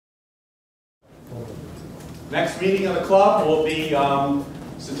Next meeting of the club will be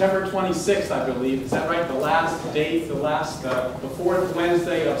September 26th, I believe. Is that right? The last date, the fourth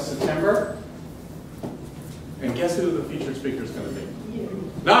Wednesday of September. And guess who the featured speaker is going to be?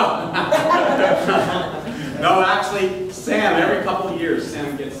 You. No! No, actually, Sam. Every couple of years,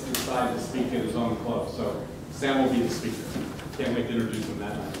 Sam gets to decide to speak at his own club. So Sam will be the speaker. Can't wait to introduce him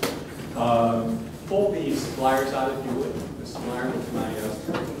that night. Pull these flyers out if you would. This flyer with my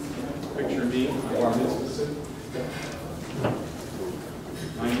picture of me, my bar mitzvah suit.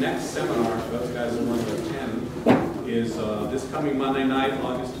 My next seminar, for those guys who want to attend, is this coming Monday night,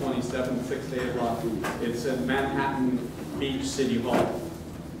 August 27th, 6 to 8 o'clock. It's at Manhattan Beach City Hall.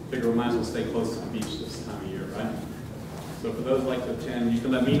 Figure we might as well stay close to the beach this time of year, right? So for those who like to attend, you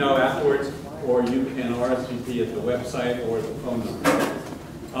can let me know afterwards, or you can RSVP at the website or the phone number.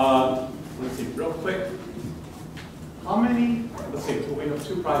 Let's see, real quick. How many, let's see, we have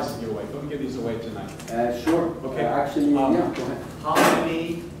 2 prizes to give away. Don't give these away tonight. Sure. Okay. Actually, yeah, go ahead. How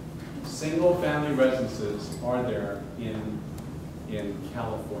many single-family residences are there in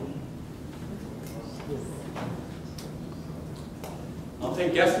California? I'll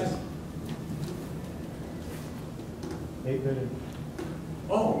take guesses. 8 million.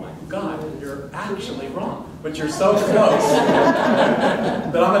 Oh my God, you're actually wrong. But you're so close that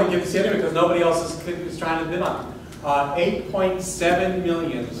I'm going to give this to you anyway because nobody else is trying to bid on it. 8.7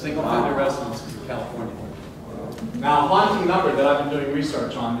 million single-family residences in California. Now, a haunting number that I've been doing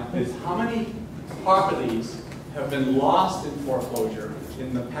research on is how many properties have been lost in foreclosure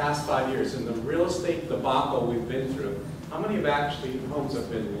in the past 5 years. In the real estate debacle we've been through, how many homes have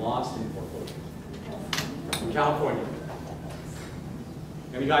been lost in foreclosure? In California.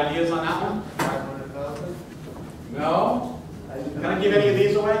 Any ideas on that one? 500,000? No? Can I give any of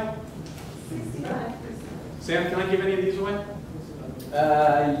these away? 65%. Sam, can I give any of these away?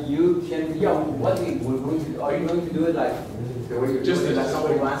 You can, yeah, are you going to do it like the way you're Just doing it, like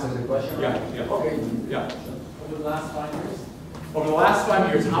somebody who answers the question? Yeah, yeah. Okay. Yeah. Over the last 5 years? Over the last 5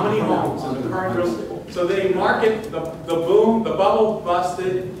 years, how many homes in the current real estate? So they market, the boom, the bubble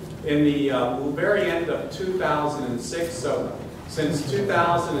busted in the very end of 2006. So since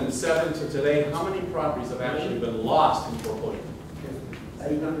 2007 to today, how many properties have actually been lost in foreclosure?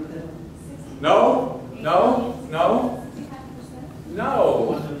 800,000? No, no, no,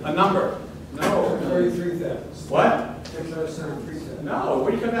 no. A number. No. 33,000. What? 673,000. No.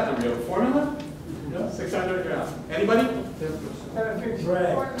 Where do you get that number? You have a formula? No. 600,000. Anybody? 10%.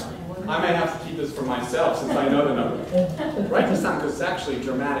 I may have to keep this for myself since I know the number. Write this down because it's actually a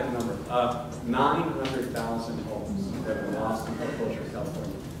dramatic number. 900,000 homes that have been lost in foreclosure in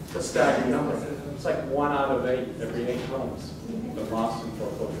California. It's a staggering number. It's like 1 out of 8, every 8 homes have been lost in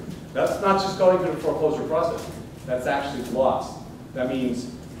foreclosure. That's not just going through the foreclosure process. That's actually lost. That means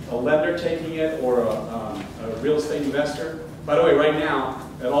a lender taking it or a real estate investor. By the way, right now,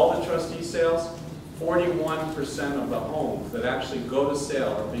 at all the trustee sales, 41% of the homes that actually go to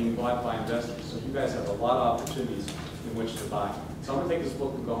sale are being bought by investors. So you guys have a lot of opportunities in which to buy. So I'm going to take this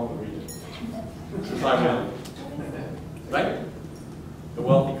book and go home and read it. Right? The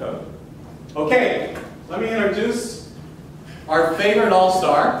Wealthy Code. Okay, let me introduce our favorite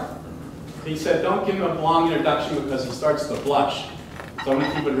all-star. He said don't give him a long introduction because he starts to blush. So I'm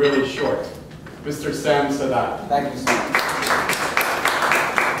going to keep it really short. Mr. Sam Sadat. Thank you, Sam.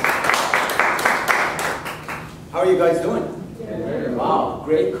 How are you guys doing? Wow,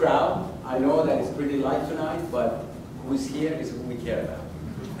 great crowd. I know that it's pretty light tonight, but who's here is who we care about.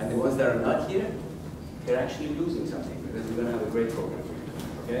 And the ones that are not here, they're actually losing something because we're going to have a great program for you.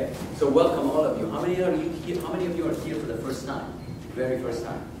 Okay? So welcome all of you. How many are you here? How many of you are here for the first time? Very first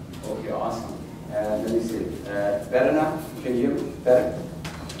time. Okay, awesome. Let me see. Better now? Can you hear me? Better?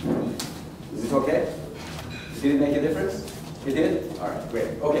 Is this okay? Did it make a difference? It did? All right,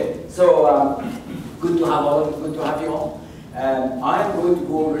 great. Okay, so good to have all of you. Good to have you all. I'm going to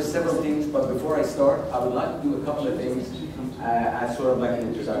go over several things, but before I start, I would like to do a couple of things as sort of like an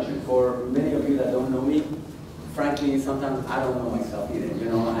introduction. For many of you that don't know me, frankly, sometimes I don't know myself either, you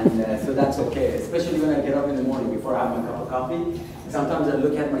know, and so that's okay. Especially when I get up in the morning before I have my cup of coffee. Sometimes I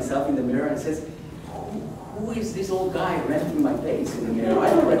look at myself in the mirror and says, who is this old guy renting my face in the mirror? I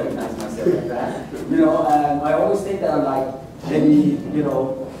don't recognize myself like that. You know, I always think that I'm like maybe,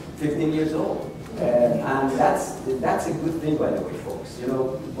 15 years old. And that's a good thing, by the way, folks. You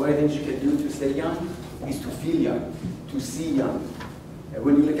know, one of the things you can do to stay young is to feel young, to see young.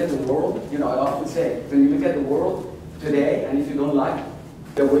 When you look at the world, I often say, when you look at the world today, and if you don't like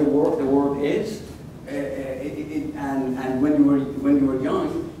the way the world is, and when you were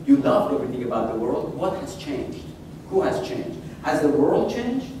young, you loved everything about the world. What has changed? Who has changed? Has the world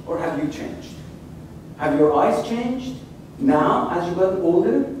changed, or have you changed? Have your eyes changed now as you've gotten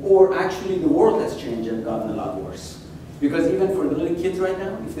older, or actually the world has changed and gotten a lot worse? Because even for the little kids right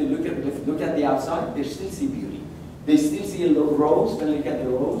now, if they look at the outside, they still see beauty. They still see a little rose. When they look at the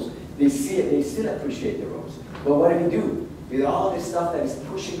rose, they see it. They still appreciate the rose. But what do we do with all this stuff that is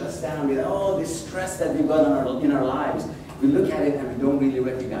pushing us down, with all this stress that we've got in our lives? We look at it and we don't really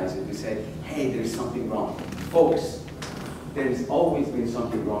recognize it. We say, hey, there's something wrong. Folks, there's always been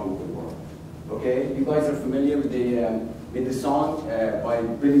something wrong with the world. Okay? You guys are familiar with the song by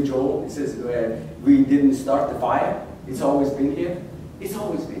Billy Joel. It says, we didn't start the fire. It's always been here. It's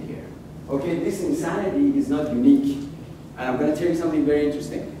always been here. Okay? This insanity is not unique. And I'm going to tell you something very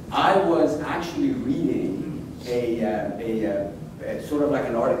interesting. I was actually reading a sort of like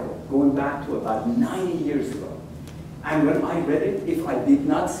an article going back to about 90 years ago. And when I read it, if I did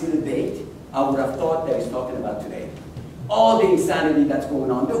not see the date, I would have thought that he's talking about today. All the insanity that's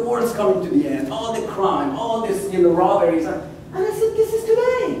going on, the world's coming to the end, all the crime, all this, robberies. And I said, this is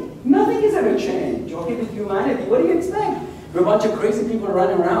today. Nothing has ever changed, okay, with humanity. What do you expect? We're a bunch of crazy people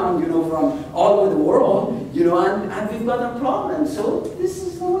running around, from all over the world, and we've got a problem. So this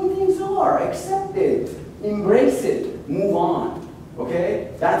is the way things are. Accept it, embrace it, move on,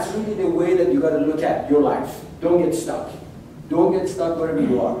 okay? That's really the way that you got to look at your life. Don't get stuck. Don't get stuck wherever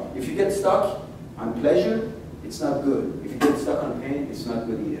you are. If you get stuck on pleasure, it's not good. If you get stuck on pain, it's not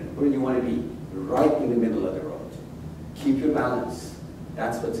good either. Where do you want to be? Right in the middle of the road. Keep your balance.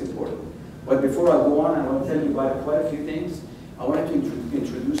 That's what's important. But before I go on, I want to tell you about quite a few things. I wanted to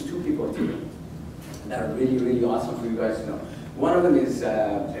introduce two people to you that are really, really awesome for you guys to know. One of them is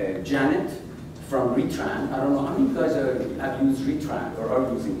Janet from Retran. I don't know how many of you guys have used Retran or are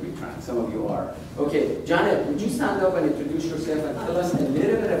using Retran. Some of you are. Okay, Janet, would you stand up and introduce yourself and tell us a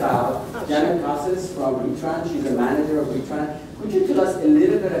little bit about Janet Casas from Retran. She's the manager of Retran. Could you tell us a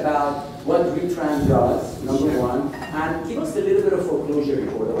little bit about what Retran does, number one, and give us a little bit of foreclosure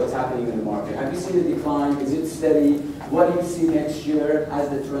report of what's happening in the market. Have you seen a decline? Is it steady? What do you see next year as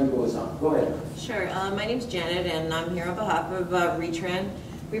the trend goes on? Go ahead. Sure. My name's Janet, and I'm here on behalf of Retran.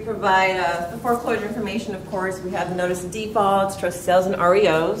 We provide the foreclosure information, of course. We have notice of defaults, trust sales, and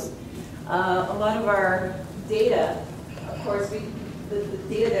REOs. A lot of our data, of course, the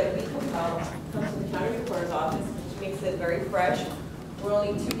data that we compile comes from the county recorder's office, which makes it very fresh. We're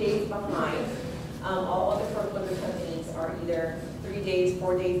only 2 days behind. All other foreclosure companies are either 3 days,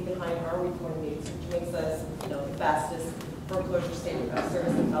 4 days behind our reporting dates, which makes us, the fastest foreclosure state of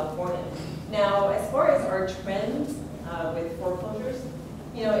service in California. Now, as far as our trends with foreclosures,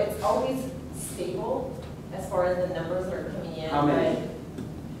 it's always stable as far as the numbers that are coming in. How many?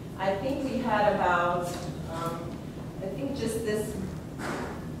 I think we had about, I think just this,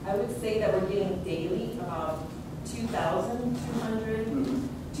 I would say that we're getting daily about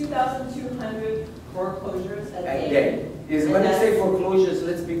 2,200 foreclosures a day. When you say foreclosures,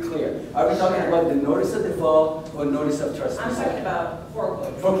 let's be clear. Are we talking about the notice of default or notice of trust? I'm talking about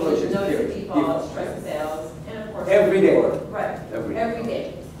foreclosures. Foreclosures, notice of period. default, trust sales, and of course every day. Right. Every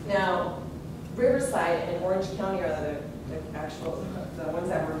day. Now, Riverside and Orange County are the ones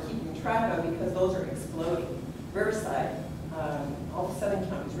that we're keeping track of because those are exploding. Riverside, all 7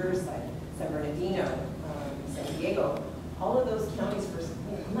 counties, Riverside, San Bernardino, San Diego, all of those counties,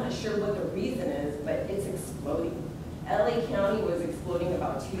 I'm not sure what the reason is, but it's exploding. LA County was exploding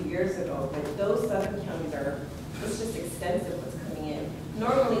about 2 years ago, but those 7 counties it's just extensive what's coming in.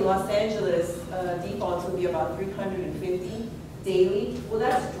 Normally, Los Angeles defaults would be about 350 daily. Well,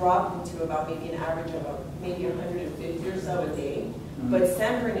 that's dropping to about maybe an average of maybe 150 or so a day. But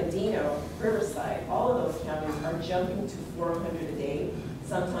San Bernardino, Riverside, all of those counties are jumping to 400 a day,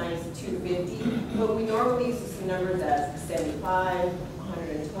 sometimes 250. But we normally used to see numbers as 75,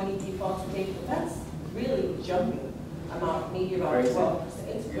 120 defaults a day, but that's really jumping maybe about 12%.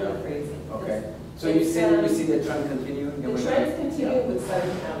 It's really crazy. Okay. So you see the trend continuing? The trend is continuing with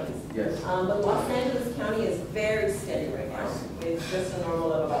 7 counties. Yes. But Los Angeles County is very steady right now. It's just a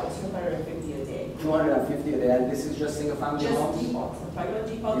normal of about 250 a day. 250 a day, and this is just single-family homes? Just defaults. I'm talking about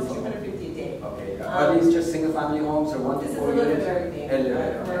defaults, 250 a day. Okay. Are these just single-family homes or 1 to 4 units? This is a little bit of everything.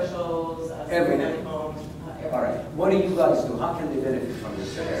 Commercials, everything. homes, everything. All right. What do you guys do? How can they benefit from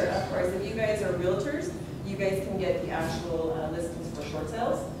this service? Of course, if you guys are realtors, you guys can get the actual listings for short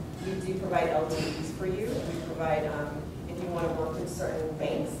sales. We do provide LTVs for you. We provide, if you want to work with certain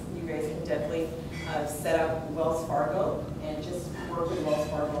banks, you guys can definitely set up Wells Fargo and just work with Wells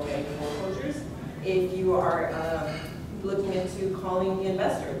Fargo bank foreclosures. If you are looking into calling the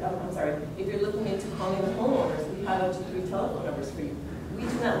investor, if you're looking into calling the homeowners, we have up to 3 telephone numbers for you. We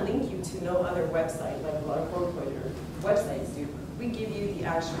do not link you to no other website like a lot of foreclosure websites do. We give you the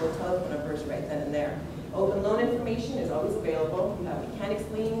actual telephone numbers right then and there. Open loan information is always available. You have mechanics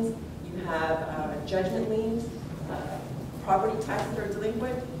liens, you have judgment liens, property taxes that are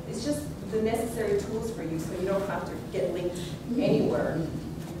delinquent. It's just the necessary tools for you so you don't have to get linked anywhere.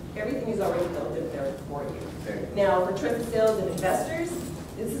 Everything is already built in there for you. Okay. Now, for trusted sales and investors,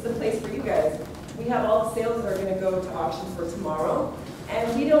 this is the place for you guys. We have all the sales that are going to go to auction for tomorrow,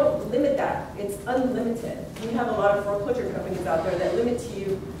 and we don't limit that. It's unlimited. We have a lot of foreclosure companies out there that limit to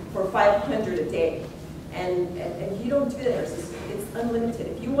you for 500 a day, and you don't do that. It's unlimited.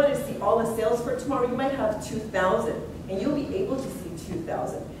 If you want to see all the sales for tomorrow, you might have 2,000, and you'll be able to see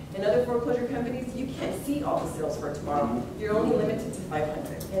 2,000. In other foreclosure companies, you can't see all the sales for tomorrow. You're only limited to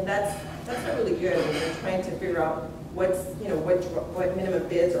 500, and that's not really good when you're trying to figure out what minimum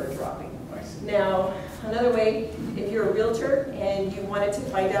bids are dropping. Now, another way, if you're a realtor and you wanted to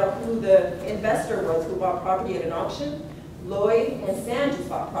find out who the investor was who bought property at an auction, Lloyd and Sam just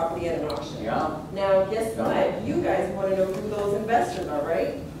bought property at an auction. Yeah. Now, guess what? You guys want to know who those investors are,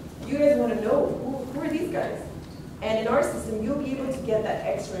 right? You guys want to know who are these guys? And in our system, you'll be able to get that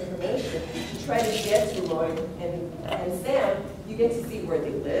extra information to try to get to Lloyd and Sam. You get to see where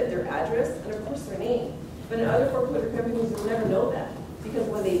they live, their address, and of course their name. But in other foreclosure companies, you'll never know that. Because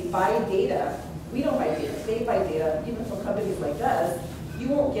when they buy data, we don't buy data, they buy data, even from companies like us, you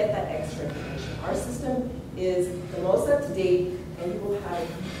won't get that extra information. Our system is the most up-to-date, and you will have it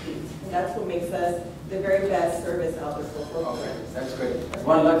complete. And that's what makes us the very best service out there for foreclosures. That's great.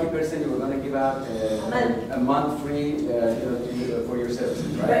 One lucky person, you were going to give out a month free for your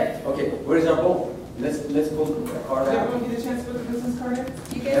services, right? Right. Okay, where is our bowl? Let's pull the card Did out. everyone get a chance to put the business card in?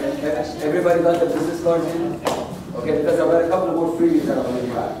 You guys have any questions? Everybody got the business cards in? Okay, because I've got a couple more freebies that I'm going to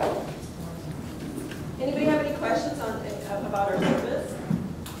give out. Anybody have any questions about our service?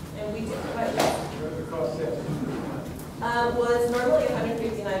 And we do provide that. What's the cost there? Well, it's normally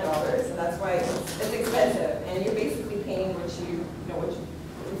 $159, so that's why it's expensive, and you're basically paying what you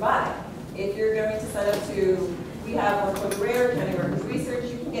buy. If you're going to sign up to, we have one for the rare county workers research,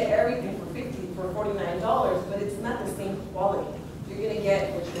 you can get everything for $49, but it's not the same quality. You're going to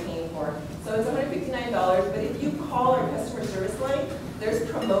get what you're paying for. So it's $159, but if you call our customer service line, there's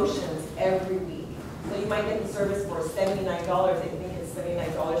promotions every week. So you might get the service for $79. I think it's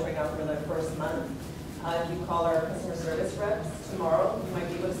 $79 right now for the first month. If you call our customer service reps tomorrow, you might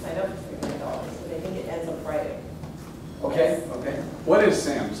be able to sign up for $79. So I think it ends on Friday. Okay, okay. What is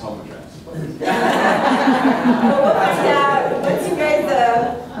Sam's home address? Well, we'll find out once you guys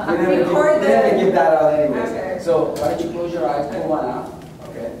record We're going to give that out anyways. Okay. So why don't you close your eyes, pull one out.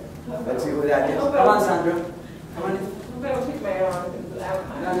 Okay. Let's see who that is. Come on, Sandra. Come on in. I'm going to pick my arm because it's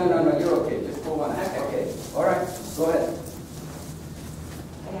out. No, you're okay. Just pull one out. Okay. All right, go ahead.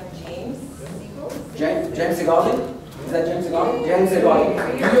 I have James Siegel. James Segali? Is that James Segali? James Are Segali.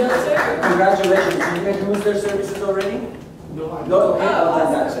 you a realtor? Congratulations. Did you get to use their services already? No, I No, okay. Oh, Well,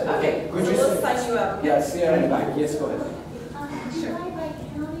 awesome. that's it. Okay, Could so you we'll sign you up. Yeah, see her in the back. Yes, go ahead. Do you buy by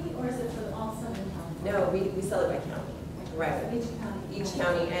county or is it for all Southern California? No, we sell it by county. Right. Each county. Each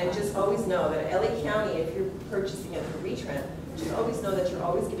county, and just always know that LA County, if you're purchasing it through retrent, just always know that you're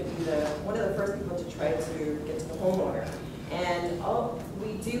always going to be one of the first people to try to get to the homeowner. And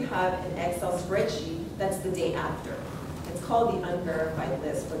we do have an Excel spreadsheet that's the day after. It's called the unverified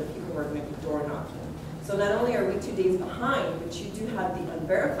list for the people who are going to be door knocking. So not only are we 2 days behind, but you do have the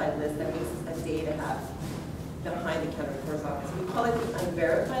unverified list that makes us a day and a half behind the county clerk's office. We call it the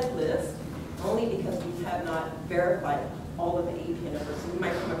unverified list only because we have not verified all of the APN numbers. So we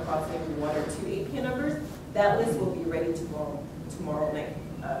might come across maybe 1 or 2 APN numbers. That list will be ready tomorrow night,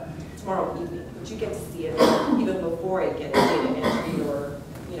 tomorrow evening. But you get to see it even before it gets data entry or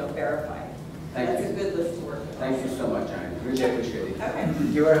verified. Thank That's you. a good list to work with. Thank you so much, Annie. Really appreciate it. Okay.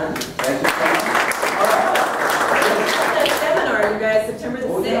 Give her a hand. Thank you so much. All right. A seminar, you guys, September the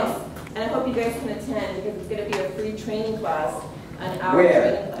Oh, 6th. yeah. And I hope you guys can attend because it's going to be a free training class, an hour Where?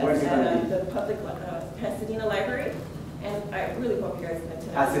 training class Where's it gonna at be? the public Pasadena Library. And I really hope you guys can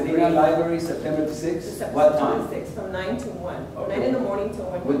attend. Pasadena Library, September the 6th. What time? September 6th, from 9 to 1. Okay. 9 in the morning to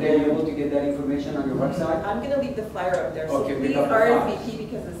 1 Would they be able to get that information on your website? I'm going to leave the flyer up there. So Okay, please pick up the RSVP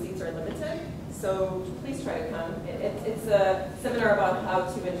because the seats are limited. So please try to come. It's a seminar about how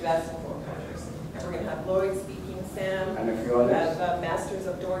to invest in foreclosures. And we're going to have Lloyd speaking, Sam. And a few We others. have masters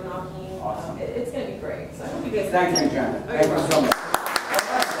of door knocking. Awesome. It's going to be great. So I hope you guys Thank you, can Janet. attend. Thank you so much.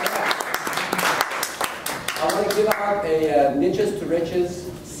 I want to give out a Niches to Riches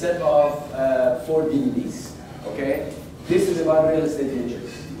set of 4 DVDs, okay? This is about real estate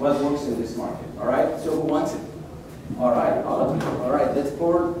niches, what works in this market, all right? So who wants it? All right, all of you. All right, let's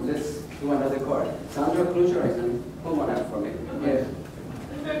do another card. Sandra, close your eyes and pull one out for me. Yeah.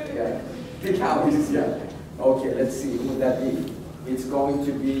 Yeah. Big houses, yeah. Okay, let's see, who would that be? It's going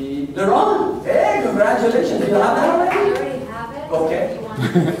to be Laurent. Hey, congratulations. Do you have that I already? already have it. Okay. If you want to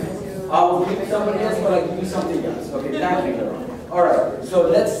give it to. I will give somebody else, but I'll give you something else. Okay, thank you, Laurent. All right, so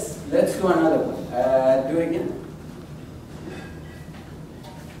let's do another one. Do it again.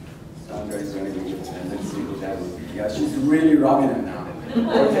 Sandra is going to be good. Let's see who that would be. Yeah, she's really rubbing it now.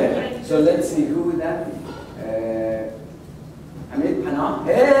 Okay, so let's see, who would that be? Hamid Pana.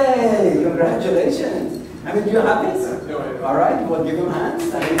 Hey, congratulations. Hamid, do you have this? No, I don't. All right, we'll give him hands.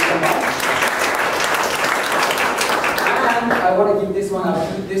 Thank you so much. And I want to give this one out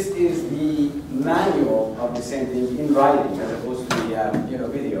to you. This is the manual of the same thing in writing as opposed to the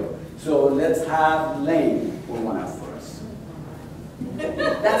video. So let's have Lane pull one out for us.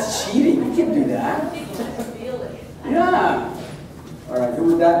 That's cheating. You can't do that. Yeah. All right, who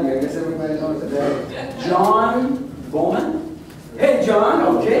would that be? I guess everybody knows that. John Bowman. Hey,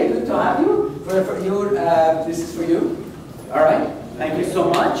 John. Okay, good to have you. For you, this is for you. All right. Thank you so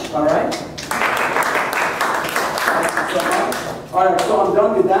much. All right. Thank you so much. All right. So I'm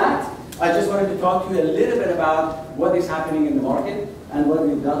done with that. I just wanted to talk to you a little bit about what is happening in the market and what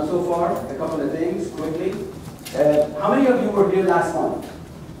we've done so far. A couple of things quickly. How many of you were here last month?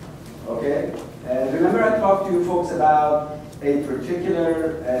 Okay. Remember I talked to you folks about a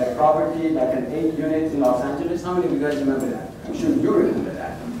particular property, like an 8 units in Los Angeles? How many of you guys remember that? I'm sure you remember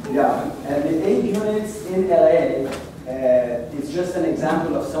that. Yeah. And the 8 units in LA is just an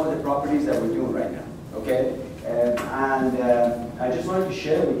example of some of the properties that we're doing right now. Okay. I just wanted to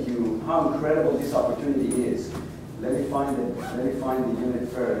share with you how incredible this opportunity is. Let me find it. Let me find the unit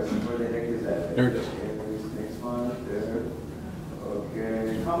first. Where the heck is that? There it is. Okay, where's the next one? There.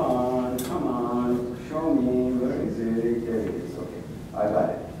 Okay, come on, come on. Show me. Where is it? There it is. Okay, I got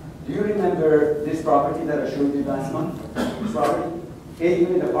it. Do you remember this property that I showed you last month? This property?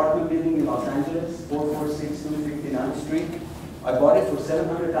 8-unit apartment building in Los Angeles, 446 259th Street. I bought it for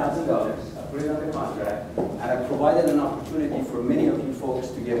 $700,000. I put it under contract, and I provided an opportunity for many of you folks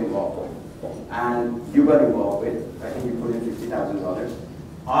to get involved with. And you got involved with, I think you put in $50,000.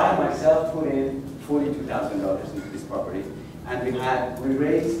 I myself put in $42,000 into this property, and we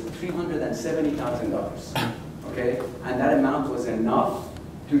raised $370,000. Okay, and that amount was enough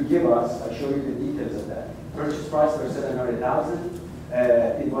to give us. I'll show you the details of that. Purchase price for $700,000.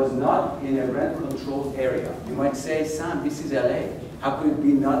 It was not in a rent-controlled area. You might say, Sam, this is LA. How could it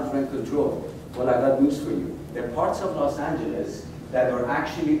be not rent-controlled? Well, I got news for you. There are parts of Los Angeles that are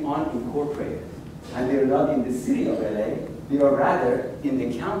actually unincorporated. And they're not in the city of LA. They are rather in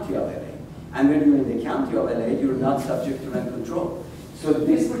the county of LA. And when you're in the county of LA, you're not subject to rent control. So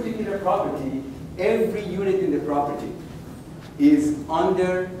this particular property, every unit in the property is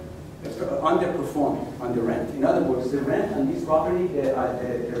underperforming on the rent. In other words, the rent on this property, the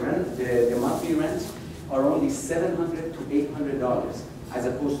monthly rents are only $700 to $800, as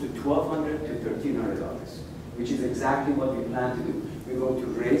opposed to $1,200 to $1,300, which is exactly what we plan to do. We're going to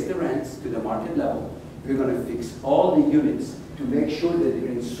raise the rents to the market level. We're going to fix all the units to make sure that they're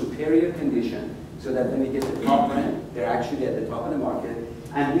in superior condition, so that when we get the top rent, they're actually at the top of the market.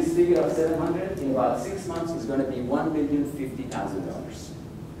 And this figure of 700 in about 6 months is going to be $1,050,000.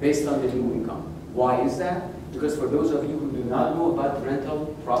 Based on the new income. Why is that? Because for those of you who do not know about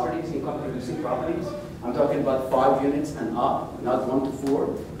rental properties, income-producing properties, I'm talking about 5 units and up, not 1 to 4.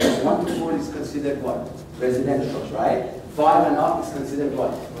 Because 1 to 4 is considered what? Residential, right? 5 and up is considered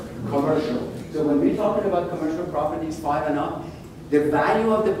what? Commercial. So when we're talking about commercial properties, 5 and up, the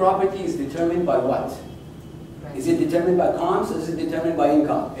value of the property is determined by what? Is it determined by comps or is it determined by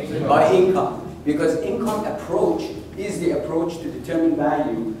income? By income. Because income approach is the approach to determine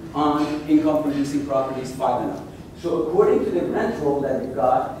value on income-producing properties 5 and up. So according to the rent roll that we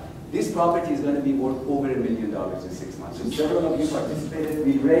got, this property is going to be worth over $1 million in 6 months. So several of you participated.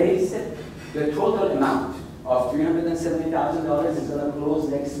 We raised the total amount of $370,000 is going to close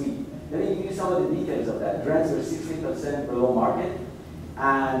next week. Let me give you some of the details of that. Rents are 60% below market,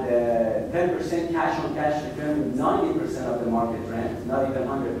 and 10% cash on cash return with 90% of the market rent, not even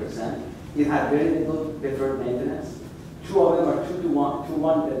 100%. It had very little deferred maintenance. 2 of them are 2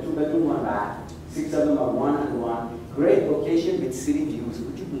 bedroom, 1 bath. 6 of them are 1 and 1. Great location with city views.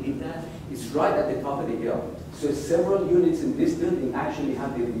 Would you believe that? It's right at the top of the hill. So several units in this building actually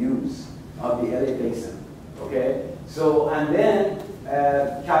have the views of the LA Basin. Okay? So, and then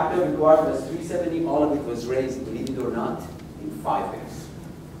capital required was $370. All of it was raised, believe it or not, in 5 years.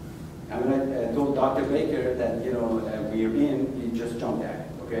 And when I told Dr. Baker that, we're in, he just jumped at it.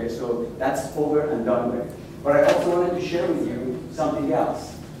 Okay, so that's over and done with. But I also wanted to share with you something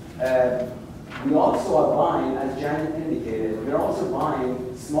else. We also are buying, as Janet indicated, we're also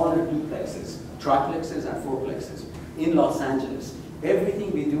buying smaller duplexes, triplexes and fourplexes in Los Angeles.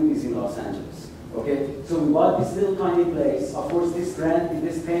 Everything we do is in Los Angeles. Okay, so we bought this little tiny place. Of course, this grant in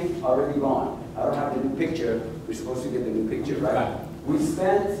this paint already gone. I don't have the new picture. We're supposed to get the new picture, right? We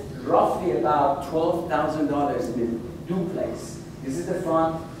spent roughly about $12,000 in a duplex. This is the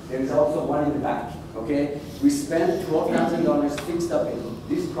front. There is also one in the back. Okay, we spent $12,000 fixed up in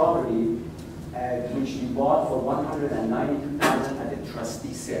this property, which we bought for $192,000 at a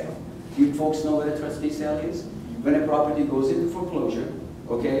trustee sale. You folks know what a trustee sale is? When a property goes into foreclosure,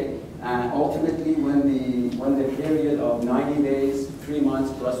 okay, and ultimately when the period of 90 days, 3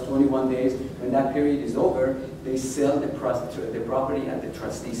 months plus 21 days, when that period is over, they sell the property at the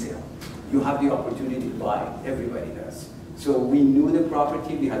trustee sale. You have the opportunity to buy it. Everybody does. So we knew the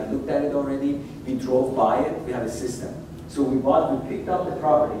property, we had looked at it already, we drove by it, we had a system. So we picked up the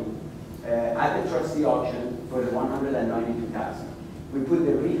property at the trustee auction for the $192,000. We put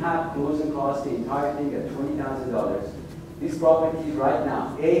the rehab, closing costs, the entire thing at $20,000. This property right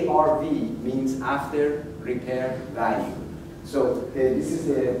now, ARV means after repair value. So this is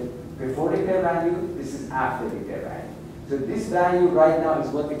the before repair value, this is after repair value. So this value right now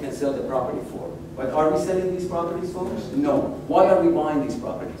is what we can sell the property for. But are we selling these properties, folks? No. Why are we buying these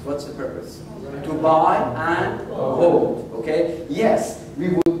properties? What's the purpose? To buy and hold. Okay? Yes, we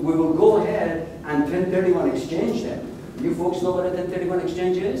will go ahead and 1031 exchange them. You folks know what a 1031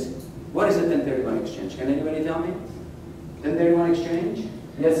 exchange is? What is a 1031 exchange? Can anybody tell me? 1031 exchange?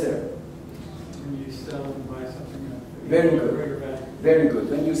 Yes, sir. When you sell and buy something of Very equal or good. greater value. Very good.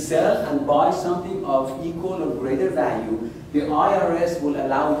 When you sell and buy something of equal or greater value, the IRS will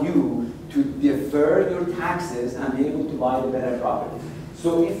allow you to defer your taxes and be able to buy the better property.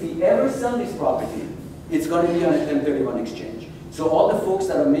 So if we ever sell this property, it's going to be on a 1031 exchange. So all the folks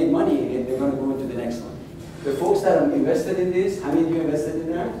that have made money in it, they're going to go into the next one. The folks that have invested in this, how many of you invested in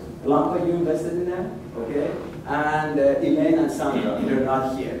that? Blanca, you invested in that? Okay. And Elaine and Sandra, they're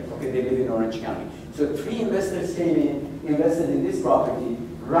not here. Okay, they live in Orange County. So 3 investors came in, invested in this property.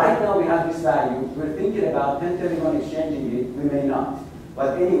 Right now we have this value. We're thinking about 1031 exchanging it. We may not.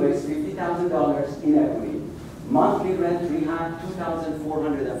 But anyways, $50,000 in equity. Monthly rent rehab,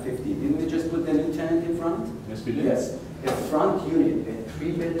 $2,450. Didn't we just put the new tenant in front? Yes, we did. Yes. The front unit, a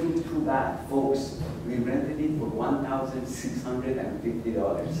 3-bedroom, 2-bath, folks, we rented it for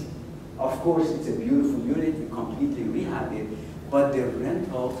 $1,650. Of course, it's a beautiful unit. We completely rehabbed it. But the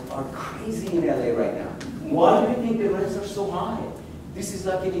rentals are crazy in LA right now. Why do you think the rents are so high? This is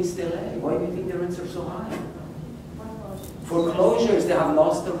like in East LA. Why do you think the rents are so high? Foreclosures, they have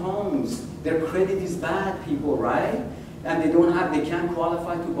lost their homes. Their credit is bad, people, right? And they can't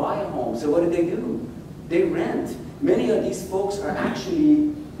qualify to buy a home. So what do? They rent. Many of these folks they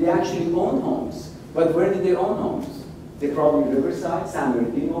actually own homes. But where do they own homes? They probably Riverside, San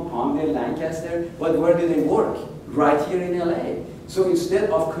Bernardino, Palmdale, Lancaster. But where do they work? Right here in LA. So instead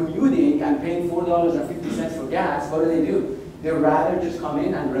of commuting and paying $4.50 for gas, what do? They'd rather just come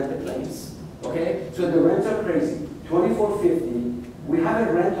in and rent a place. Okay? So the rents are crazy. $2,450. We have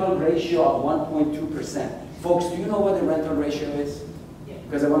a rental ratio of 1.2%. Folks, do you know what the rental ratio is?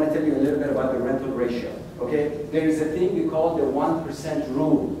 Because I want to tell you a little bit about the rental ratio. Okay? There is a thing we call the 1%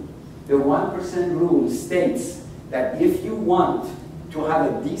 rule. The 1% rule states that if you want to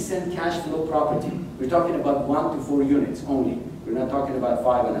have a decent cash flow property, we're talking about 1 to 4 units only. We're not talking about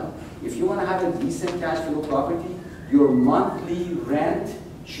 5 and up. If you want to have a decent cash flow property, your monthly rent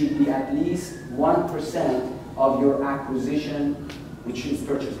should be at least 1% of your acquisition, which is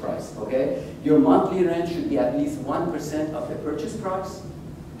purchase price, okay? Your monthly rent should be at least 1% of the purchase price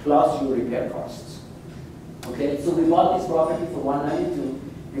plus your repair costs. Okay, so we bought this property for $192.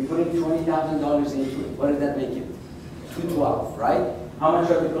 We put in $20,000 into it. What does that make it? $212, right? How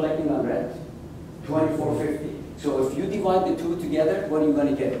much are we collecting on rent? $24.50. So if you divide the two together, what are you going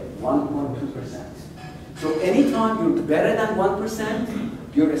to get? 1.2%. So anytime you're better than 1%,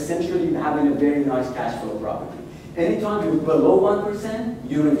 you're essentially having a very nice cash flow property. Anytime you're below 1%,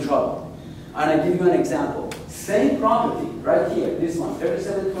 you're in trouble. And I'll give you an example. Same property, right here, this one,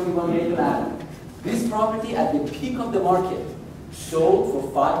 3721 Maple Avenue. This property at the peak of the market sold for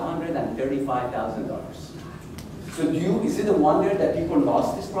 $535,000. So is it a wonder that people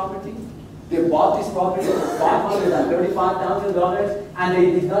lost this property? They bought this property for $535,000 and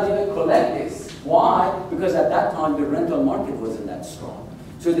they did not even collect this. Why? Because at that time the rental market wasn't that strong.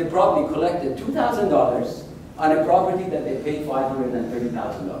 So they probably collected $2,000 on a property that they paid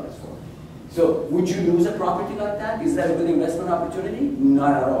 $530,000 for. So would you lose a property like that? Is that a good investment opportunity?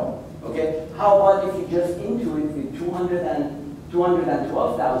 Not at all. Okay? How about if you just into it with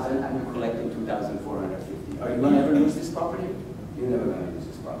 $212,000 and you're collecting $2,450. Are you going to ever lose this property? You're never going to lose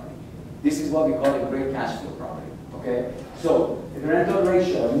this property. This is what we call a great cash flow property. Okay? So the rental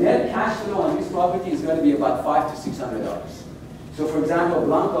ratio, net cash flow on this property is going to be about $500 to $600. So for example,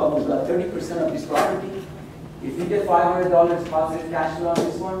 Blanco, who's got 30% of this property, if you get $500 positive cash flow on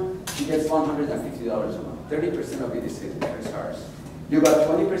this one, he gets $150 a month. 30% of it is his, hers. You got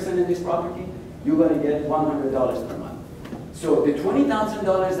 20% in this property, you're going to get $100 per month. So the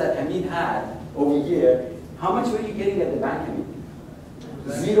 $20,000 that Hamid had over here, how much were you getting at the bank, Hamid?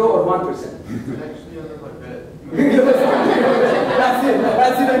 0 or 1%? Actually, under my bed. That's it.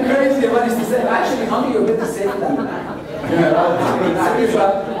 That's even crazier. What is to say? Actually, under your bed is safer than the bank.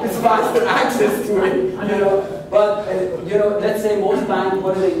 It's faster access to it, you know. But let's say most banks,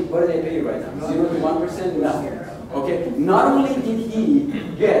 what do they pay you right now? 0 to 1%? Nothing. Okay. Not only is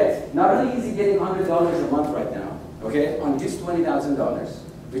he getting $100 a month right now, okay, on his $20,000,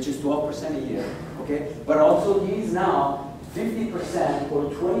 which is 12% a year, okay, but also he's now 50% or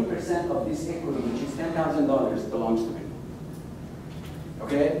 20% of this equity, which is $10,000, belongs to him.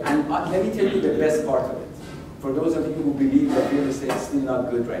 Okay, and let me tell you the best part of it. For those of you who believe that real estate is still not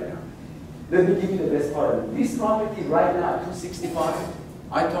good right now, let me give you the best part of it. This property right now at $265,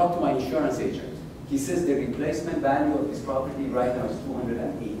 I talked to my insurance agent. He says the replacement value of this property right now is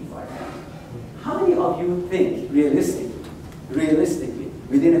 $285,000. How many of you think realistically,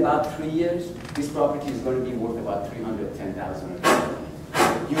 within about 3 years, this property is going to be worth about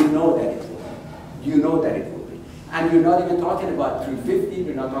 $310,000? You know that it will. You know that it will be. And you're not even talking about 350,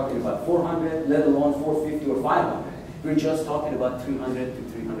 we're not talking about 400, let alone 450 or 500. We're just talking about 300 to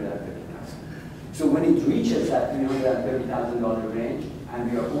 330,000. So when it reaches that $330,000 range, and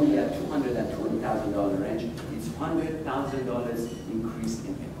we are only at $220,000 range, it's $100,000 increase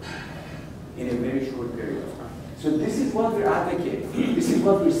in equity in a very short period of time. So this is what we're advocating. This is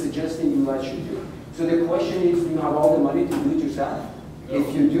what we're suggesting you guys should do. So the question is, do you have all the money to do it yourself? No.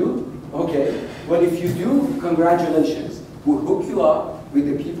 If you do, okay. Well, if you do, congratulations. We'll hook you up with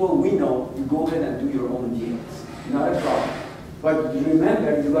the people we know. You go ahead and do your own deals. Not a problem. But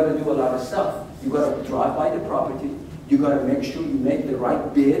remember, you got to do a lot of stuff. You got to drive by the property. You got to make sure you make the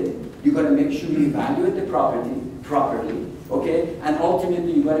right bid. You got to make sure you evaluate the property properly. Okay? And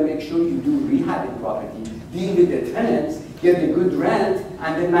ultimately, you got to make sure you do rehab the property, deal with the tenants, get a good rent,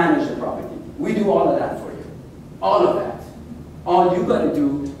 and then manage the property. We do all of that for you. All of that. All you got to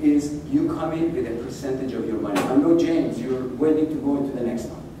do is you come in with a percentage of your money. I know James, you're waiting to go into the next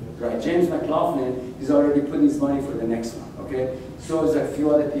one. Right? James McLaughlin is already putting his money for the next one. Okay? So is a few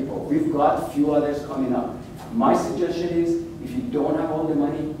other people. We've got a few others coming up. My suggestion is, if you don't have all the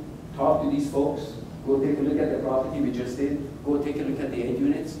money, talk to these folks. Go take a look at the property we just did. Go take a look at the 8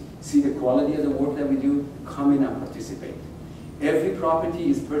 units. See the quality of the work that we do. Come in and participate. Every property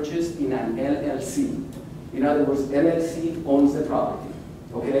is purchased in an LLC. In other words, LLC owns the property.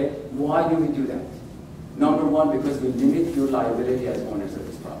 Okay? Why do we do that? Number one, because we limit your liability as owners of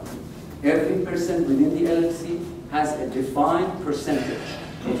this property. Every person within the LLC has a defined percentage.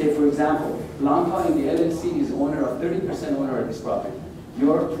 Okay, for example, Blanca in the LLC is owner of 30% owner of this property.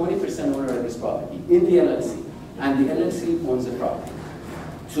 You're 20% owner of this property in the LLC, and the LLC owns the property.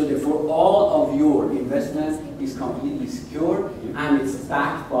 So therefore, all of your investment is completely secure, and it's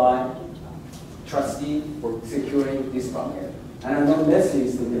backed by trustee for securing this property. And I know Leslie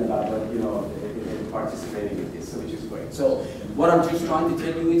is thinking about, participating in this, which is great. So what I'm just trying to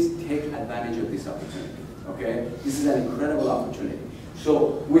tell you is take advantage of this opportunity. Okay, this is an incredible opportunity.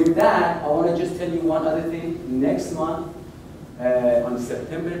 So with that, I want to just tell you one other thing. Next month, on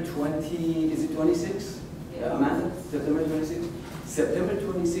September 20, is it 26? Yeah. Amanda? September 26? September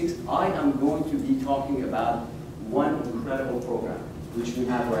 26, I am going to be talking about one incredible program, which we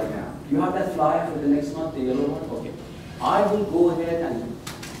have right now. Do you have that flyer for the next month, the yellow one? Okay. I will go ahead and,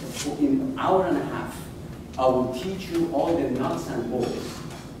 in an hour and a half, I will teach you all the nuts and bolts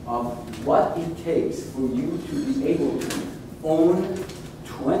of what it takes for you to be able to own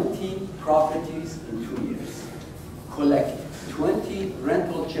 20 properties in 2 years. Collect 20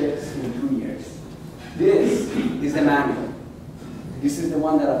 rental checks in 2 years. This is the manual. This is the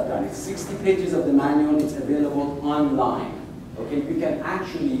one that I've done. It's 60 pages of the manual. It's available online. Okay, you can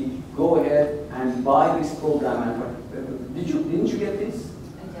actually go ahead and buy this program. And didn't you get this?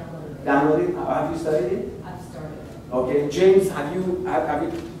 I downloaded it. Download it? Have you studied it? I've started it. Okay, James, have you,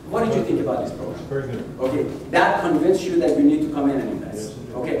 what did you think about this program? Very good. Okay, that convinced you that you need to come in and invest.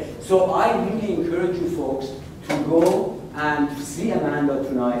 Okay, so I really encourage you folks to go and see Amanda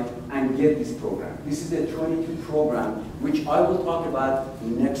tonight and get this program. This is a 22 program, which I will talk about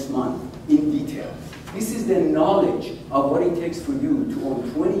next month in detail. This is the knowledge of what it takes for you to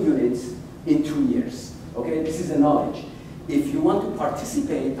own 20 units in 2 years. Okay, this is the knowledge. If you want to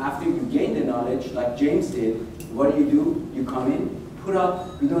participate after you gain the knowledge, like James did, what do? You come in, put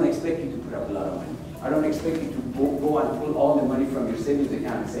up, we don't expect you to put up a lot of money. I don't expect you to go and pull all the money from your savings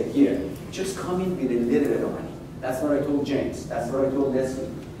account and say, here, just come in with a little bit of money. That's what I told James. That's what I told Leslie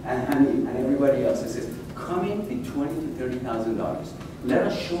and Hamid and everybody else. I says, come in with $20,000 to $30,000. Let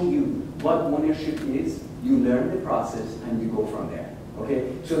us show you what ownership is. You learn the process and you go from there.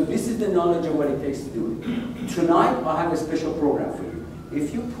 Okay? So this is the knowledge of what it takes to do it. Tonight, I have a special program for you.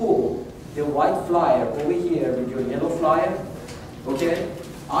 If you pull the white flyer over here with your yellow flyer, okay,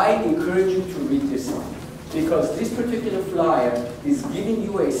 I encourage you to read this one. Because this particular flyer is giving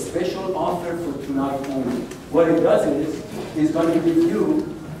you a special offer for tonight only. What it does is, it's going to give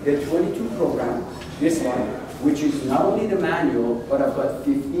you the 22 program, this one, which is not only the manual, but I've got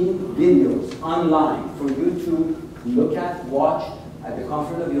 15 videos online for you to look at, watch at the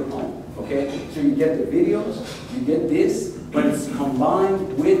comfort of your home. Okay? So you get the videos, you get this, but it's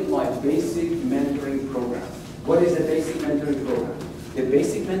combined with my basic mentoring program. What is the basic mentoring program? The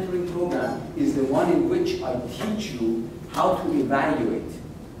basic mentoring program is the one in which I teach you how to evaluate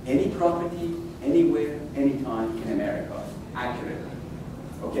any property, anywhere, anytime in America, accurately.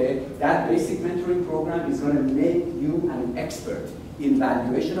 Okay? That basic mentoring program is going to make you an expert in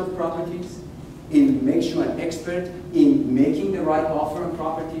valuation of properties, makes you an expert in making the right offer on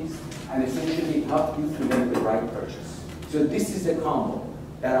properties, and essentially help you to make the right purchase. So this is the combo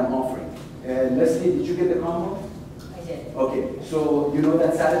that I'm offering. Leslie, did you get the combo? I did. Okay, so you know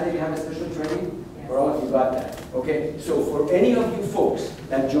that Saturday we have a special training? Yes. For all of you got that. Okay, so for any of you folks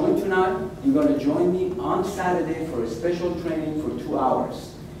that join tonight, you're going to join me on Saturday for a special training for 2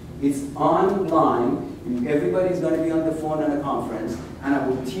 hours. It's online. Everybody's going to be on the phone on a conference, and I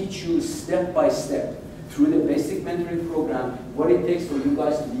will teach you step by step through the basic mentoring program what it takes for you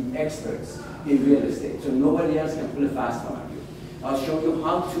guys to be experts in real estate, so nobody else can pull a fast one on you. I'll show you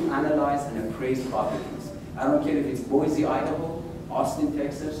how to analyze and appraise properties. I don't care if it's Boise, Idaho, Austin,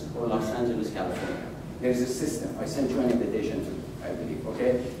 Texas, or Los Angeles, California. There's a system. I sent you an invitation to, I believe,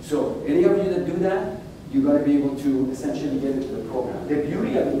 okay? So any of you that do that, you're going to be able to essentially get into the program. The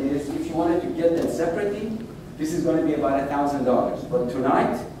beauty of it is, if you wanted to get them separately, this is going to be about $1,000. But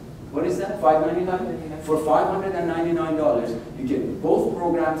tonight, what is that, $599? For $599, you get both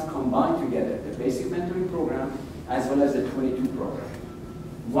programs combined together, the basic mentoring program as well as the 22 program.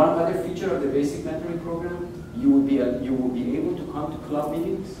 One other feature of the basic mentoring program, you will be able to come to club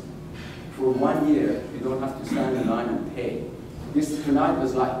meetings for 1 year. You don't have to stand in line and pay. This tonight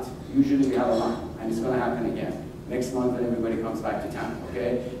was light. Usually we have a line, and it's going to happen again next month when everybody comes back to town.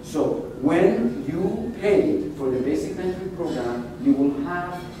 Okay? So when you pay for the basic mentoring program, you will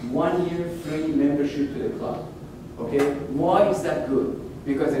have 1 year free membership to the club. Okay? Why is that good?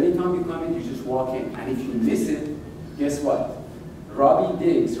 Because anytime you come in, you just walk in, and if you miss it, guess what? Robbie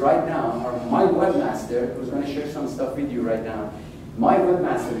Diggs, right now, or my webmaster, who's going to share some stuff with you right now, my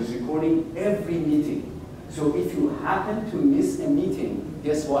webmaster is recording every meeting. So if you happen to miss a meeting,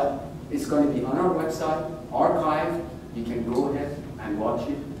 guess what? It's going to be on our website, archived. You can go ahead and watch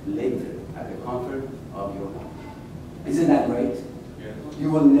it later at the comfort of your home. Isn't that great? Yeah.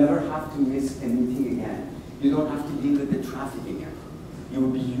 You will never have to miss a meeting again. You don't have to deal with the traffic again. You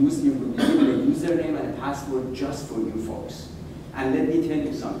will be given a username and a password just for you folks. And let me tell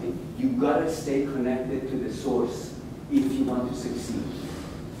you something. You've got to stay connected to the source if you want to succeed.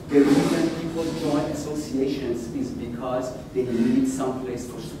 The reason people join associations is because they need some place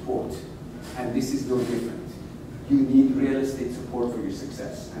for support. And this is no different. You need real estate support for your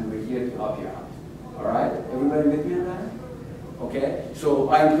success. And we're here to help you out. All right? Everybody with me on that? Okay? So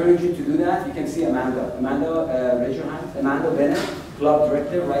I encourage you to do that. You can see Amanda. Amanda, raise your hand. Amanda Bennett, club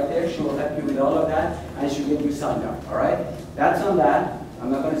director, right there. She will help you with all of that, and she'll get you signed up. All right? That's on that.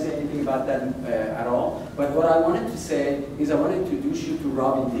 I'm not going to say anything about that at all. But what I wanted to say is I want to introduce you to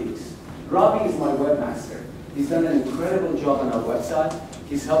Robbie Diggs. Robbie is my webmaster. He's done an incredible job on our website.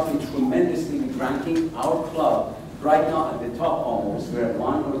 He's helped me tremendously with ranking our club right now at the top almost. We're at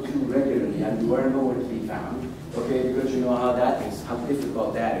 1 or 2 regularly, and we were nowhere to be found. Okay, because you know how that is, how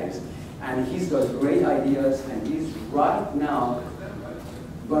difficult that is. And he's got great ideas, and he's right now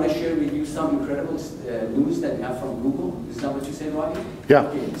going to share with you some incredible news that we have from Google. Is that what you said, Robbie? Yeah.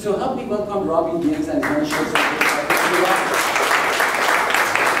 Okay. So help me welcome Robbie Diggs, and he's going to share something.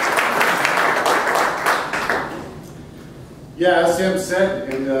 Yeah, as Sam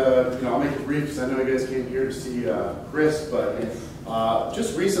said, and I'll make it brief because I know you guys came here to see Chris, but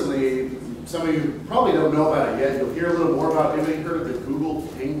just recently, some of you probably don't know about it yet. You'll hear a little more about it. Anybody heard of the Google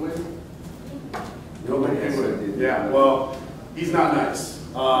Penguin? Nobody has it. Yeah, well, he's not nice.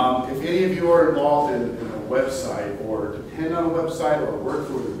 If any of you are involved in a website or depend on a website or work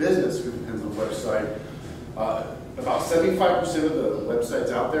for a business who depends on a website, about 75% of the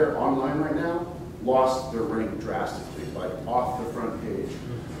websites out there online right now lost their rank drastically, like off the front page.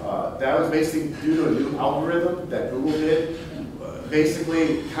 That was basically due to a new algorithm that Google did,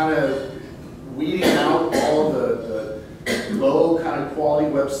 basically kind of weeding out all the low kind of quality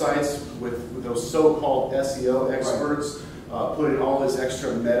websites with those so-called SEO experts, putting all this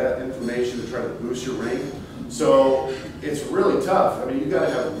extra meta information to try to boost your rank. So it's really tough. I mean, you got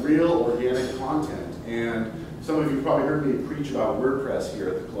to have real organic content. And some of you probably heard me preach about WordPress here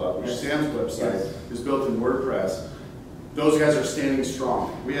at the club, which Sam's website is built in WordPress. Those guys are standing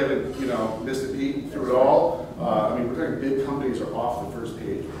strong. We haven't, missed a beat through it all. I mean, we're talking big companies are off the first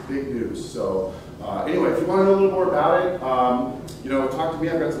page. Big news. So anyway, if you want to know a little more about it, talk to me.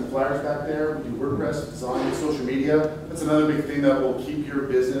 I've got some flyers back there. We do WordPress design, social media. That's another big thing that will keep your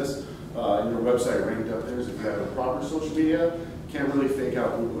business and your website ranked up there. Is if you have a proper social media, you can't really fake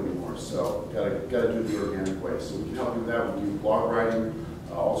out Google anymore. So gotta do it the organic way. So we can help you with that. We do blog writing,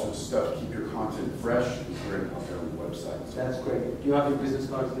 all sorts of stuff to keep your content fresh and current out there on the website. So. That's great. Do you have your business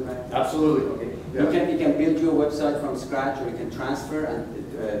cards in the back? Absolutely. Okay. Yeah. You can build your website from scratch, or you can transfer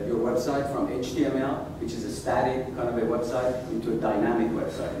your website from HTML, which is a static kind of a website, into a dynamic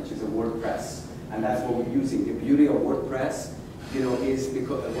website, which is a WordPress. And that's what we're using. The beauty of WordPress, is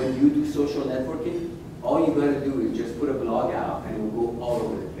because when you do social networking, all you got to do is just put a blog out and it will go all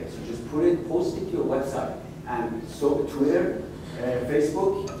over the place. You just post it to your website. And so Twitter,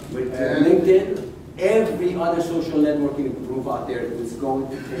 Facebook, LinkedIn, every other social networking group out there is going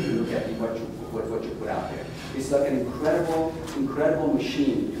to take a look at what you put out there. It's like an incredible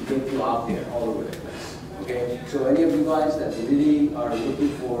machine to get you out there all over the place. Okay, so any of you guys that really are looking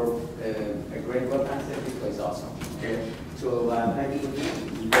for a great web asset, this place is awesome. Okay, so thank you for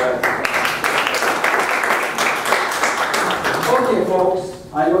being here. Okay, folks,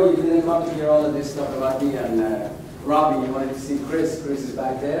 I know you didn't come to hear all of this stuff about me and Robbie. You wanted to see Chris. Chris is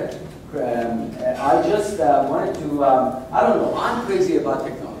back there. I just wanted to, I don't know, I'm crazy about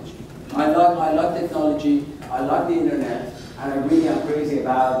technology. I love technology, I love the internet, and I really am crazy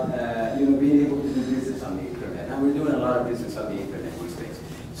about being able to do business on the internet. And we're doing a lot of business on the internet these days.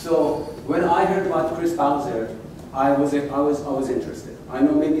 So when I heard about Chris Bowser, I was interested. I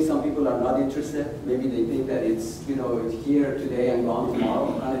know maybe some people are not interested. Maybe they think that it's it's here today and gone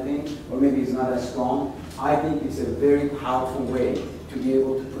tomorrow kind of thing, or maybe it's not as strong. I think it's a very powerful way to be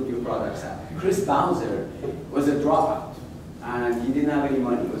able to put your products out. Chris Bowser was a dropout, and he didn't have any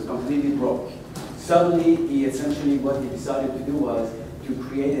money. He was completely broke. Suddenly, what he decided to do was to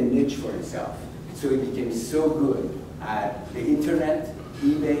create a niche for himself. So he became so good at the internet,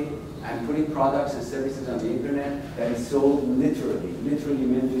 eBay, and putting products and services on the internet that he sold literally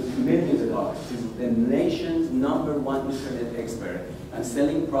millions of dollars. He's the nation's #1 internet expert and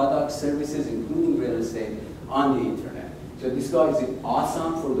selling products, services, including real estate, on the internet. So this guy is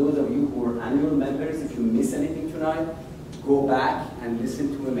awesome. For those of you who are annual members, if you miss anything tonight, go back and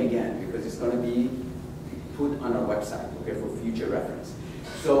listen to him again, because it's going to be put on our website, okay, for future reference.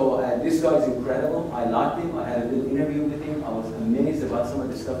 So this guy is incredible. I liked him. I had a little interview with him. I was amazed about some of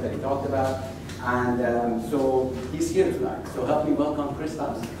the stuff that he talked about. And so he's here tonight. So help me welcome Chris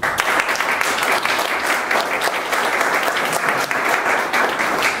Bowser.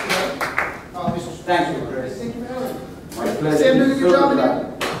 Thank you, Chris. Thank you for having me. My pleasure. Sam doing a good job in here?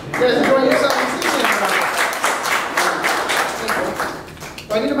 You guys enjoying yourself?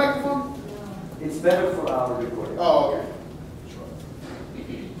 Do I need a microphone? It's better for our recording. Oh, okay.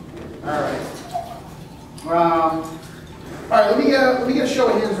 All right. All right, let me get a show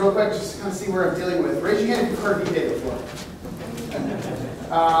of hands real quick, just to kind of see where I'm dealing with. Raise your hand if you've heard of eBay before.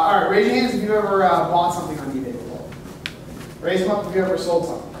 All right, raise your hands if you've ever bought something on eBay before. Raise them up if you've ever sold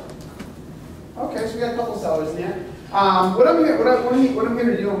something. Okay, so we got a couple sellers in here. What I'm here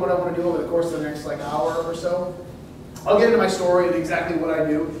to do, and what I want to do over the course of the next hour or so, I'll get into my story and exactly what I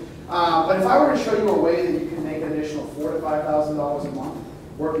do. But if I were to show you a way that you can make an additional $4,000 to $5,000 a month,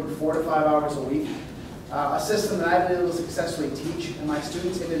 working 4 to 5 hours a week, a system that I've been able to successfully teach and my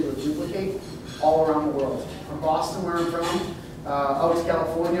students have been able to duplicate all around the world. From Boston, where I'm from, out to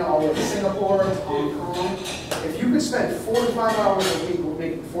California, all the way to Singapore, to Hong Kong. If you could spend 4 to 5 hours a week, we'll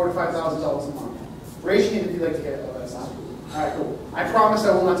make $4,000 to $5,000 a month. Raise your hand if you'd like to get it. Oh, that's awesome. All right, cool. I promise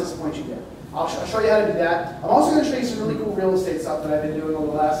I will not disappoint you there. I'll show you how to do that. I'm also going to show you some really cool real estate stuff that I've been doing over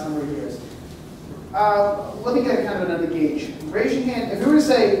the last number of years. Let me get kind of another gauge. Raise your hand. If we were to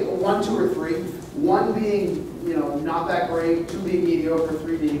say 1, 2, or 3, 1 being not that great, 2 being mediocre,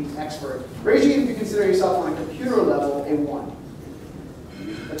 3 being expert. Raise your hand if you consider yourself on a computer level a 1,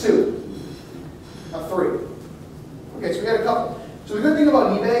 a 2, a 3. Okay, so we got a couple. So the good thing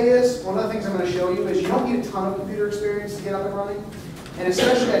about eBay is, one of the things I'm going to show you is you don't need a ton of computer experience to get up and running. And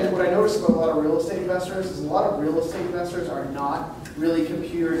especially what I noticed about a lot of real estate investors is a lot of real estate investors are not really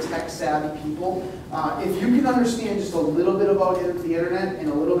computer tech savvy people. If you can understand just a little bit about the internet and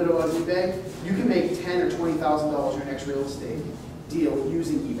a little bit about eBay, you can make $10,000 or $20,000 your next real estate deal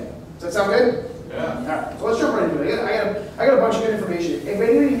using eBay. Does that sound good? Yeah. All right, so let's jump right into it. I got a bunch of good information. If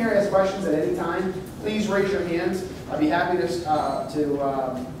anybody here has questions at any time, please raise your hands. I'd be happy to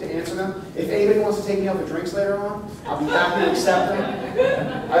answer them. If anybody wants to take me out for drinks later on, I'll be happy to accept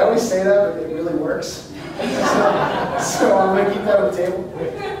them. I always say that, but it really works. So I'm going to keep that on the table.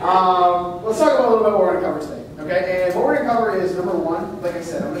 Let's talk about a little bit what we're going to cover today. Okay, and what we're going to cover is number 1, like I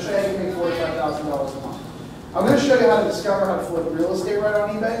said, I'm going to show you how to make $45,000 a month. I'm going to show you how to discover how to flip real estate right on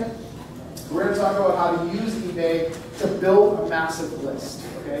eBay. We're going to talk about how to use eBay to build a massive list.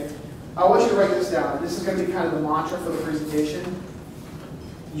 Okay. I want you to write this down. This is going to be kind of the mantra for the presentation.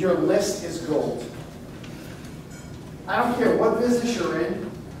 Your list is gold. I don't care what business you're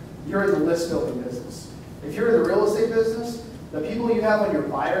in the list building business. If you're in the real estate business, the people you have on your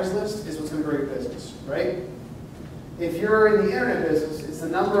buyers list is what's going to grow your business, right? If you're in the internet business, it's the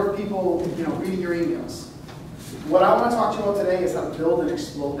number of people reading your emails. What I want to talk to you about today is how to build and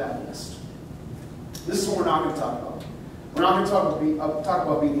explode that list. This is what we're not going to talk about. We're not going to talk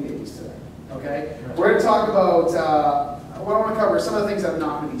about Beanie Babies today, okay? We're going to talk about, what I want to cover is some of the things I'm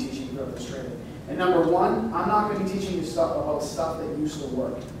not going to be teaching you about this training. And number 1, I'm not going to be teaching you about stuff that used to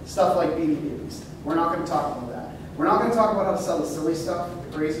work. Stuff like Beanie Babies. We're not going to talk about that. We're not going to talk about how to sell the silly stuff,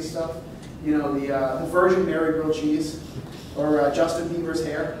 the crazy stuff. The Virgin Mary grilled cheese, or Justin Bieber's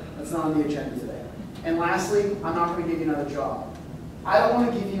hair. That's not on the agenda today. And lastly, I'm not going to give you another job. I don't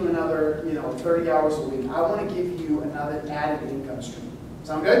want to give you another, 30 hours a week. I want to give you another added income stream.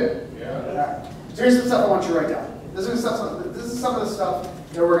 Sound good? Yeah. All right. So here's some stuff I want you to write down. This is some of the stuff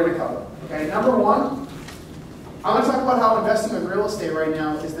that we're going to cover. Okay. Number 1, I'm going to talk about how investing in real estate right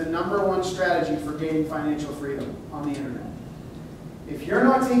now is the number 1 strategy for gaining financial freedom on the internet. If you're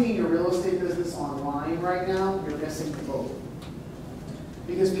not taking your real estate business online right now, you're missing the boat.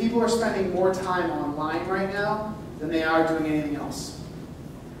 Because people are spending more time online right now than they are doing anything else.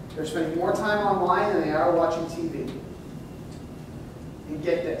 They're spending more time online than they are watching TV. And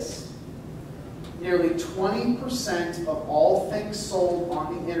get this, nearly 20% of all things sold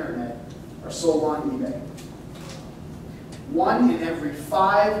on the internet are sold on eBay. 1 in every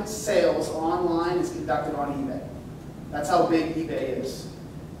 5 sales online is conducted on eBay. That's how big eBay is.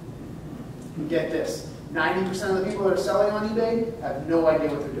 And get this, 90% of the people that are selling on eBay have no idea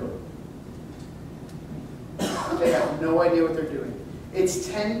what they're doing. They have no idea what they're doing. It's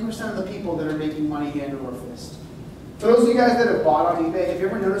 10% of the people that are making money hand over fist. For those of you guys that have bought on eBay, have you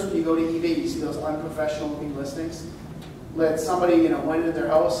ever noticed when you go to eBay, you see those unprofessional looking listings? Let somebody went into their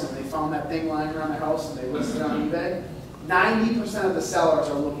house and they found that thing lying around their house and they listed it on eBay? 90% of the sellers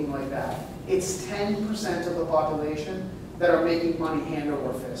are looking like that. It's 10% of the population that are making money hand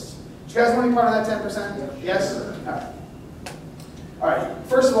over fist. Do you guys want to be part of that 10%? Yes? All right. All right.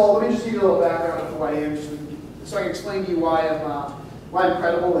 First of all, let me just give you a little background of who I am, so I can explain to you why I'm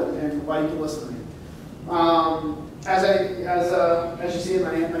credible and why you can listen to me. As you see,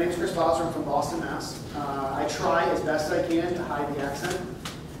 my name is Chris Bosser. I'm from Boston, Mass. I try as best I can to hide the accent.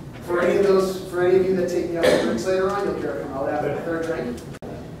 For any of you that take me out for drinks later on, you'll hear it come out after the 3rd drink.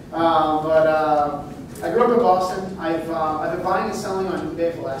 I grew up in Boston. I've been buying and selling on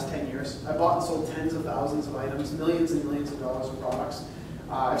eBay for the last 10 years. I bought and sold tens of thousands of items, millions and millions of dollars of products.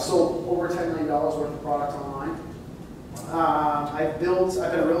 I've sold over $10 million worth of products online. I've been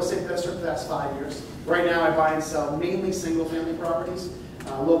a real estate investor for the past 5 years. Right now I buy and sell mainly single-family properties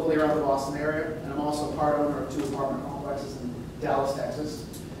locally around the Boston area, and I'm also part owner of 2 apartment complexes in Dallas, Texas.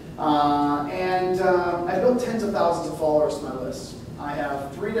 I built tens of thousands of followers to my list. I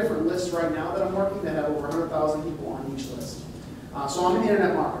have 3 different lists right now that I'm working that have over 100,000 people on each list. So I'm an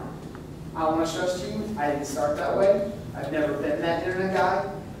internet marketer. I want to stress to you, I didn't start that way. I've never been that internet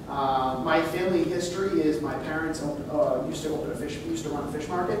guy. My family history is my parents used to run a fish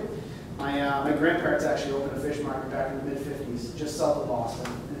market. My grandparents actually opened a fish market back in the mid-50s, just south of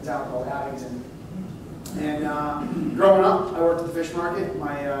Boston, in a town called Abington. And growing up, I worked at the fish market.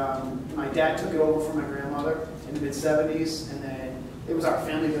 My dad took it over from my grandmother in the mid-70s, and then it was our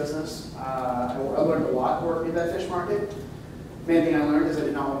family business. I learned a lot working at that fish market. Main thing I learned is I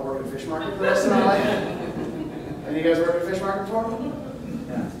did not want to work at a fish market for the rest of my life. Any of you guys worked at a fish market before?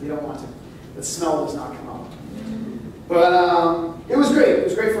 Yeah, you don't want to. The smell does not come out. But it was great. It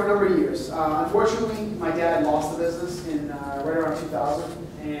was great for a number of years. Unfortunately, my dad lost the business in right around 2000,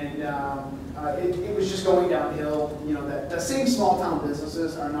 and it was just going downhill. You know, that same small town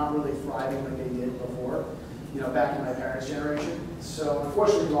businesses are not really thriving like they did before. You know, back in my parents' generation. So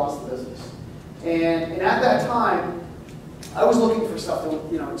unfortunately, we lost the business. And at that time, I was looking for stuff to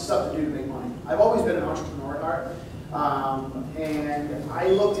do to make money. I've always been an entrepreneur at heart. And I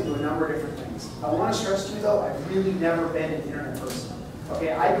looked into a number of different things. I want to stress to you though, I've really never been an internet person.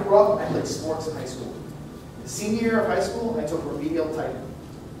 Okay, I grew up, I played sports in high school. The senior year of high school, I took remedial typing.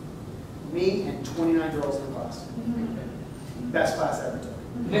 Me and 29 girls in the class. Best class I ever took.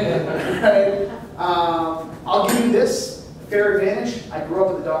 Right? I'll give you this fair advantage. I grew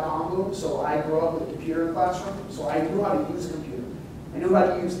up with the dot-com boom, so I grew up with a computer in the classroom, so I knew how to use a computer. I knew how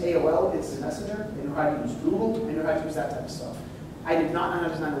to use AOL, Instant Messenger. I knew how to use Google. I knew how to use that type of stuff. I did not know how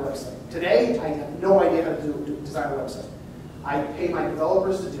to design a website. Today, I have no idea how to design a website. I pay my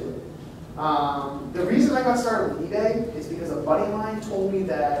developers to do it. The reason I got started with eBay is because a buddy of mine told me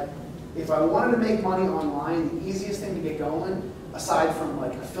that if I wanted to make money online, the easiest thing to get going, aside from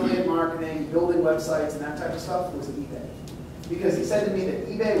like affiliate marketing, building websites, and that type of stuff, was eBay. Because he said to me that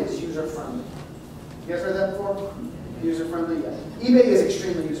eBay was user-friendly. You guys heard that before? User-friendly? Yeah. eBay is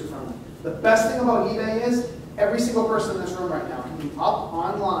extremely user-friendly. The best thing about eBay is every single person in this room right now can be up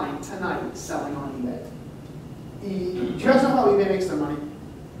online tonight selling on eBay. Do you guys know how eBay makes their money?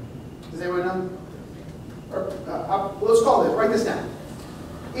 Does anyone know? Let's call it. Write this down.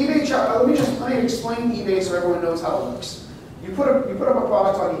 eBay. Let me explain eBay so everyone knows how it works. You put up a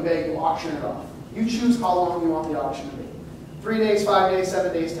product on eBay. You auction it off. You choose how long you want the auction to be. 3 days, 5 days,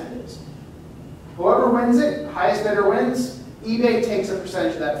 7 days, 10 days. Whoever wins it, highest bidder wins. eBay takes a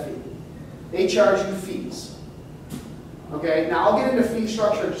percentage of that fee. They charge you fees. Okay. Now I'll get into fee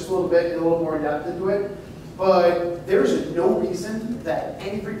structure just a little bit and a little more in depth into it. But there's no reason that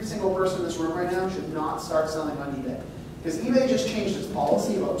every single person in this room right now should not start selling on eBay. Because eBay just changed its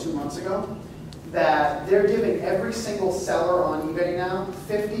policy about 2 months ago that they're giving every single seller on eBay now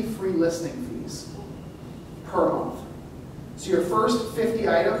 50 free listing fees per month. So your first 50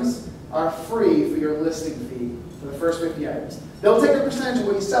 items are free for your listing fee for the first 50 items. They'll take a percentage of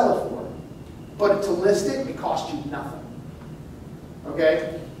what you sell it for, but to list it, it costs you nothing.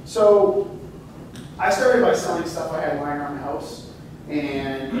 Okay? So I started by selling stuff I had lying around the house,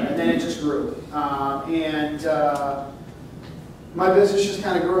 and then it just grew. My business just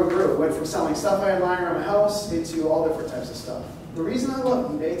kind of grew and grew. It went from selling stuff I had lying around my house into all different types of stuff. The reason I love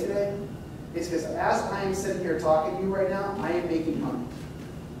eBay today is because as I am sitting here talking to you right now, I am making money.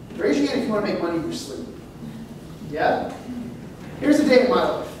 Raise your hand if you want to make money in your sleep. Yeah? Here's a day of my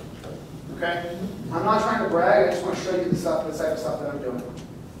life. Okay? I'm not trying to brag, I just want to show you the type of stuff that I'm doing.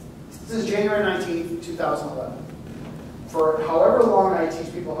 This is January 19th, 2011. For however long I teach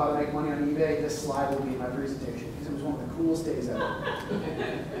people how to make money on eBay, this slide will be in my presentation because it was one of the coolest days ever.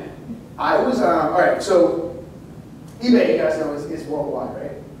 I was, all right, so eBay, you guys know, is worldwide,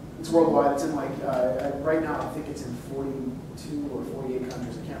 right? It's worldwide. It's in like, right now I think it's in 42 or 48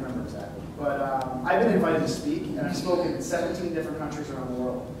 countries. I can't remember exactly. But I've been invited to speak, and I've spoken in 17 different countries around the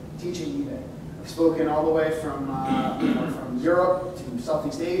world teaching eBay. I've spoken all the way from Europe to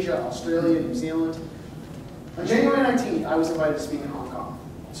Southeast Asia, Australia, New Zealand. On January 19th, I was invited to speak in Hong Kong.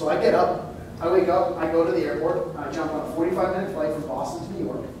 So I get up, I wake up, I go to the airport, I jump on a 45-minute flight from Boston to New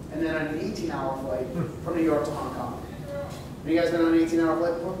York, and then on an 18-hour flight from New York to Hong Kong. Have you guys been on an 18-hour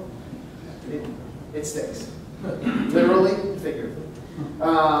flight before? It stinks. Literally, figuratively.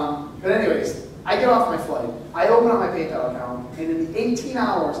 But anyways, I get off my flight, I open up my PayPal account, and in the 18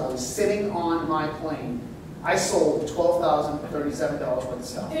 hours I was sitting on my plane, I sold $12,037 worth of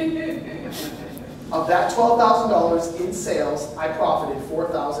stuff. Of that $12,000 in sales, I profited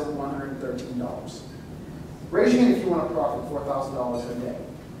 $4,113. Raise your hand if you want to profit $4,000 a day.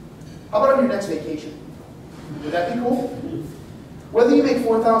 How about on your next vacation? Would that be cool? Whether you make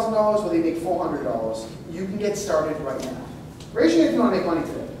 $4,000, whether you make $400, you can get started right now. Raise your hand if you want to make money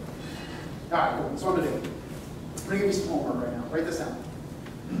today. All right, cool. That's what I'm going to do. I'm going to give you some homework right now. Write this down.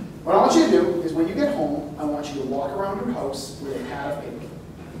 What I want you to do is when you get home, I want you to walk around your house with a pad of paper.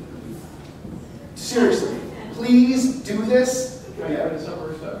 Seriously, please do this.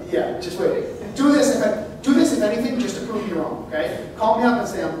 Yeah, just wait. Do this if anything, just to prove you're wrong, okay? Call me up and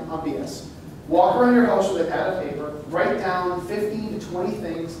say I'm BS. Walk around your house with a pad of paper, write down 15 to 20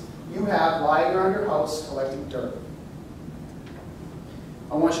 things you have lying around your house collecting dirt.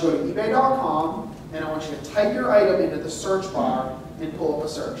 I want you to go to eBay.com and I want you to type your item into the search bar and pull up a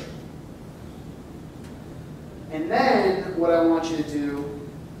search. And then what I want you to do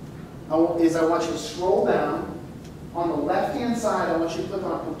is I want you to scroll down On the left-hand side, I want you to click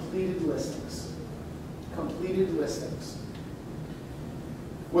on completed listings. Completed listings.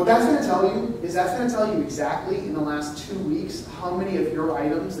 What that's going to tell you is that's going to tell you exactly in the last 2 weeks how many of your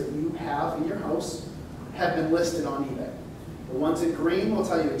items that you have in your house have been listed on eBay. The ones in green will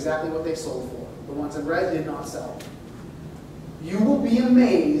tell you exactly what they sold for. The ones in red did not sell. You will be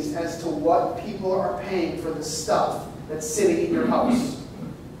amazed as to what people are paying for the stuff that's sitting in your house.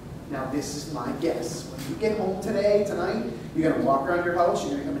 Now, this is my guess. When you get home tonight, you're going to walk around your house,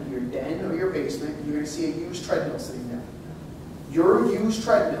 you're going to come into your den or your basement, and you're going to see a used treadmill sitting there. Your used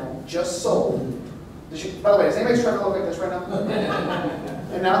treadmill just sold. By the way, does anybody's treadmill look like this right now?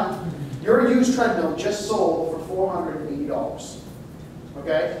 And now? Your used treadmill just sold for $480.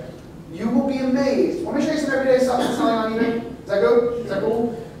 Okay? You will be amazed. Let me show you some everyday stuff that's selling on eBay. Is that good? Is that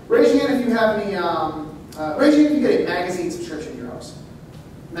cool? Raise your hand if you have any, raise your hand if you get a magazine subscription in your house.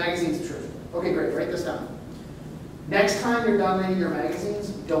 Magazine subscription. Okay, great. Write this down. Next time you're done reading your magazines,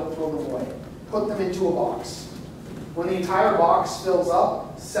 don't throw them away. Put them into a box. When the entire box fills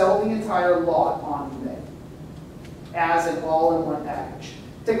up, sell the entire lot on eBay as an all-in-one package.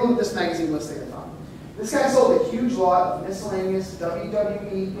 Take a look at this magazine listing I found. This guy sold a huge lot of miscellaneous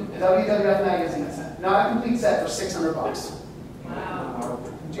WWE, WWF magazines. Not a complete set for $600. Wow.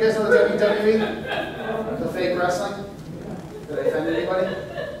 Do you guys know the WWE? The fake wrestling? Did I offend anybody?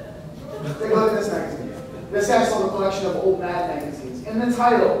 Take a look at this magazine. This guy sold a collection of old Mad magazines. In the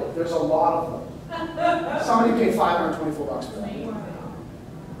title, there's a lot of them. Somebody paid $524 for that.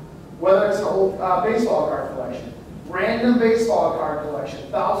 Whether it's an old baseball card collection, random baseball card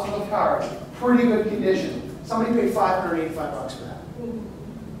collection, thousands of cards, pretty good condition. Somebody paid $585 for that.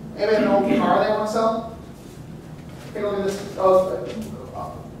 Anybody have an old car they want to sell? Take a look at this.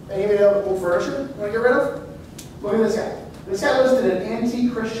 Anybody have old furniture you want to get rid of? Look at this guy. This guy listed an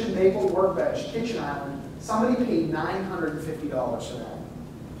antique Christian maple workbench, kitchen island. Somebody paid $950 for that.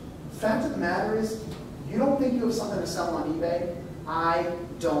 The fact of the matter is, you don't think you have something to sell on eBay? I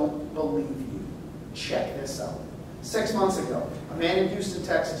don't believe you. Check this out. 6 months ago, a man in Houston,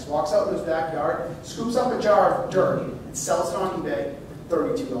 Texas, walks out in his backyard, scoops up a jar of dirt, and sells it on eBay for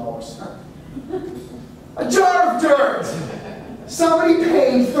 $32. A jar of dirt! Somebody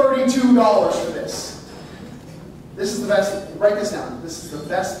paid $32 for this. This is the best, write this down. This is the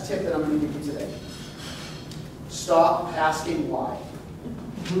best tip that I'm going to give you today. Stop asking why.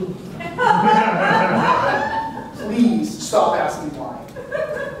 Please stop asking why.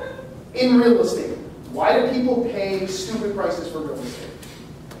 In real estate, why do people pay stupid prices for real estate?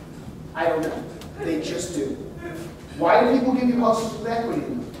 I don't know. They just do. Why do people give you houses with equity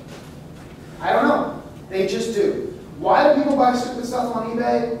in them? I don't know. They just do. Why do people buy stupid stuff on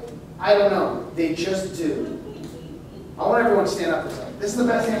eBay? I don't know. They just do. I want everyone to stand up for a second. This is the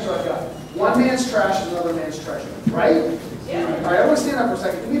best answer I've got. One man's trash is another man's treasure. Right? Yeah. All right, everyone stand up for a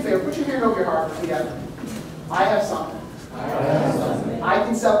second. Do me a favor. Put your hand over your heart. Repeat after me. I have something. I have something. I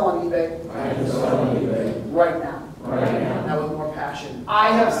can sell on eBay. I can sell on eBay. Right now. Right now. Now with more passion. I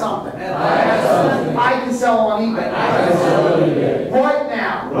have something. I have something. I can sell on eBay. I can sell on eBay. Right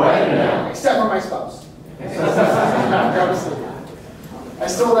now. Right now. Except for my spouse. I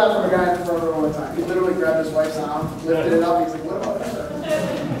stole that from a guy in the front row one time. He literally grabbed his wife's arm, lifted it up. He's like, "What about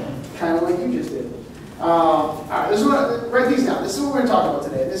that?" Kind of like you just did. All right, this is write these down. This is what we're going to talk about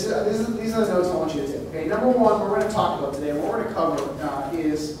today. These are the notes I want you to take. Okay, number one, what we're going to talk about today, what we're going to cover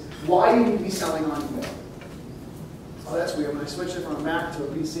is why you need to be selling on eBay. Oh, that's weird. When I switched it from a Mac to a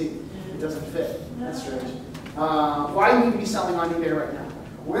PC, it doesn't fit. That's strange. Why you need to be selling on eBay right now.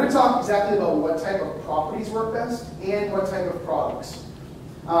 We're going to talk exactly about what type of properties work best and what type of products.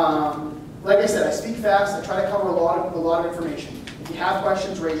 Like I said, I speak fast. I try to cover a lot of information. If you have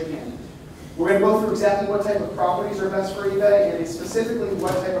questions, raise your hand. We're going to go through exactly what type of properties are best for eBay and specifically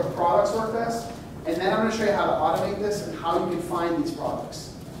what type of products work best. And then I'm going to show you how to automate this and how you can find these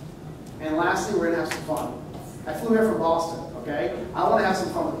products. And lastly, we're going to have some fun. I flew here from Boston, okay? I want to have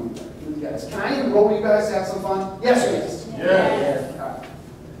some fun with you guys. Can I enroll you guys to have some fun? Yes or yes? Yeah. All right.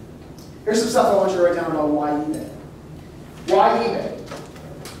 Here's some stuff I want you to write down about why eBay. Why eBay?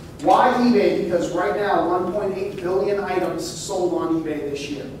 Why eBay? Because right now, 1.8 billion items sold on eBay this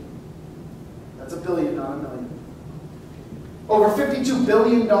year. That's a billion, not a million. Over $52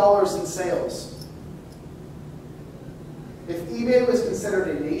 billion in sales. If eBay was considered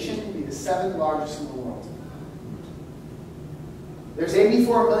a nation, it would be the 7th largest in the world. There's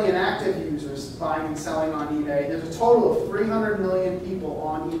 84 million active users buying and selling on eBay. There's a total of 300 million people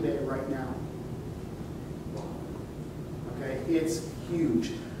on eBay right now. Okay, it's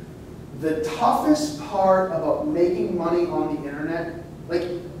huge. The toughest part about making money on the internet Like,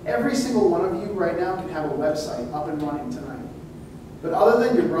 every single one of you right now can have a website up and running tonight. But other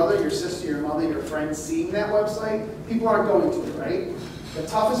than your brother, your sister, your mother, your friends seeing that website, people aren't going to it, right? The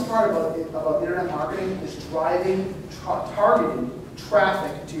toughest part about internet marketing is driving, targeting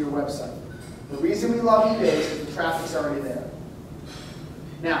traffic to your website. The reason we love eBay is because the traffic's already there.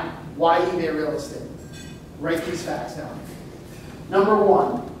 Now, why eBay real estate? Write these facts down. Number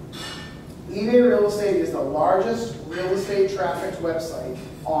one, eBay Real Estate is the largest real estate traffic website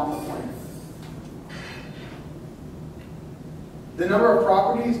on the planet. The number of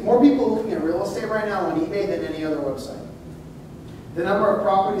properties, more people looking at real estate right now on eBay than any other website. The number of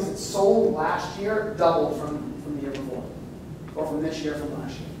properties that sold last year doubled from the year before, or from this year from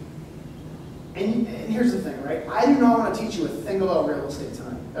last year. And here's the thing, right? I do not want to teach you a thing about real estate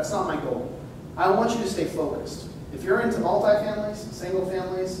tonight. That's not my goal. I want you to stay focused. If you're into multifamilies, single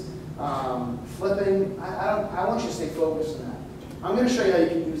families, flipping, I want you to stay focused on that. I'm going to show you how you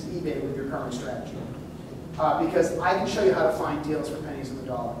can use eBay with your current strategy. Because I can show you how to find deals for pennies on the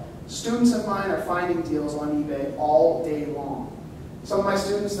dollar. Students of mine are finding deals on eBay all day long. Some of my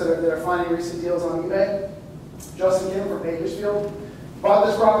students that are finding recent deals on eBay, Justin Kim from Bakersfield, bought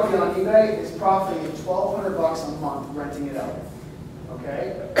this property on eBay, is profiting $1,200 a month renting it out.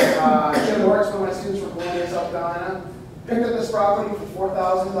 Okay? Jim Morris, one of my students from Columbia, South Carolina, picked up this property for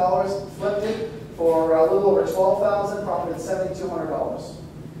 $4,000, flipped it for a little over $12,000, profited $7,200.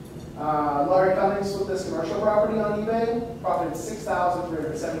 Larry Cummings flipped this commercial property on eBay, profited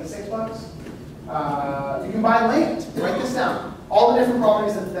 $6,376. You can buy land. Write this down. All the different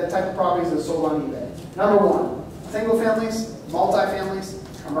properties, that type of properties that are sold on eBay. Number one, single families, multifamilies,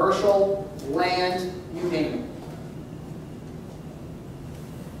 commercial, land, you name it.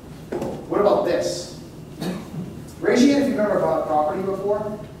 What about this? Raise your hand if you've ever bought a property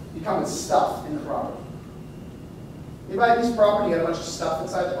before. You come with stuff in the property. You buy a piece of property, you got a bunch of stuff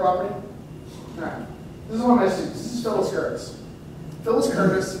inside the property. All right. This is one of my students. This is Phyllis Curtis. Phyllis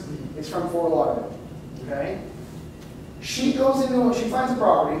Curtis is from Fort Lauderdale. Okay? She finds a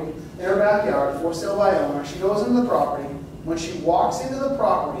property in her backyard, for sale by owner. She goes into the property. When she walks into the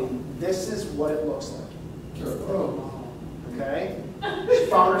property, this is what it looks like. Okay? She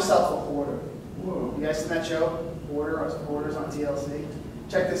found herself a hoarder. You guys seen that show? Hoarders on TLC?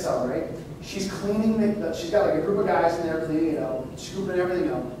 Check this out, right? She's cleaning she's got like a group of guys in there cleaning it out, scooping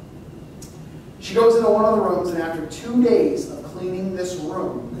everything up. She goes into one of the rooms, and after 2 days of cleaning this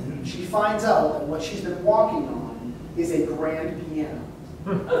room, she finds out that what she's been walking on is a grand piano.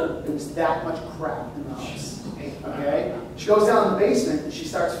 It was that much crap in the house. Okay? She goes down in the basement and she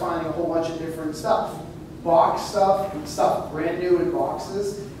starts finding a whole bunch of different stuff. Box stuff brand new in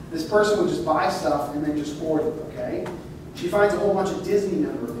boxes. This person would just buy stuff and then just hoard it, okay? She finds a whole bunch of Disney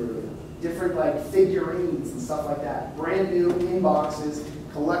memorabilia, different like figurines and stuff like that. Brand new in boxes,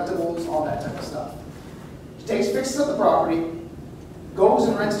 collectibles, all that type of stuff. She fixes up the property, goes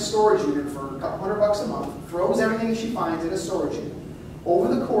and rents a storage unit for a couple $100 a month, throws everything she finds in a storage unit.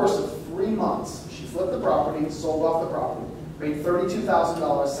 Over the course of 3 months, she flipped the property, sold off the property, made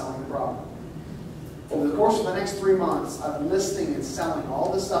 $32,000 selling the property. Over the course of the next 3 months of listing and selling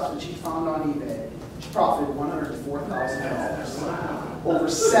all the stuff that she found on eBay, she profited $104,000. Wow. Over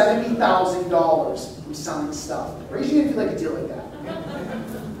 $70,000 from selling stuff. Raise your hand if you like a deal like that.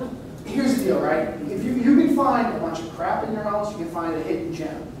 Here's the deal, right? If you can find a bunch of crap in your house, you can find a hidden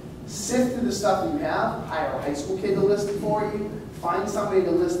gem. Sift through the stuff that you have, hire a high school kid to list it for you, find somebody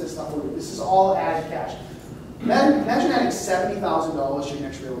to list this stuff for you. This is all added cash. Imagine adding $70,000 to your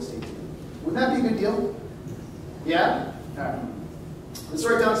next real estate deal. Wouldn't that be a good deal? Yeah? All right. Let's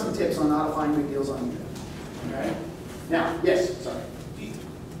write down some tips on how to find good deals on eBay. Okay? Now, yes, sorry. You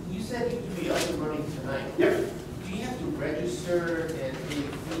said you could be up and running tonight. Yep. Do you have to register and pay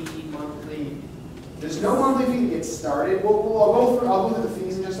a fee monthly? There's no monthly fee to get started. I'll go through the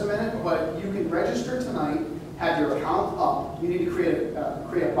fees in just a minute, but you can register tonight, have your account up. You need to create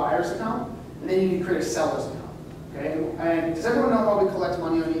a buyer's account, and then you need to create a seller's account. Okay? And does everyone know how we collect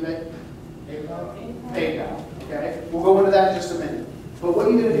money on eBay? PayPal. Okay? We'll go into that in just a minute. But what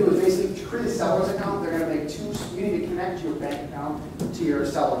you're going to do is basically to create a seller's account, they're going to make you need to connect your bank account to your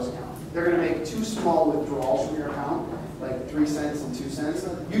seller's account. They're going to make 2 small withdrawals from your account, like 3 cents and 2 cents.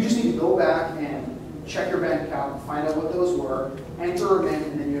 You just need to go back and check your bank account, find out what those were, enter a bank,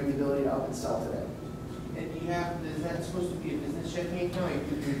 and then you have the ability to up and sell today. And is that supposed to be a business checking account, or you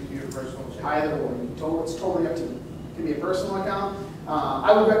could do your personal checking? Either or. It's totally up to you. It can be a personal account.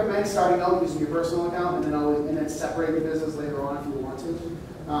 I would recommend starting out using your personal account and then separate the business later on if you want to.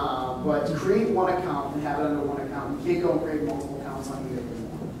 But create one account and have it under one account. You can't go and create multiple accounts on eBay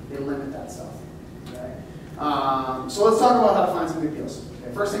anymore. They limit that stuff. Okay? So let's talk about how to find some good deals.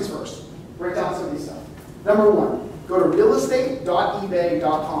 Okay, first things first, break down some of these stuff. Number one, go to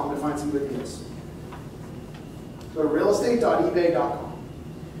realestate.ebay.com to find some good deals. Go to realestate.ebay.com.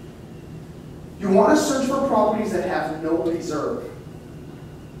 You want to search for properties that have no reserve.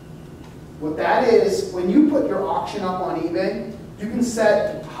 What that is, when you put your auction up on eBay, you can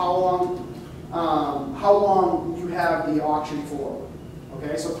set how long you have the auction for.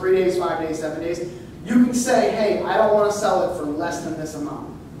 Okay, so 3 days, 5 days, 7 days. You can say, hey, I don't want to sell it for less than this amount.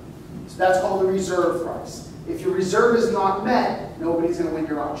 So that's called the reserve price. If your reserve is not met, nobody's going to win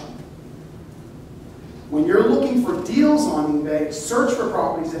your auction. When you're looking for deals on eBay, search for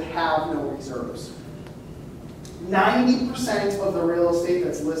properties that have no reserves. 90% of the real estate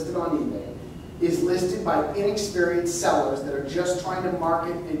that's listed on eBay is listed by inexperienced sellers that are just trying to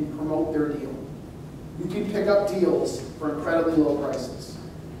market and promote their deal. You can pick up deals for incredibly low prices.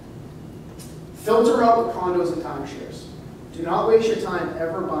 Filter out the condos and timeshares. Do not waste your time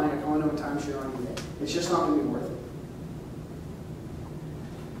ever buying a condo and timeshare on eBay. It's just not going to be worth it.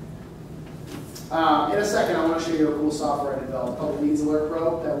 In a second, I want to show you a cool software I developed called Leads Alert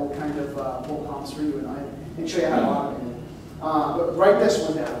Pro that will kind of pull comps for you and show you how to automate it. But write this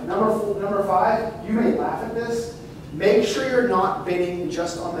one down. Number 5, you may laugh at this. Make sure you're not bidding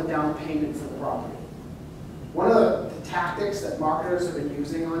just on the down payment for the property. One of the tactics that marketers have been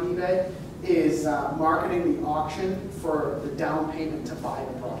using on eBay is marketing the auction for the down payment to buy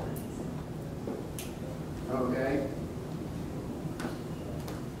the property. Okay?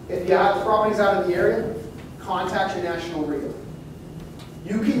 If you have the properties out of the area, contact your national REIA.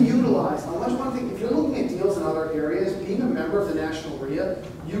 You can utilize, unless one thing, if you're looking at deals in other areas, being a member of the national REIA,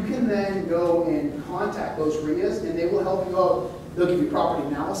 you can then go and contact those REIAs and they will help you out. They'll give you property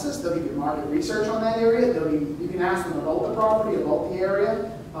analysis, they'll give you market research on that area, you can ask them about the property, about the area.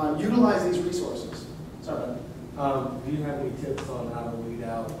 Utilize these resources. Sorry, Do you have any tips on how to weed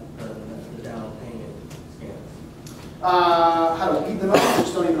out the down payment scams? how to weed them out?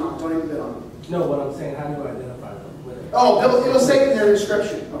 Just don't even bid on them. No, what I'm saying, how do you identify them? Oh, it'll say in their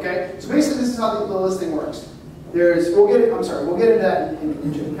description. Okay, so basically, this is how the listing works. We'll get into that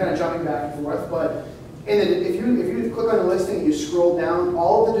in kind of jumping back and forth. But if you click on the listing and you scroll down,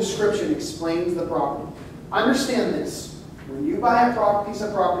 all of the description explains the property. Understand this. When you buy a piece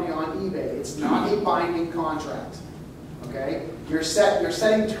of property on eBay, it's not a binding contract. Okay? You're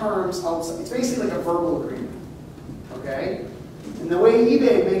setting terms outside. It's basically like a verbal agreement. Okay? And the way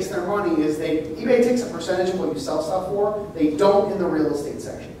eBay makes their money is eBay takes a percentage of what you sell stuff for. They don't in the real estate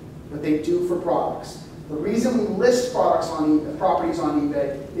section, but they do for products. The reason we list properties on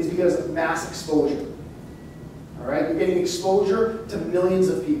eBay is because of mass exposure. All right? You're getting exposure to millions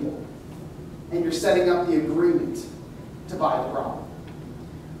of people. And you're setting up the agreement to buy the property.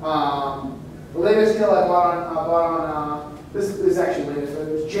 The latest deal I bought on this is actually latest, but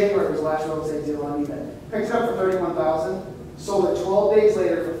it was January, it was the last real estate deal on eBay. Picked it up for $31,000, sold it 12 days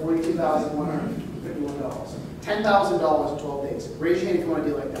later for $42,151. $10,000 in 12 days. Raise your hand if you want a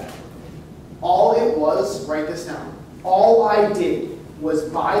deal like that. All it was, write this down, all I did was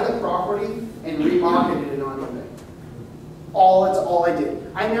buy the property and remarketed it on eBay. That's all I did.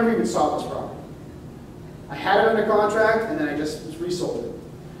 I never even saw this property. I had it under contract and then I just resold it.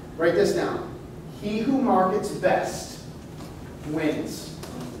 Write this down. He who markets best wins.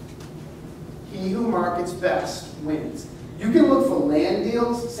 He who markets best wins. You can look for land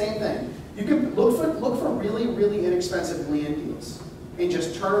deals, same thing. You can look for really, really inexpensive land deals and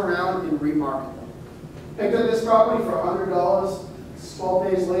just turn around and remarket them. Picked up this property for $100,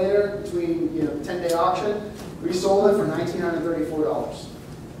 12 days later, between 10-day auction, resold it for $1,934.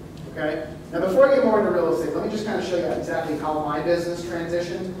 Okay? Now before I get more into real estate, let me just kind of show you exactly how my business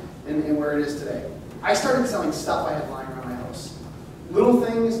transitioned and where it is today. I started selling stuff I had lying around my house. Little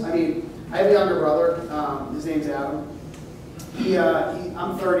things, I mean, I have a younger brother, his name's Adam.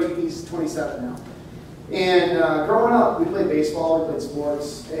 I'm 30, he's 27 now. And growing up, we played baseball, we played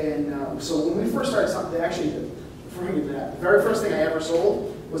sports, and so when we first started something, actually, the very first thing I ever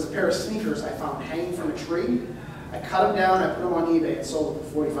sold was a pair of sneakers I found hanging from a tree. I cut them down, I put them on eBay, and sold them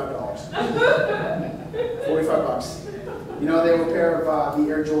for $45. 45 bucks. You know, they were a pair of the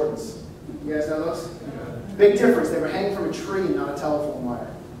Air Jordans. You guys know those? Big difference, they were hanging from a tree, not a telephone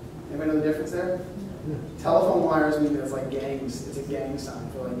wire. Anybody know the difference there? Telephone wires mean it's like gangs, it's a gang sign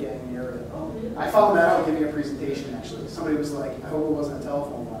for like gang area. I found that out giving a presentation actually. Somebody was like, I hope it wasn't a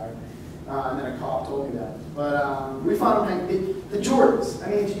telephone wire. And then a cop told me that. But we found them hanging, the Jordans. I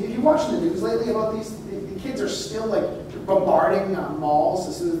mean, if you watch the news lately about these, the kids are still like bombarding malls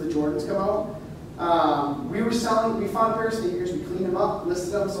as soon as the Jordans come out. We found a pair of sneakers, we cleaned them up,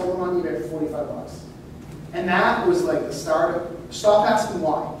 listed them, sold them on eBay for 45 bucks. And that was like the start of, stop asking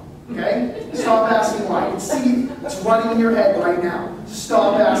why, okay? Stop asking why. You can see it's running in your head right now.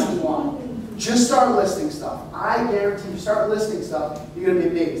 Stop asking why. Just start listing stuff. I guarantee you start listing stuff, you're going to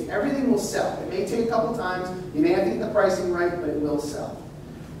be amazed. Everything will sell. It may take a couple times. You may have to get the pricing right, but it will sell.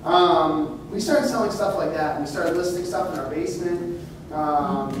 We started selling stuff like that. We started listing stuff in our basement.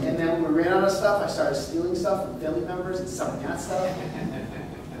 And then when we ran out of stuff, I started stealing stuff from family members and selling that stuff.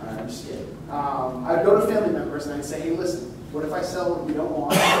 I'm just kidding. I'd go to family members and I'd say, hey, listen, what if I sell what you don't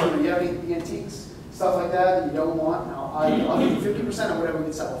want? Do you have any antiques, stuff like that you don't want? I'll give you 50% of whatever we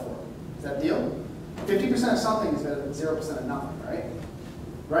can sell it for. Is that a deal? 50% of something is better than 0% of nothing, right?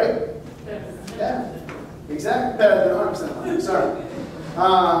 Right? Yeah, exactly. Better than 100% of nothing. Sorry.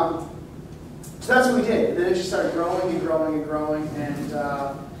 So that's what we did. And then it just started growing and growing and growing.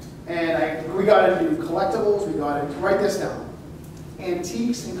 And we got into collectibles. We got into, write this down,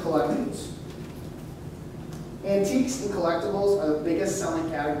 antiques and collectibles. Antiques and collectibles are the biggest selling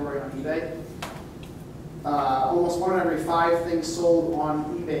category on eBay. Almost 1 in every 5 things sold on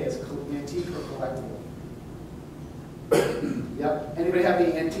eBay is an antique or collectible. Yep. Anybody have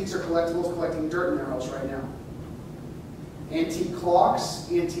any antiques or collectibles collecting dirt in their house right now? Antique clocks,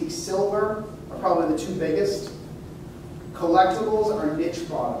 antique silver are probably the 2 biggest. Collectibles are niche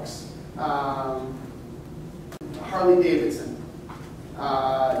products. Harley Davidson,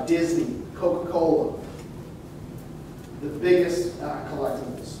 Disney, Coca-Cola, the biggest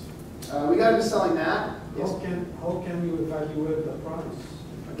collectibles. We got into selling that. Yes. How can you evaluate the price?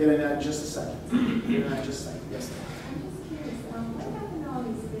 I'll get into that in just a second. Get into that in just a second. Yes. I'm just curious, what happened to all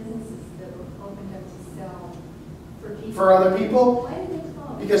these businesses that were opened up to sell for people? For other people? Why did they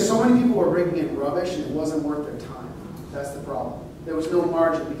close? Because so many people were bringing in rubbish and it wasn't worth their time. That's the problem. There was no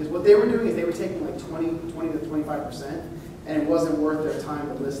margin because what they were doing is they were taking like 20 to 25%, and it wasn't worth their time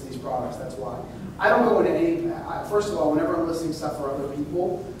to list these products. That's why. I don't go into any, first of all, whenever I'm listing stuff for other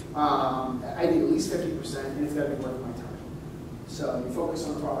people, I need at least 50%, and it's got to be worth my time. So you focus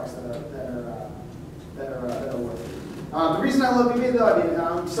on products that are worth it. The reason I love eBay, though, I mean,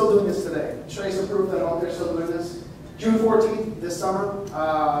 I'm still doing this today. Show you some proof that I'm there still doing this. June 14th, this summer,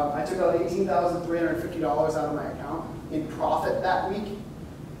 I took out $18,350 out of my account in profit that week.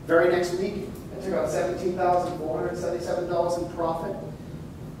 Very next week, I took out $17,477 in profit.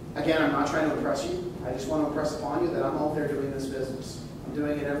 Again, I'm not trying to impress you. I just want to impress upon you that I'm out there doing this business. I'm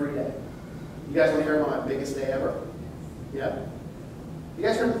doing it every day. You guys want to hear about my biggest day ever? Yeah? You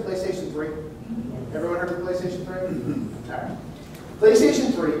guys heard of the PlayStation 3? Everyone heard of the PlayStation 3? All right.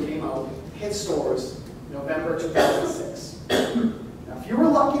 PlayStation 3 came out, hit stores, November 2006. Now, if you were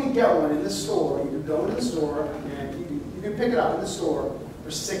lucky to get one in the store, you could go into the store and you could pick it up in the store for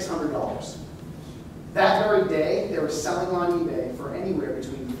 $600. That very day, they were selling on eBay for anywhere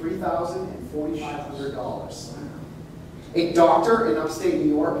between $3,000 and $4,500. A doctor in upstate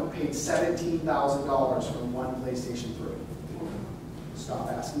New York paid $17,000 for one PlayStation 3. Stop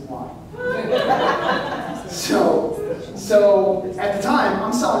asking why. So at the time,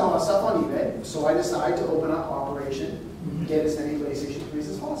 I'm selling all that stuff on eBay, so I decide to open up operation, get as many PlayStation 3s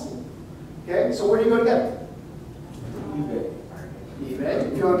as possible. Okay, so where do you go to get them? eBay.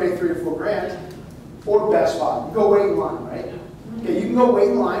 eBay. If you want to pay $3 or $4 grand, or Best Buy, you go wait in line, right? Okay, you can go wait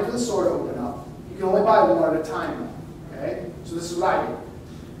in line for the store to open up. You can only buy one at a time, though. Okay, so this is what I did.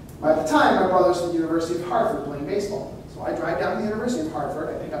 At the time, my brother's at the University of Hartford playing baseball. So I drive down to the University of Hartford,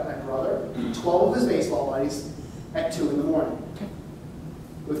 I pick up my brother, 12 of his baseball buddies, at 2 in the morning,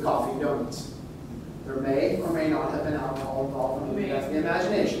 with coffee and donuts. There may or may not have been alcohol involved, that's the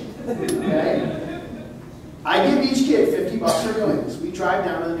imagination. Okay? I give each kid $50 for doing this. We drive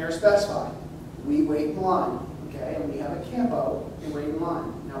down to the nearest Best Buy. We wait in line, okay, and we have a camp out and wait in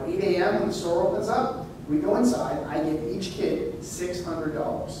line. Now, 8 a.m. when the store opens up, we go inside, I give each kid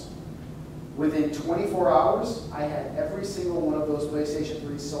 $600. Within 24 hours, I had every single one of those PlayStation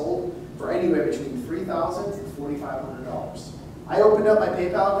 3s sold for anywhere between $3,000 and $4,500. I opened up my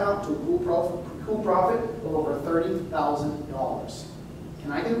PayPal account to a cool profit of over $30,000.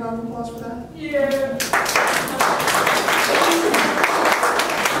 Can I get a round of applause for that? Yeah.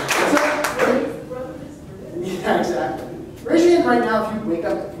 Yeah, exactly. Raise your hand right now if you wake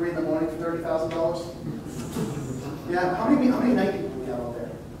up at 3 in the morning for $30,000. Yeah, how many night people do we have out there?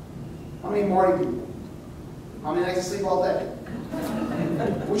 How many morning people? How many nights of sleep all day?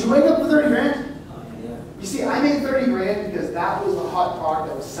 Would you wake up for 30 grand? You see, I made 30 grand because that was the hot product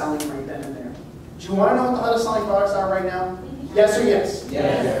that was selling right then and there. Do you want to know what the hottest selling products are right now? Yes or yes?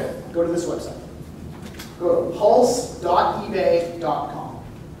 Yes. Go to this website. Go to pulse.ebay.com.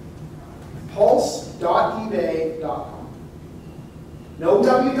 Pulse.ebay.com. No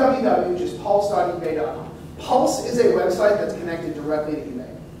www, just pulse.ebay.com. Pulse is a website that's connected directly to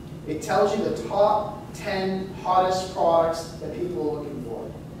eBay. It tells you the top 10 hottest products that people are looking for.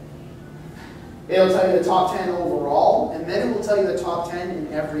 It'll tell you the top 10 overall, and then it will tell you the top 10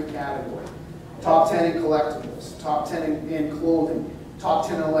 in every category. Top 10 in collectibles, top 10 in clothing, top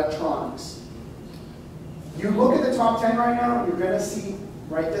 10 in electronics. You look at the top 10 right now, you're going to see,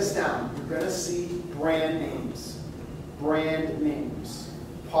 write this down, you're going to see brand names. Brand names.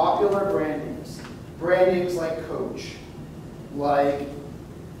 Popular brand names. Brand names like Coach, like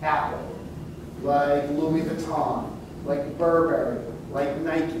Apple, like Louis Vuitton, like Burberry, like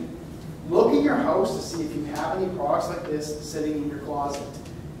Nike. Look in your house to see if you have any products like this sitting in your closet,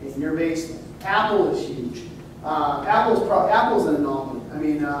 in your basement. Apple is huge. Apple's an anomaly. I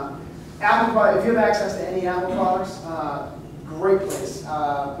mean, Apple product, if you have access to any Apple products, great place.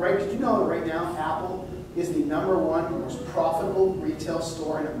 Did you know that right now Apple is the #1 most profitable retail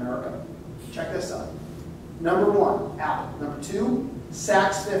store in America? Check this out. #1, Apple. #2,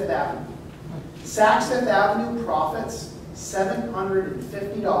 Saks Fifth Avenue. Saks Fifth Avenue profits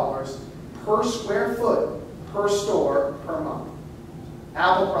 $750 per square foot per store per month.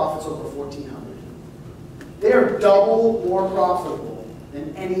 Apple profits over $1,400. They are double more profitable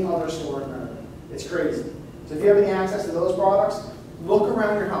than any other store in America. It's crazy. So if you have any access to those products, look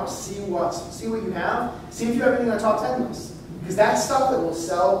around your house, see what you have, see if you have anything on the top 10 list. Because that's stuff that will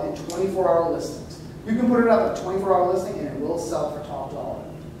sell in 24-hour listings. You can put it up at a 24-hour listing and it will sell for top dollar.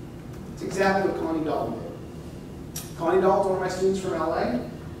 It's exactly what Connie Dalton did. Connie Dalton, one of my students from LA,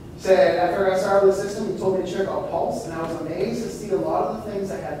 said after I started the system, he told me to check out Pulse, and I was amazed to see a lot of the things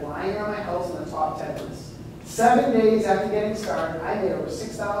I had lying around my house in the top 10 list. 7 days after getting started, I made over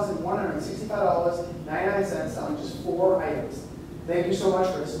 $6,165.99 selling just 4 items. Thank you so much,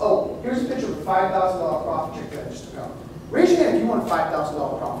 Chris. Oh, here's a picture of a $5,000 profit check that I just took out. Raise your hand if you want a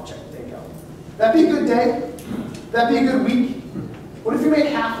 $5,000 profit check to take out. That'd be a good day. That'd be a good week. What if you made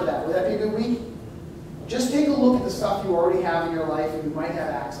half of that? Would that be a good week? Just take a look at the stuff you already have in your life and you might have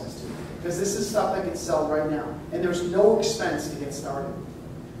access to. Because this is stuff that can sell right now. And there's no expense to get started.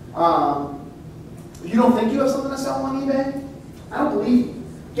 If you don't think you have something to sell on eBay, I don't believe you.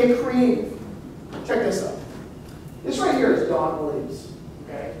 Get creative. Check this out. This right here is Don Williams.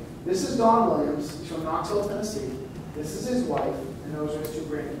 Okay? This is Don Williams. He's from Knoxville, Tennessee. This is his wife, and those are his 2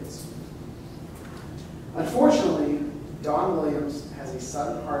 grandkids. Unfortunately, Don Williams has a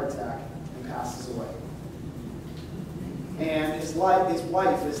sudden heart attack and passes away. And his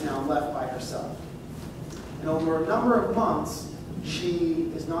wife is now left by herself. And over a number of months,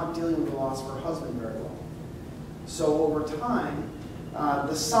 she is not dealing with the loss of her husband very well. So over time,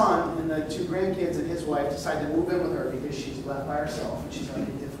 the son and the 2 grandkids and his wife decide to move in with her because she's left by herself and she's having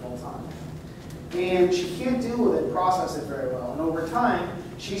a difficult time. And she can't deal with it, process it very well. And over time,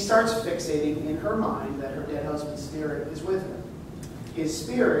 she starts fixating in her mind that her dead husband's spirit is with her. His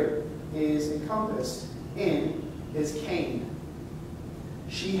spirit is encompassed in his cane.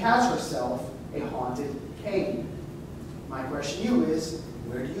 She has herself a haunted cane. My question to you is,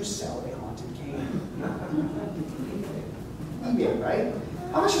 where do you sell a haunted cane? eBay, right?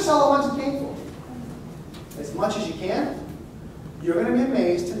 How much you sell a haunted cane for? As much as you can. You're going to be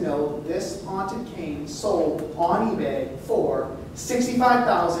amazed to know this haunted cane sold on eBay for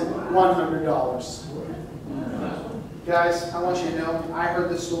 $65,100. Guys, I want you to know, I heard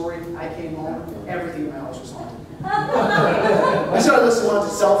this story, I came home, everything in my house was haunted. I started listening to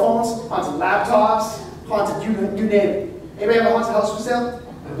haunted cell phones, haunted laptops, haunted, you name it. Anybody have a haunted house for sale?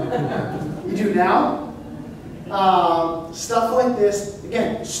 You do now? Stuff like this,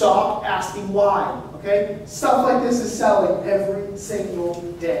 again, stop asking why, okay? Stuff like this is selling every single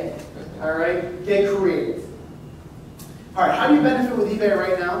day, all right? Get creative. All right, how do you benefit with eBay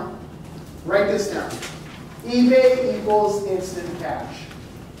right now? Write this down. eBay equals instant cash.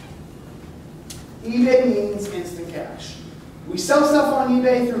 eBay means instant cash. We sell stuff on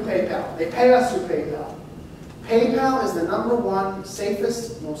eBay through PayPal. They pay us through PayPal. PayPal is the #1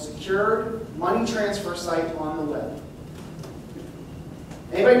 safest, most secure money transfer site on the web.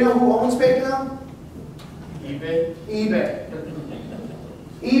 Anybody know who owns PayPal? eBay? eBay.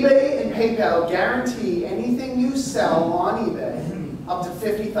 eBay and PayPal guarantee anything you sell on eBay up to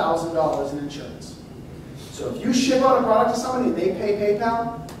 $50,000 in insurance. So if you ship out a product to somebody and they pay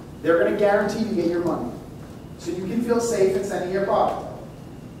PayPal, they're going to guarantee you get your money. So you can feel safe in sending your product out.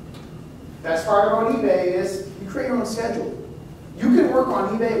 Best part about eBay is you create your own schedule. You can work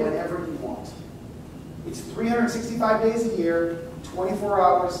on eBay whenever you want. It's 365 days a year, 24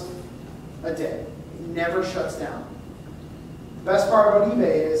 hours a day. It never shuts down. The best part about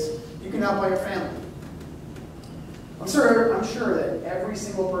eBay is you can help out your family. I'm sure that every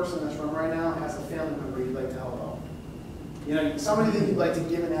single person in this room right now has a family member you'd like like to help out? You know, somebody that you'd like to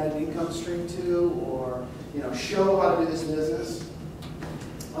give an added income stream to, or, you know, show how to do this business.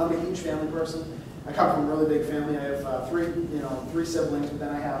 I'm a huge family person. I come from a really big family. I have three siblings, but then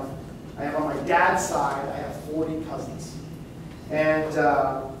I have on my dad's side, I have 40 cousins. And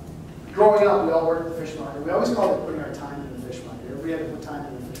growing up, we all worked at the fish market. We always called it putting our time in the fish market. Everybody had to put time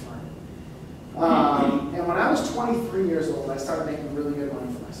in the fish market. And when I was 23 years old, I started making really good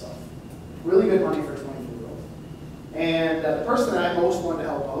money for myself. Really good money for a 23-year-old. And the person that I most wanted to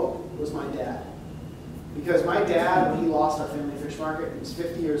help out was my dad. Because my dad, when he lost our family fish market, he was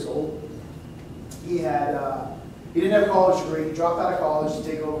 50 years old. He didn't have a college degree. He dropped out of college to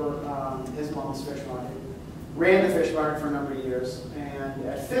take over his mom's fish market. Ran the fish market for a number of years. And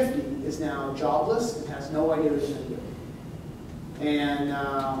at 50 is now jobless and has no idea what he's going to do. And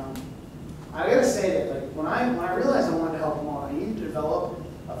I gotta say that, like, when I realized I wanted to help him out, I needed to develop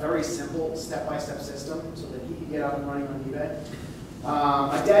a very simple step-by-step system so that he could get up and running on eBay.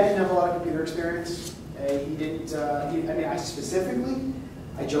 My dad didn't have a lot of computer experience. He didn't.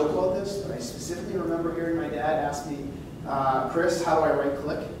 I joke about this, but I specifically remember hearing my dad ask me, "Chris, how do I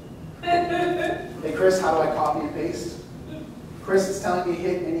right-click? Hey, Chris, how do I copy and paste? Chris is telling me to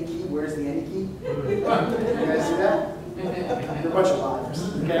hit any key. Where's the any key? You guys see that? You're a bunch of liars,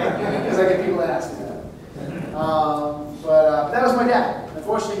 okay? Because I get people that ask me that. But that was my dad.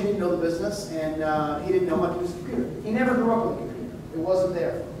 Unfortunately, he didn't know the business, and he didn't know how to use a computer. He never grew up with a computer. It wasn't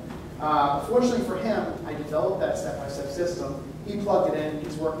there. Fortunately for him, I developed that step-by-step system. He plugged it in.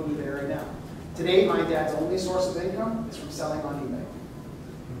 He's working eBay right now. Today, my dad's only source of income is from selling on eBay.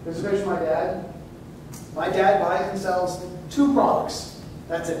 Here's a picture of my dad. My dad buys and sells 2 products.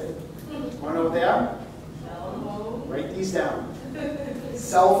 That's it. Want to know what they are? Write these down.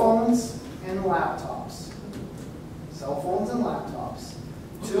 Cell phones and laptops. Cell phones and laptops.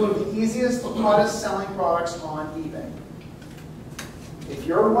 2 of the easiest, hottest selling products on eBay. If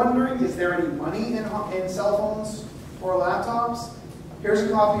you're wondering, is there any money in cell phones or laptops? Here's a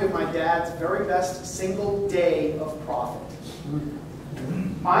copy of my dad's very best single day of profit.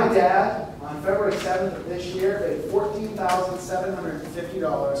 My dad, on February 7th of this year, made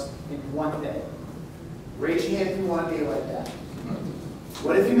 $14,750 in 1 day. Raise your hand if you want a day like that.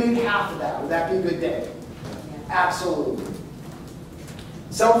 What if you made half of that? Would that be a good day? Absolutely.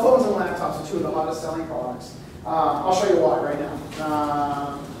 Cell phones and laptops are 2 of the hottest selling products. I'll show you why right now.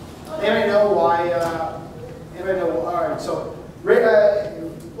 Anybody know why? Anybody know? All right. So,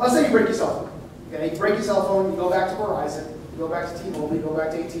 let's say you break your cell phone. Okay, you break your cell phone. You go back to Verizon. You go back to T-Mobile. You go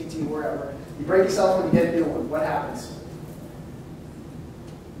back to AT&T, wherever. You break your cell phone. You get a new one. What happens?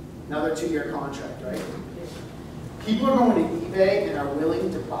 Another 2-year contract, right? People are going to eBay and are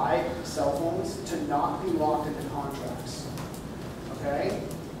willing to buy cell phones to not be locked into contracts. Okay?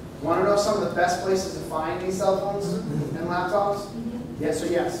 Want to know some of the best places to find these cell phones and laptops? Yes or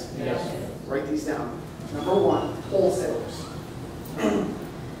yes? Yes. Write these down. Number 1, wholesalers.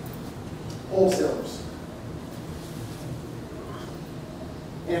 Wholesalers.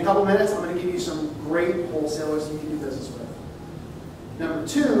 In a couple minutes, I'm going to give you some great wholesalers you can do business with. Number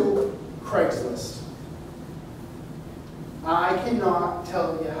 2, Craigslist. I cannot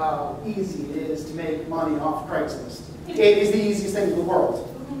tell you how easy it is to make money off Craigslist. It is the easiest thing in the world.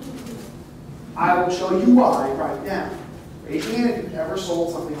 I will show you why right now. Raise your hand if you've ever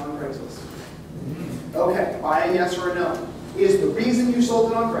sold something on Craigslist. Okay, by a yes or a no. Is the reason you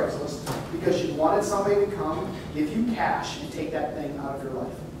sold it on Craigslist because you wanted somebody to come, give you cash, and take that thing out of your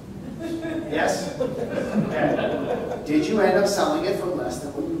life? Yes? Okay. Did you end up selling it for less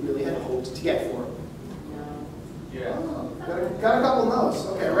than what you really had hoped to get for it? Yeah. Oh, got a couple no's.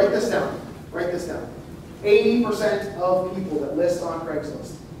 Okay, write this down. Write this down. 80% of people that list on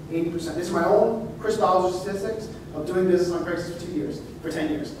Craigslist. 80%. These are my own Chris Bowser statistics of doing business on Craigslist for 10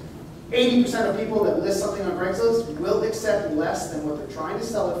 years. 80% of people that list something on Craigslist will accept less than what they're trying to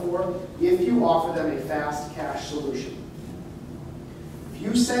sell it for if you offer them a fast cash solution. If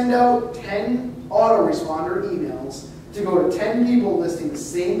you send out 10 autoresponder emails to go to 10 people listing the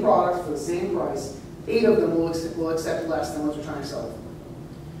same product for the same price, 8 of them will accept less than what you're trying to sell it for.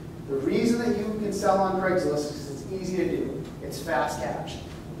 The reason that you can sell on Craigslist is because it's easy to do. It's fast cash.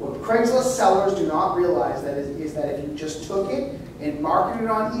 What Craigslist sellers do not realize is that if you just took it and marketed it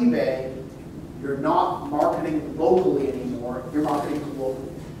on eBay, you're not marketing locally anymore. You're marketing globally.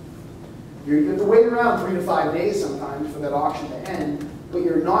 You have to wait around 3 to 5 days sometimes for that auction to end, but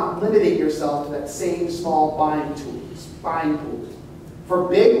you're not limiting yourself to that same small buying pool. For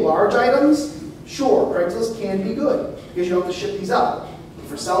big, large items, sure, Craigslist can be good because you don't have to ship these out. But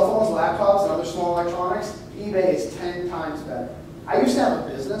for cell phones, laptops, and other small electronics, eBay is 10 times better. I used to have a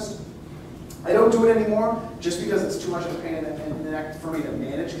business I don't do it anymore just because it's too much of a pain in the neck for me to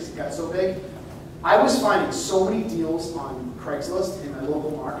manage because it got so big. I was finding so many deals on Craigslist in my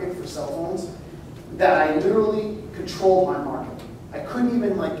local market for cell phones that I literally controlled my market. I couldn't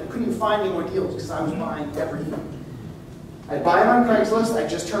even find any more deals because I was buying everything. I'd buy them on Craigslist, I'd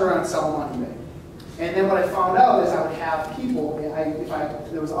just turn around and sell them on eBay. And then what I found out is I would have people,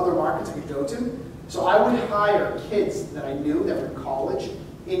 if there was other markets I could go to, so I would hire kids that I knew that were in college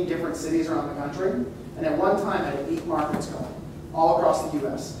in different cities around the country. And at one time I had 8 markets going, all across the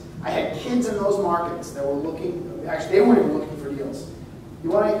US. I had kids in those markets that were looking, actually they weren't even looking for deals. You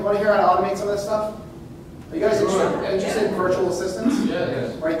want to hear how to automate some of this stuff? Are you guys interested in virtual assistants?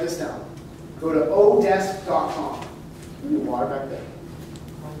 Yes. Write this down. Go to odesk.com. You need water back there.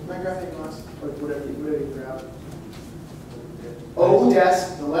 Can I grab that glass? Or whatever you grab.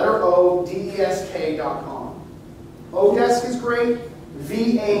 Odesk, the letter O, desk.com. Odesk is great.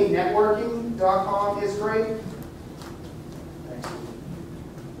 VAnetworking.com is great. Thanks.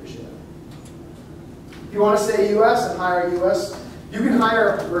 Appreciate it. If you want to stay US and hire US, you can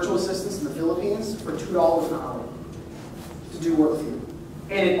hire virtual assistants in the Philippines for $2 an hour to do work for you.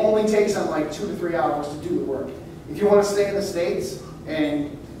 And it only takes them like 2 to 3 hours to do the work. If you want to stay in the States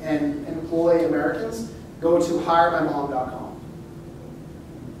and employ Americans, go to hiremymom.com.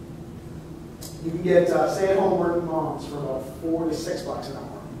 You can get stay-at-home working moms for about $4 to $6 an hour.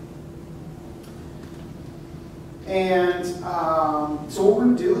 And so what we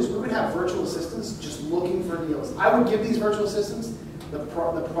would do is we would have virtual assistants just looking for deals. I would give these virtual assistants the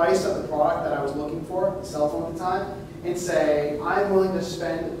price of the product that I was looking for, the cell phone at the time, and say, I'm willing to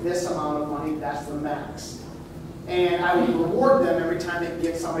spend this amount of money, that's the max. And I would reward them every time they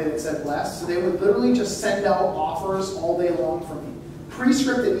get somebody that said less. So they would literally just send out offers all day long for me.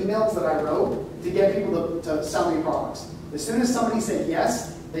 Pre-scripted emails that I wrote to get people to sell me products. As soon as somebody said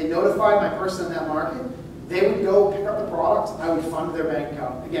yes, they notified my person in that market. They would go pick up the product. I would fund their bank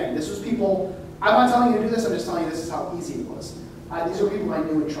account. Again, this was people, I'm not telling you to do this, I'm just telling you this is how easy it was. These are people I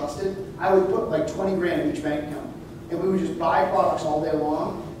knew and trusted. I would put like 20 grand in each bank account. And we would just buy products all day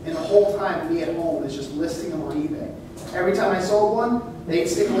long. And the whole time me at home is just listing them on eBay. Every time I sold one, they'd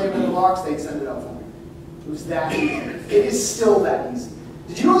stick a label in the box, they'd send it out for me. It was that easy. It is still that easy.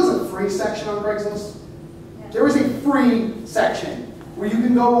 Did you know there's a free section on Craigslist? There is a free section where you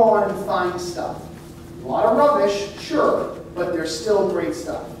can go on and find stuff. A lot of rubbish, sure, but there's still great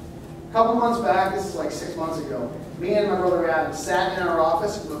stuff. A couple months back, this is like 6 months ago, me and my brother Adam sat in our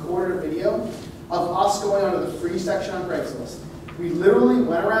office and recorded a video of us going onto the free section on Craigslist. We literally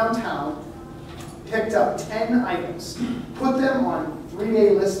went around town, picked up 10 items, put them on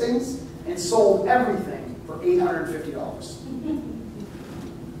 3-day listings, and sold everything for $850.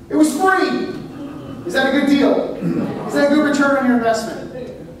 It was free! Is that a good deal? Is that a good return on your investment?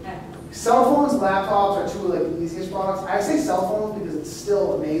 Cell phones, laptops are two of like the easiest products. I say cell phones because it's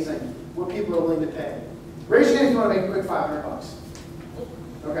still amazing what people are willing to pay. Raise your hand if you want to make a quick $500.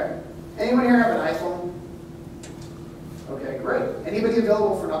 Okay. Anyone here have an iPhone? Okay, great. Anybody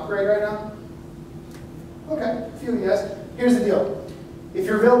available for an upgrade right now? Okay, a few of you guys. Here's the deal. If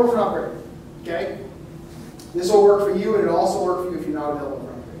you're available for an upgrade, okay, this will work for you and it'll also work for you if you're not available for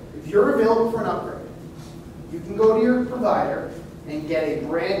an upgrade. If you're available for an upgrade, you can go to your provider and get a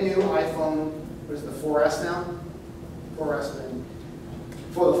brand new iPhone, what is it, the 4S now? 4S, then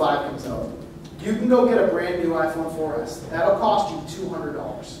before the 5 comes out. You can go get a brand new iPhone 4S. That'll cost you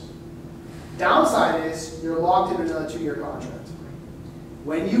 $200. Downside is you're locked into another 2-year contract.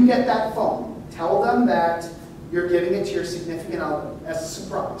 When you get that phone, tell them that you're giving it to your significant other as a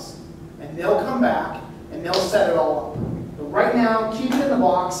surprise. And they'll come back and they'll set it all up. But right now, keep it in the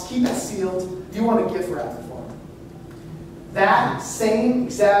box, keep it sealed. You want a gift wrap for it. That same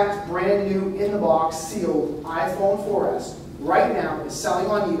exact brand new in the box sealed iPhone 4S right now is selling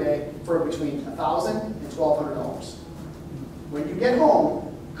on eBay for between $1,000 and $1,200. When you get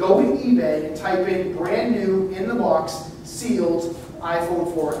home, go to eBay and type in brand new in the box sealed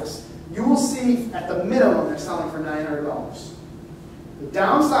iPhone 4S. You will see at the minimum they're selling for $900. The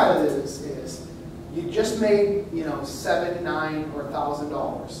downside of this is you just made, you know, $7, $9, or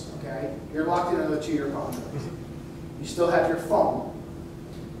 $1,000. Okay, you're locked in another 2-year contract. You still have your phone.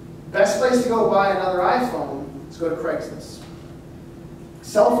 Best place to go buy another iPhone is go to Craigslist.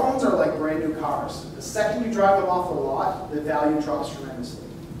 Cell phones are like brand new cars. The second you drive them off the lot, the value drops tremendously.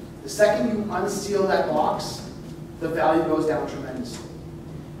 The second you unseal that box, the value goes down tremendously.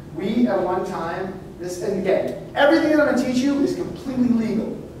 We, at one time, and again, everything that I'm going to teach you is completely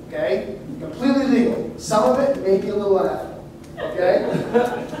legal, okay? Completely legal. Some of it may be a little unethical, okay?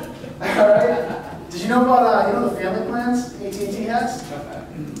 All right? Did you know about, you know the family plans AT&T has?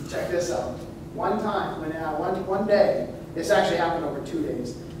 Check this out. One time, one day, this actually happened over 2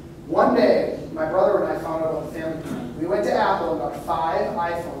 days. One day, my brother and I found out about the family plan. We went to Apple and got 5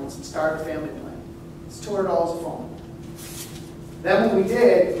 iPhones and started a family plan. It's $200 a phone. Then what we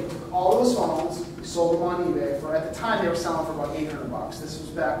did, we took all those phones, we sold them on eBay for, at the time they were selling for about $800. This was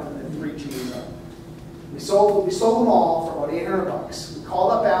back when the 3G was up. We sold them all for about $800. We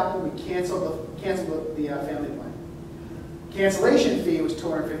called up Apple, we canceled the family plan. Cancellation fee was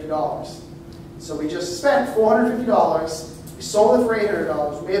 $250. So we just spent $450. We sold it for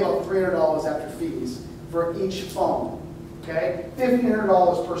 $800. We made about $300 after fees for each phone. Okay,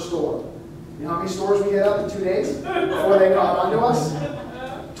 $1,500 per store. You know how many stores we hit up in 2 days before they caught on to us?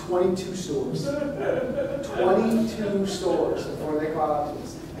 22 stores. 22 stores before they caught on to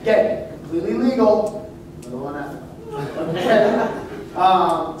us. Again, completely legal, a little unethical. Okay.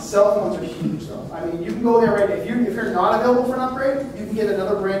 Cell phones are huge though. I mean, you can go there right now. If you're not available for an upgrade, you can get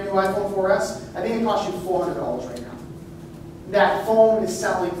another brand new iPhone 4S. I think it costs you $400 right now. That phone is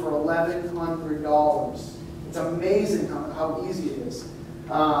selling for $1,100. It's amazing how easy it is.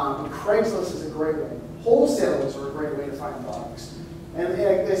 Craigslist is a great way. Wholesalers are a great way to find products. And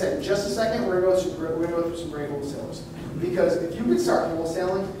like I said, in just a second, we're going to go through some great wholesalers. Because if you can start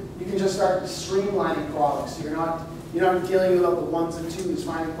wholesaling, you can just start streamlining products. So you're not dealing with the ones and twos,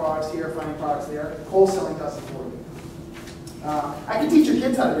 finding products here, finding products there. Wholesaling does it for you. I can teach your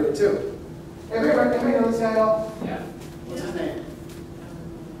kids how to do it too. Hey, anybody know this guy at all? Yeah. What's his name?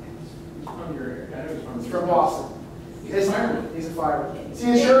 He's from your area. I know he's from He's from Boston. He's a fireman. He's a fireman. See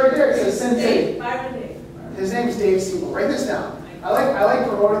his shirt right there? It says Sin City. Fireman Dave. His name is Dave Seymour. Write this down. I like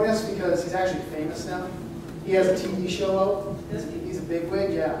promoting this because he's actually famous now. He has a TV show out. He's a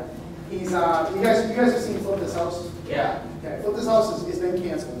bigwig, yeah. He's you guys have seen Flip This House? Yeah. Okay, Flip This House has been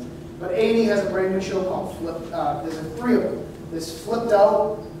canceled. But A&E has a brand new show called Flip. There's 3 of them. There's Flipped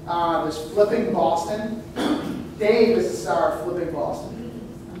Out, there's Flipping Boston. Dave is the star of Flipping Boston.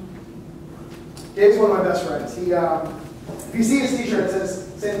 Dave's one of my best friends. If you see his t-shirt, it says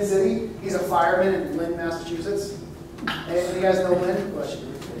Sin City. He's a fireman in Lynn, Massachusetts. And you guys know Lynn?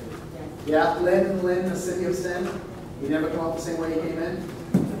 Yeah, Lynn, the city of sin. He never come out the same way he came in.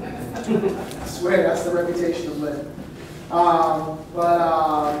 I swear, that's the reputation of Lynn.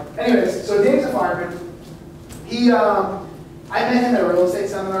 Anyways, so Dave's a fireman. I met him at a real estate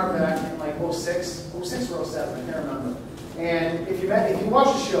seminar back in like 06 or 07, I can't remember. And if you watch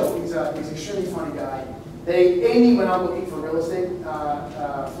the show, he's an extremely funny guy. A&E went out looking for real estate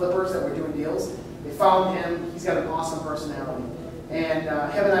flippers that were doing deals. They found him. He's got an awesome personality. And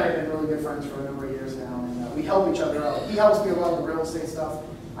him and I have been really good friends for a number of years now. And we help each other out. He helps me a lot with the real estate stuff.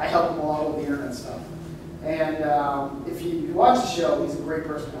 I help him a lot with the internet stuff. And if you watch the show, he's a great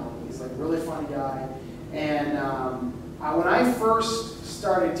personality. He's like a really funny guy. And when I first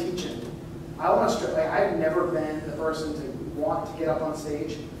started teaching, I've never been the person to want to get up on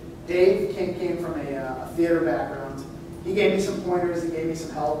stage. Dave came from a theater background. He gave me some pointers, he gave me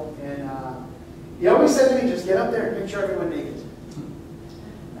some help, and he always said to me, just get up there and picture everyone naked.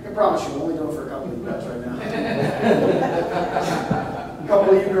 I can promise you, I'm only doing it for a couple of you guys right now. A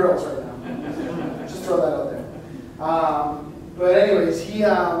couple of you girls right now. Just throw that out there. But anyways, he,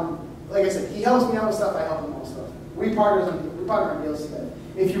 like I said, he helps me out with stuff, I help him out with stuff. We partner on deals together.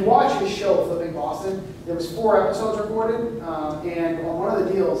 If you watch his show, Flipping Boston, there was 4 episodes recorded, and on one of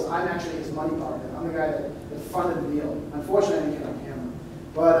the deals, I'm actually his money partner. I'm the guy that funded the deal. Unfortunately, I didn't get on camera.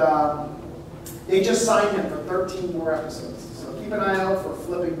 But they just signed him for 13 more episodes. So keep an eye out for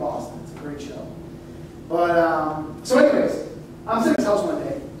Flipping Boston. It's a great show. But, so anyways, I'm sitting at his house one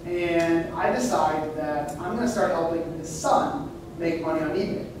day, and I decide that I'm going to start helping his son make money on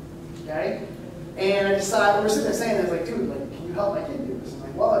eBay. Okay? And I decide, we're sitting there saying, it's like, dude, like, can you help my kid do this? I'm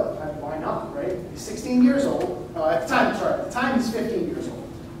like, well, why not, right? He's 16 years old. At the time he's 15 years old.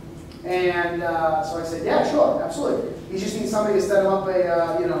 And so I said, yeah, sure, absolutely. He just needs somebody to set him up a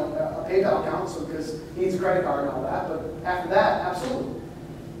PayPal account, so because he needs a credit card and all that. But after that, absolutely.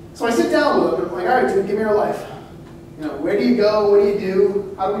 So I sit down with him and I'm like, all right, dude, give me your life. You know, where do you go? What do you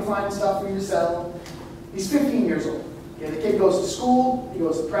do? How do we find stuff for you to sell? He's 15 years old. Okay, the kid goes to school, he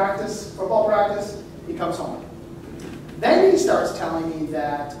goes to practice, football practice, he comes home. Then he starts telling me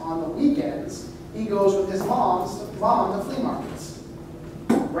that on the weekends, he goes with his mom to flea markets.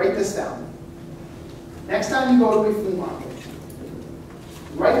 Write this down. Next time you go to a flea market,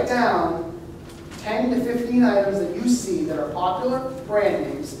 write down 10 to 15 items that you see that are popular brand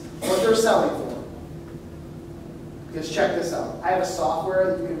names, what they're selling for. Because check this out. I have a software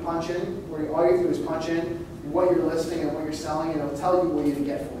that you can punch in, where all you have to do is punch in what you're listing and what you're selling, and it'll tell you what you can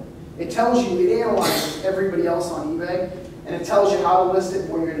get for it. It tells you, it analyzes everybody else on eBay, and it tells you how to list it and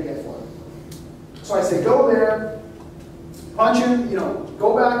what you're going to get for it. So I say, go there, punch in,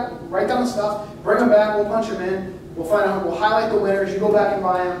 go back, write down the stuff, bring them back, we'll punch them in, we'll find out, we'll highlight the winners, you go back and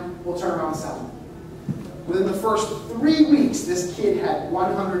buy them, we'll turn around and sell them. Within the first 3 weeks, this kid had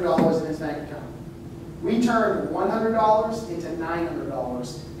 $100 in his bank account. We turned $100 into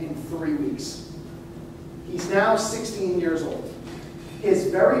 $900 in 3 weeks. He's now 16 years old. His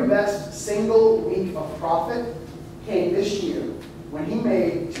very best single week of profit came this year when he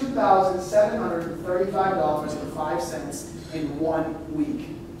made $2,735.05 in 1 week.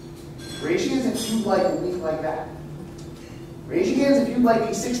 Raise your hands if you'd like a week like that. Raise your hands if you'd like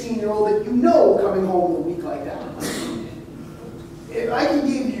a 16-year-old that you know coming home with a week like that. If I can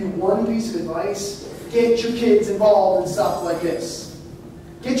give you one piece of advice, get your kids involved in stuff like this.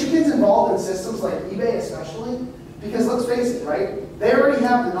 Get your kids involved in systems like eBay especially, because let's face it, right? They already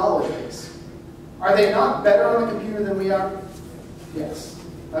have the knowledge base. Are they not better on the computer than we are? Yes.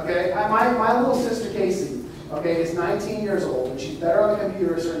 Okay, my little sister Casey, okay, is 19 years old, and she's better on the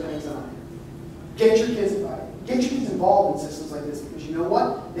computer at certain things than I am. Get your kids involved. Get your kids involved in systems like this, because you know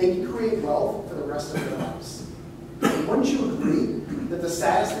what? They can create wealth for the rest of their lives. And wouldn't you agree that the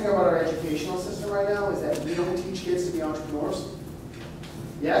saddest thing about our educational system right now is that we don't teach kids to be entrepreneurs?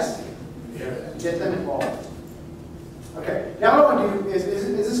 Yes? Yeah. Get them involved. Okay, now what I want to do is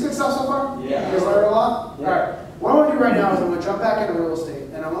this good stuff so far? Yeah. You guys learned a lot? Yeah. All right. What I want to do right now is I'm going to jump back into real estate,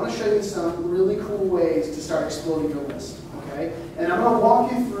 and I want to show you some really cool ways to start exploding your list. Okay? And I'm going to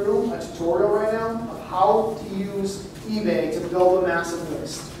walk you through a tutorial right now of how to use eBay to build a massive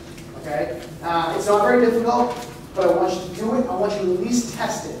list. Okay? It's not very difficult, but I want you to do it. I want you to at least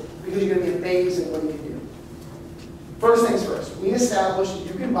test it, because you're going to be amazed at what you can do. First things first, we established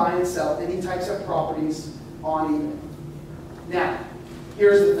you can buy and sell any types of properties on eBay. Now,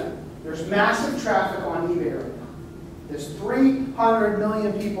 here's the thing. There's massive traffic on eBay right now. There's 300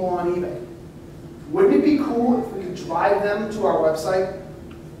 million people on eBay. Wouldn't it be cool if we could drive them to our website?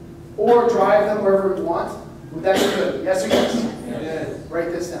 Or drive them wherever we want? Would that be good? Yes or yes? Yes.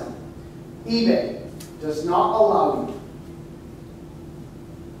 Write this down. eBay does not allow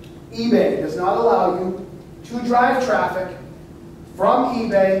you. eBay does not allow you to drive traffic from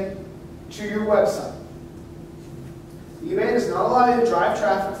eBay to your website. eBay does not allow you to drive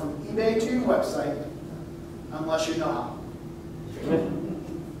traffic from eBay to your website unless you know how.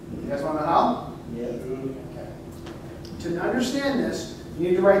 You guys want to know how? Yeah. Okay. To understand this, you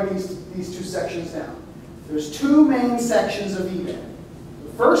need to write these two sections down. There's two main sections of eBay.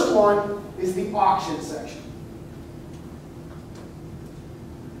 The first one is the auction section.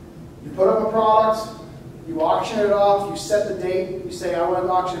 You put up a product, you auction it off, you set the date, you say I want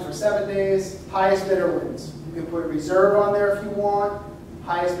to auction it for 7 days, highest bidder wins. You can put a reserve on there if you want,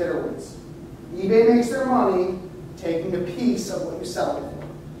 highest bidder wins. eBay makes their money taking a piece of what you sell it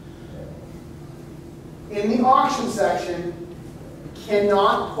for. In the auction section, you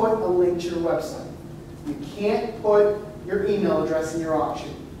cannot put a link to your website. You can't put your email address in your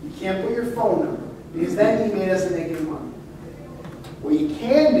auction. You can't put your phone number, because then eBay doesn't make any money. What you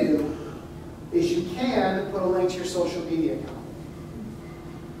can do is you can put a link to your social media account.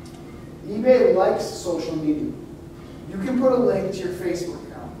 eBay likes social media. You can put a link to your Facebook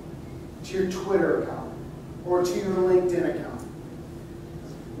account, to your Twitter account, or to your LinkedIn account.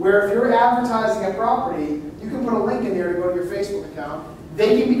 Where if you're advertising a property, you can put a link in there to go to your Facebook account.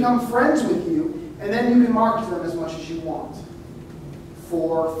 They can become friends with you, and then you can market to them as much as you want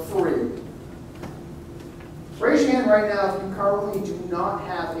for free. Raise your hand right now if you currently do not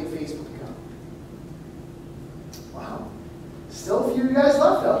have a Facebook account. Wow. Still a few of you guys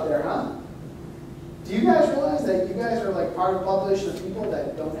left out there, huh? Do you guys realize that you guys are like part of the population of people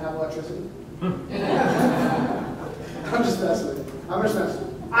that don't have electricity? I'm just messing with you. I'm just messing with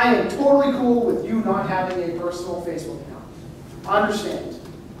you. I am totally cool with you not having a personal Facebook account. Understand.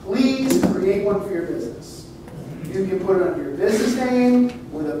 Please create one for your business. You can put it under your business name,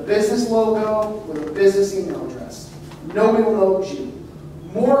 with a business logo, with a business email address. Nobody will know it's you.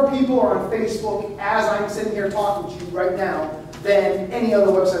 More people are on Facebook as I'm sitting here talking to you right now than any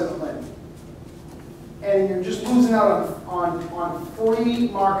other website on the planet. And you're just losing out on free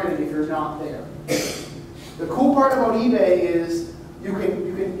marketing if you're not there. The cool part about eBay is you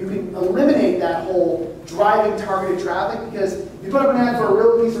can eliminate that whole driving targeted traffic, because you put up an ad for a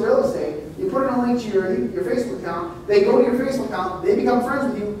real piece of real estate, you put in a link to your Facebook account, they go to your Facebook account, they become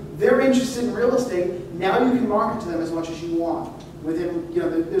friends with you, they're interested in real estate, now you can market to them as much as you want. Within,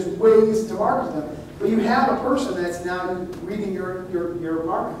 there's ways to market to them, but you have a person that's now reading your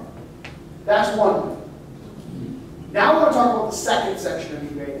marketing. That's one way. Now I want to talk about the second section of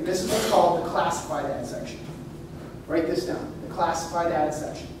eBay, and this is what's called the classified ad section. Write this down, the classified ad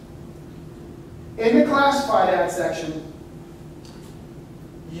section. In the classified ad section,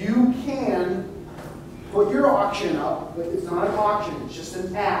 you can put your auction up, but it's not an auction, it's just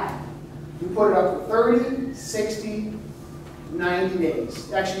an ad. You put it up for 30, 60, 90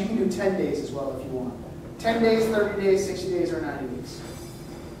 days. Actually, you can do 10 days as well if you want. 10 days, 30 days, 60 days, or 90 days.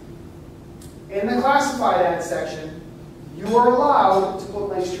 In the classified ad section, you are allowed to put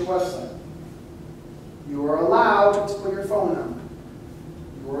links to your website. You are allowed to put your phone number.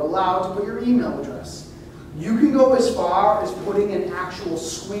 You are allowed to put your email address. You can go as far as putting an actual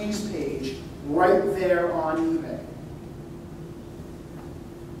squeeze page right there on eBay.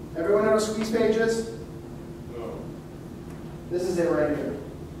 Everyone know what a squeeze page is? No. This is it right here,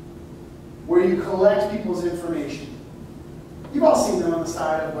 where you collect people's information. You've all seen them on the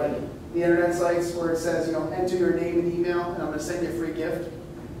side of like the internet sites where it says, you know, enter your name and email, and I'm going to send you a free gift.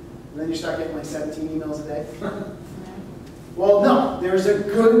 And then you start getting like 17 emails a day. Well, no, there's a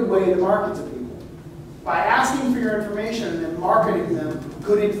good way to market to people. By asking for your information and then marketing them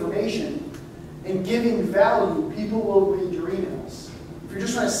good information and giving value, people will read your emails. If you're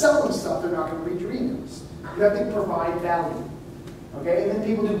just trying to sell them stuff, they're not going to read your emails. You have to provide value. Okay? And then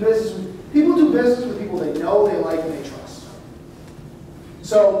people do business with people they know, they like, and they trust.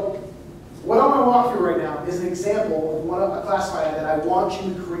 So, what I'm going to walk through right now is an example of a classified ad that I want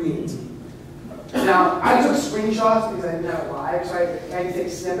you to create. Now, I took screenshots because I didn't have it live, so I had to take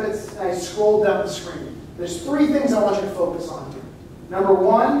snippets, and I scrolled down the screen. There's 3 things I want you to focus on here. Number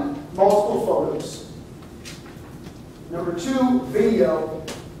 1, multiple photos. Number 2, video.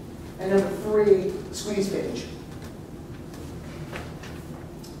 And number 3, squeeze page.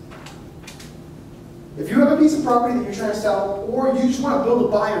 If you have a piece of property that you're trying to sell, or you just want to build a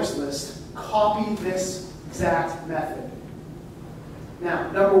buyer's list, copy this exact method.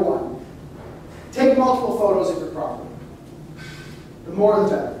 Now, number 1. Take multiple photos of your property. The more the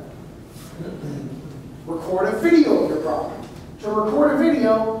better. Record a video of your property. To record a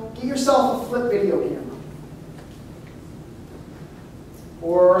video, get yourself a flip video camera.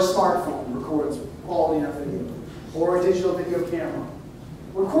 Or a smartphone records quality enough video. Or a digital video camera.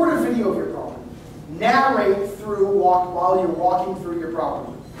 Record a video of your property. Narrate through while you're walking through your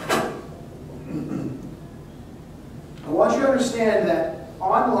property. I want you to understand that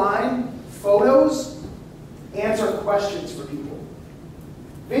online, photos answer questions for people.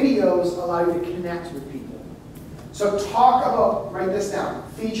 Videos allow you to connect with people. So talk about, write this down,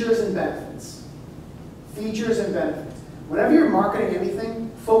 features and benefits. Features and benefits. Whenever you're marketing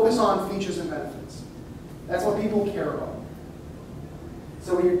anything, focus on features and benefits. That's what people care about.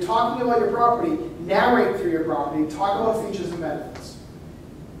 So when you're talking about your property, narrate through your property, talk about features and benefits.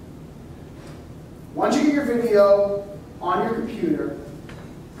 Once you get your video on your computer,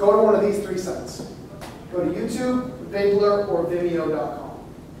 go to one of these 3 sites. Go to YouTube, Vidler, or Vimeo.com.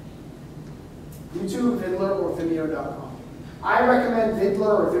 YouTube, Vidler, or Vimeo.com. I recommend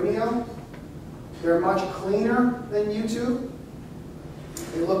Vidler or Vimeo. They're much cleaner than YouTube.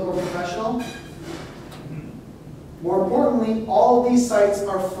 They look more professional. More importantly, all of these sites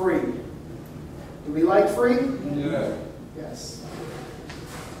are free. Do we like free? Yeah. Yes.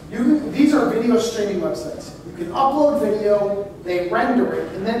 These are video streaming websites. You can upload video, they render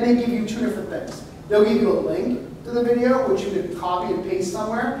it, and then they give you 2 different things. They'll give you a link to the video, which you can copy and paste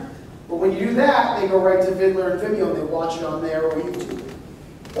somewhere. But when you do that, they go right to Vidler and Vimeo, and they watch it on there or YouTube.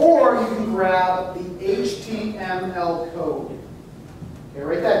 Or you can grab the HTML code. Okay,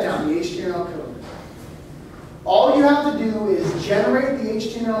 write that down, the HTML code. All you have to do is generate the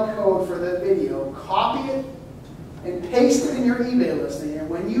HTML code for the video, copy it, and paste it in your eBay listing. And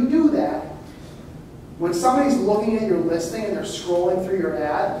when you do that, when somebody's looking at your listing and they're scrolling through your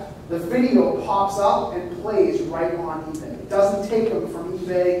ad, the video pops up and plays right on eBay. It doesn't take them from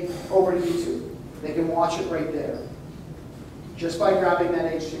eBay over to YouTube. They can watch it right there, just by grabbing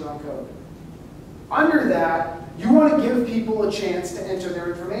that HTML code. Under that, you want to give people a chance to enter their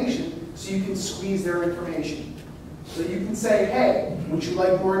information so you can squeeze their information. So you can say, hey, would you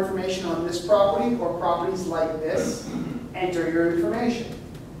like more information on this property or properties like this? Enter your information.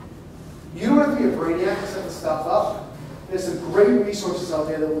 You don't have to be a brainiac to set this stuff up. There's some great resources out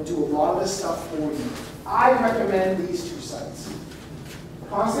there that will do a lot of this stuff for you. I recommend these 2 sites.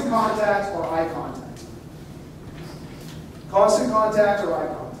 Constant Contact or iContact. Constant Contact or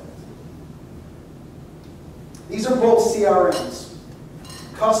iContact. These are both CRMs.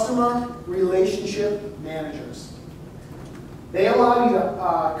 Customer Relationship Managers. They allow you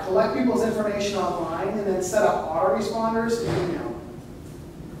to collect people's information online and then set up autoresponders and email.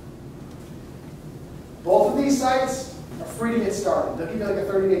 Both of these sites are free to get started. They'll give you like a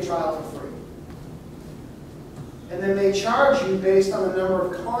 30-day trial for free. And then they charge you based on the number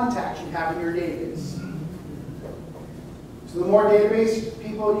of contacts you have in your database. So the more database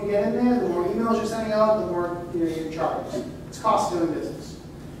people you get in there, the more emails you're sending out, the more you're charged. It's cost of doing business.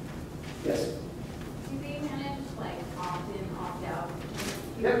 Yes? Do they manage like opt-in, opt-out?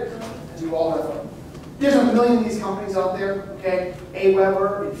 Yep. Do all that stuff. There's a million of these companies out there, okay?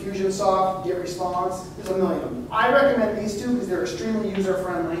 Aweber, Infusionsoft, GetResponse, there's a million of them. I recommend these two because they're extremely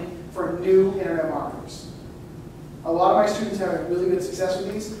user-friendly for new internet marketers. A lot of my students have really good success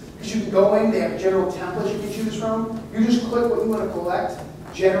with these because you can go in, they have general templates you can choose from. You just click what you want to collect,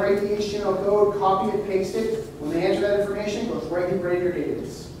 generate the HTML code, copy it, paste it. When they enter that information, it goes right in your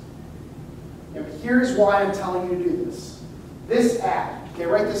database. And here's why I'm telling you to do this. This ad, okay,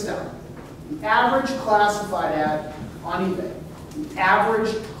 write this down. The average classified ad on eBay, the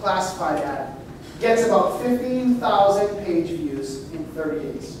average classified ad gets about 15,000 page views in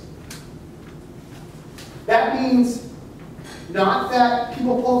 30 days. That means not that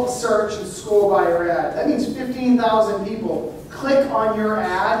people pull up a search and scroll by your ad. That means 15,000 people click on your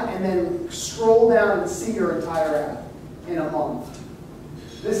ad and then scroll down and see your entire ad in a month.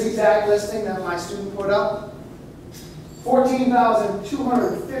 This exact listing that my student put up,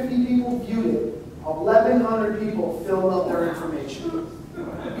 14,250 people viewed it. 1,100 people filled out their information.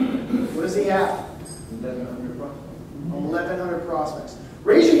 What does he have? 1,100 prospects.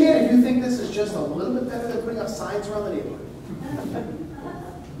 Raise your hand if you think this is just a little bit better than putting up signs around the neighborhood.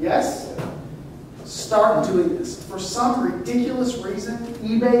 Yes? Start doing this. For some ridiculous reason,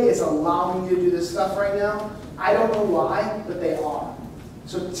 eBay is allowing you to do this stuff right now. I don't know why, but they are.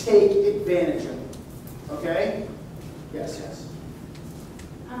 So take advantage of it. Okay? Yes, yes.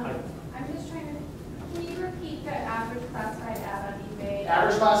 I'm just trying to, can you repeat the average classified ad on eBay?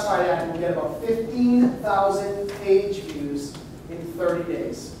 Average classified ad will get about 15,000 page views in 30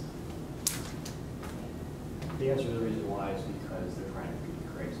 days. The answer to the reason why is because they're trying to beat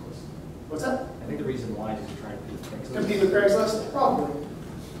Craigslist. What's that? I think the reason why is they're trying to beat Craigslist. Compete with Craigslist? Probably.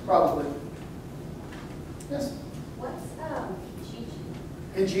 Probably. Yes? What's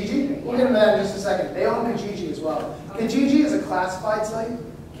Kijiji? Kijiji? We'll get into that in just a second. They own Kijiji as well. Kijiji is a classified site.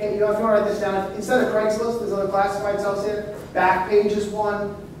 Okay, you know, if you want to write this down, instead of Craigslist, there's other classified sites here. Backpage is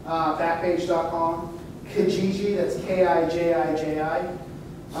one, backpage.com. Kijiji, that's Kijiji.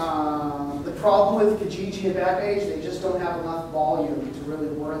 The problem with Kijiji and Backpage, they just don't have enough volume to really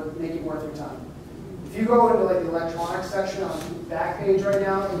make it worth your time. If you go into like the electronics section on Backpage right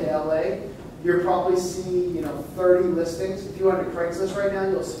now into LA, you'll probably see 30 listings. If you went to Craigslist right now,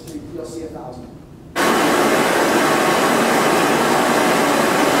 you'll see 1,000.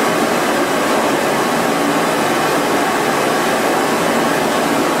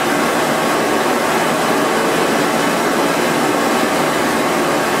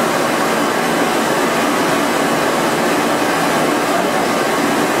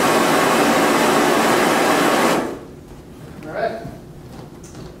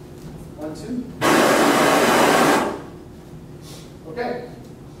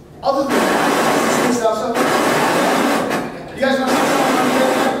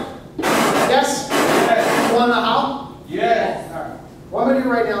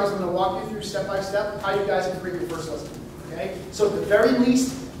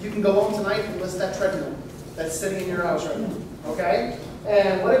 Sitting in your house right now, okay?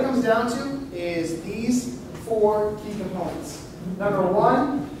 And what it comes down to is these 4 key components. Number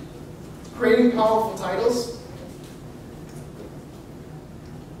 1, creating powerful titles.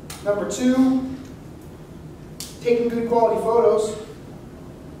 Number 2, taking good quality photos.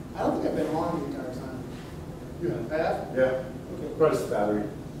 I don't think I've been on the entire time. You have? I have? Yeah. Okay. Where's the battery?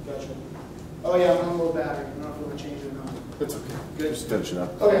 Gotcha. Oh yeah, I'm on a low battery. I don't know if you want to change it or not. That's okay. Good. Just finish it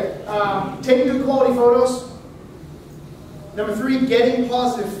up. Okay. Taking good quality photos. Number 3, getting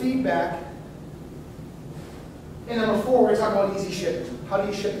positive feedback. And number 4, we're going to talk about easy shipping. How do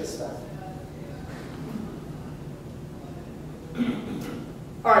you ship this stuff?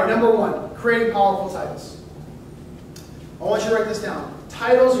 All right, number 1, creating powerful titles. I want you to write this down.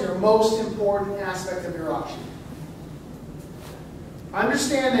 Titles are your most important aspect of your auction.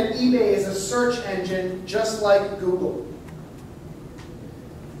 Understand that eBay is a search engine just like Google.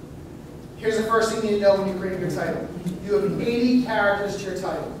 Here's the first thing you need to know when you're creating your title. You have 80 characters to your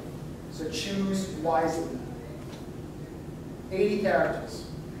title, so choose wisely. 80 characters.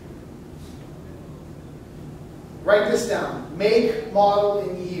 Write this down. Make, model,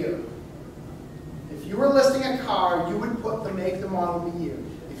 and year. If you were listing a car, you would put the make, the model, and the year.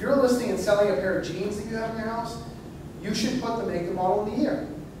 If you're listing and selling a pair of jeans that you have in your house, you should put the make, the model, and the year.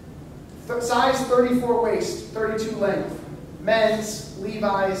 Size 34 waist, 32 length. Men's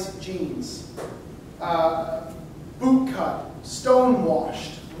Levi's jeans. boot cut, stone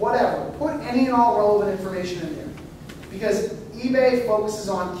washed, whatever. Put any and all relevant information in there. Because eBay focuses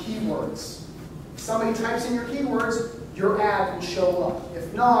on keywords. If somebody types in your keywords, your ad will show up.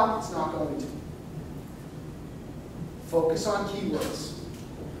 If not, it's not going to. Focus on keywords.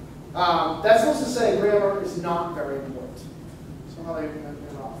 That's supposed to say grammar is not very important. So how do I get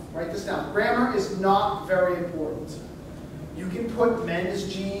it off? Write this down. Grammar is not very important. You can put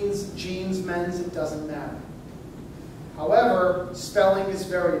men's jeans, jeans, men's, it doesn't matter. However, spelling is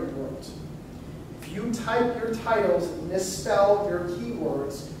very important. If you type your titles and misspell your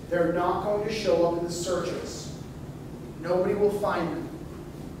keywords, they're not going to show up in the searches. Nobody will find them.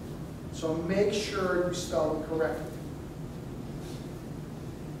 So make sure you spell them correctly.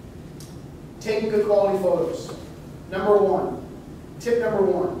 Take good quality photos. Number one. Tip number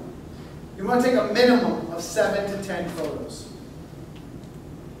one. You want to take a minimum of 7 to 10 photos.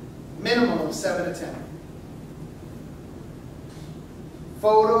 Minimum of 7 to 10.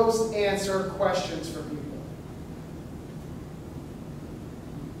 Photos answer questions for people.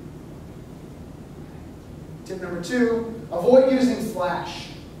 Tip number two, avoid using flash.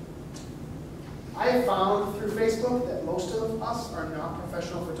 I have found through Facebook that most of us are not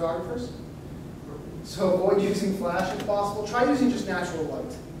professional photographers. So avoid using flash if possible. Try using just natural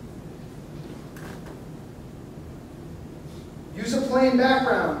light. Use a plain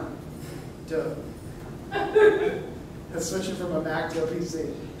background. Duh. That's switching from a Mac to a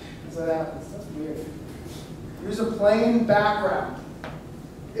PC. That's what happens. That's weird. Use a plain background.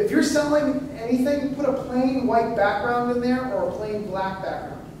 If you're selling anything, put a plain white background in there or a plain black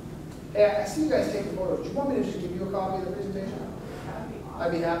background. Hey, I see you guys taking photos. Do you want me to just give you a copy of the presentation?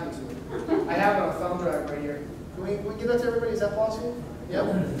 I'd be happy to. I have it on a thumb drive right here. Can we give that to everybody? Is that possible? Yep.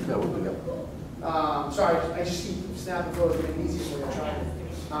 Sorry, I just keep snapping photos to make it easy for you.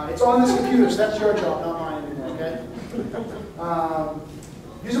 It's on this computer, so that's your job, not mine anymore, okay?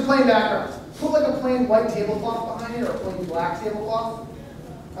 Use a plain background. Put like a plain white tablecloth behind it or a plain black tablecloth.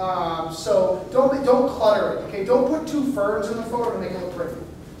 So don't clutter it, okay? Don't put two ferns in the photo to make it look pretty.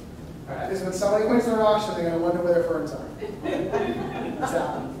 Because when somebody wins their auction, they're going to wonder where their ferns are. That's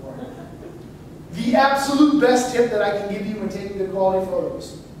happened before. The absolute best tip that I can give you when taking good quality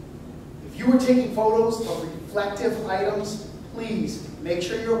photos. If you were taking photos of reflective items, please make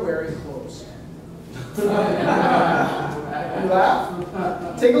sure you're wearing clothes. You laugh?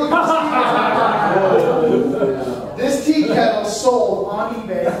 Take a look at this tea kettle. This tea kettle sold on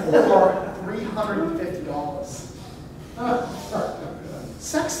eBay for $350.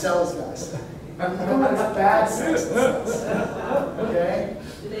 Sex sells, guys. Even when it's bad sex, it sells. Okay?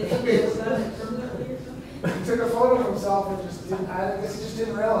 He took a photo of himself and just didn't, I guess he just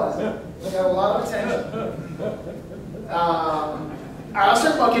didn't realize it. He got a lot of attention. Let's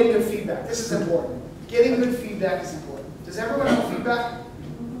talk about getting good feedback. This is important. Getting good feedback is important. Does everyone have feedback?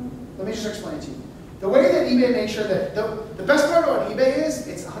 Let me just explain it to you. The way that eBay makes sure that, the best part about eBay is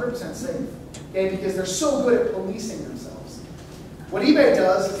it's 100% safe. Okay, because they're so good at policing themselves. What eBay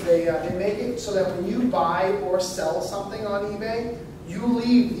does is they make it so that when you buy or sell something on eBay, you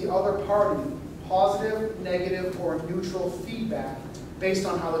leave the other party positive, negative, or neutral feedback based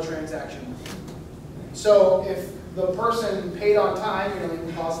on how the transaction went. So if the person paid on time, you're going to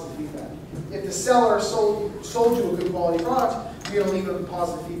leave them positive feedback. If the seller sold you a good quality product, you're going to leave them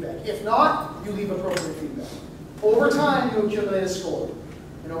positive feedback. If not, you leave appropriate feedback. Over time, you accumulate a score.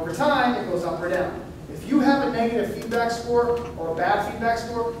 And over time, it goes up or down. If you have a negative feedback score or a bad feedback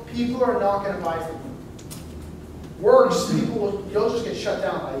score, people are not going to buy from you. You'll just get shut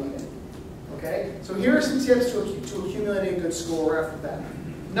down by eBay. Okay? So here are some tips to accumulating a good score right after that.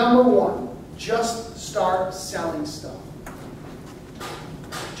 Number one, just start selling stuff.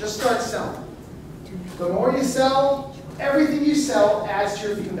 Just start selling. The more you sell, everything you sell adds to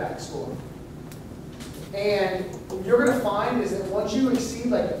your feedback score. And what you're going to find is that once you exceed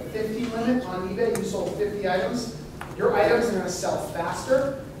like a 50 limit on eBay, you sold 50 items, your items are going to sell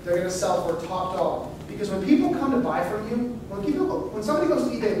faster, they're going to sell for top dollar. Because when people come to buy from you, when somebody goes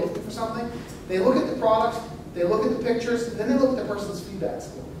to eBay looking for something, they look at the product, they look at the pictures, and then they look at the person's feedback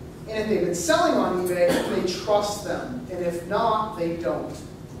score. And if they've been selling on eBay, they trust them. And if not, they don't.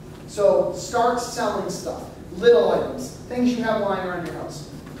 So start selling stuff. Little items, things you have lying around your house.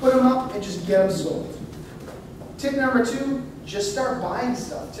 Put them up and just get them sold. Tip number two, just start buying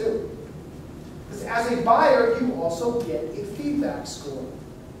stuff too. Because as a buyer, you also get a feedback score.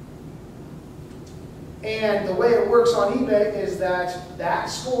 And the way it works on eBay is that that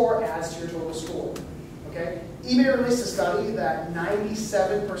score adds to your total score. Okay? eBay released a study that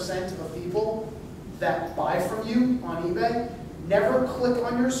 97% of people that buy from you on eBay never click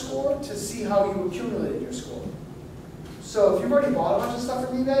on your score to see how you accumulated your score. So if you've already bought a bunch of stuff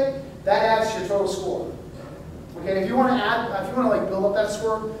from eBay, that adds to your total score. Okay, if you want to add, if you want to like build up that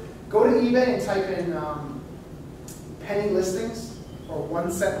score, go to eBay and type in penny listings or 1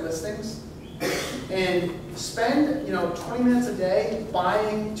 cent listings, and spend 20 minutes a day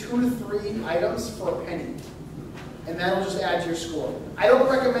buying 2 to 3 items for a penny, and that'll just add to your score. I don't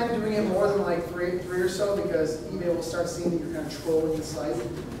recommend doing it more than like three or so, because eBay will start seeing that you're kind of trolling the site.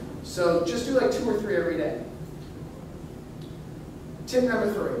 So just do like 2 or 3 every day. Tip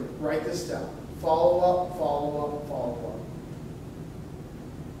number 3, write this down. Follow up, follow up, follow up.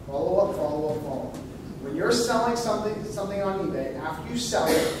 Follow up, follow up, follow up. When you're selling something on eBay, after you sell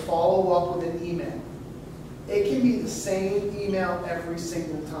it, follow up with an email. It can be the same email every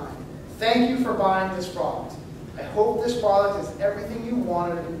single time. Thank you for buying this product. I hope this product is everything you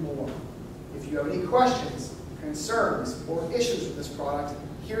wanted and more. If you have any questions, concerns, or issues with this product,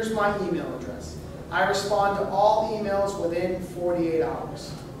 here's my email address. I respond to all emails within 48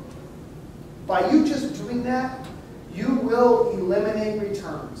 hours. By you just doing that, you will eliminate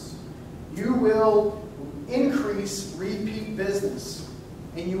returns. You will increase repeat business,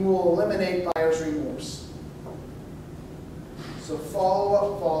 and you will eliminate buyer's remorse. So follow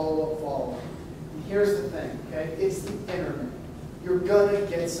up, follow up, follow up. And here's the thing, okay? It's the internet. You're gonna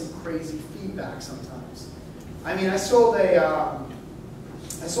get some crazy feedback sometimes. I mean, I sold a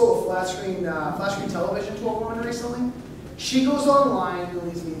flat screen television to a woman recently. She goes online and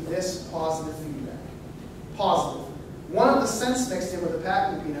leaves me this positive feedback. Positive. One of the scents mixed in with the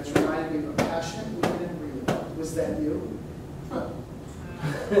packing peanuts reminded me of a passionate woman in real. Was that you? Huh.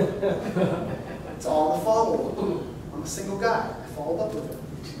 It's all in the follow-up. I'm a single guy. I followed up with her.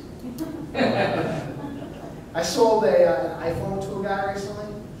 I sold an iPhone to a guy recently.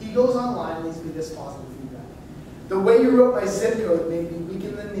 He goes online and leaves me this positive feedback. The way you wrote my zip code made me weak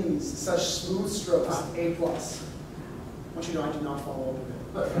in the knees. Such smooth strokes. A+. I want you to know I do not follow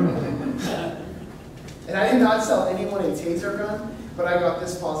up with it. And I did not sell anyone a taser gun, but I got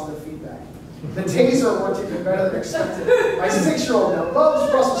this positive feedback. The taser worked even better than expected. My 6-year-old now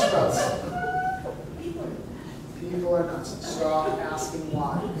loves Brussels sprouts. People are nuts. Stop asking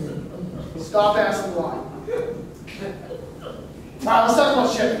why. Stop asking why. All right, let's talk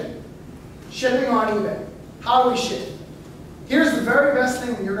about shipping. Shipping on eBay. How do we ship? Here's the very best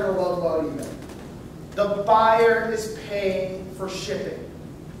thing you're going to love about eBay. The buyer is paying for shipping.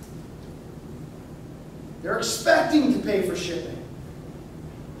 They're expecting to pay for shipping.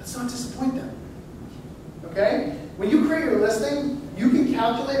 Let's not disappoint them. Okay? When you create your listing, you can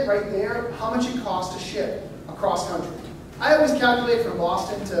calculate right there how much it costs to ship across country. I always calculate from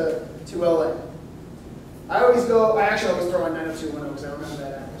Boston to LA. I actually always throw on 90210 because I remember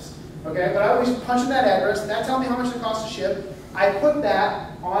that address. Okay? But I always punch in that address, and that tells me how much it costs to ship. I put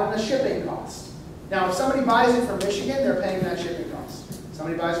that on the shipping cost. Now, if somebody buys it from Michigan, they're paying that shipping cost.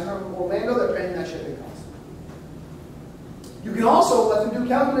 Somebody buys it from Orlando, they're paying that shipping cost. You can also let them do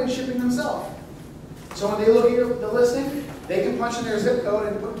calculated shipping themselves. So when they look at the listing, they can punch in their zip code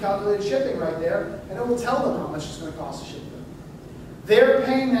and put calculated shipping right there, and it will tell them how much it's going to cost to ship them. They're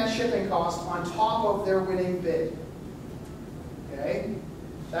paying that shipping cost on top of their winning bid. Okay?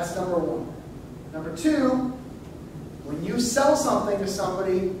 That's number 1. Number 2, when you sell something to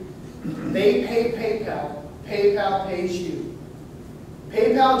somebody, they pay PayPal. PayPal pays you.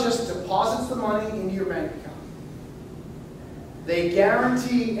 PayPal just deposits the money into your bank account. They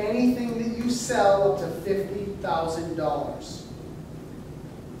guarantee anything that you sell up to $50,000.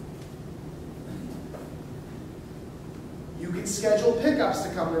 You can schedule pickups to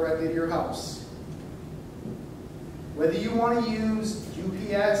come directly to your house. Whether you want to use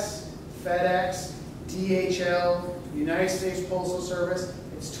UPS, FedEx, DHL, United States Postal Service,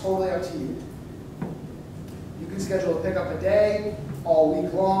 it's totally up to you. You can schedule a pickup a day, all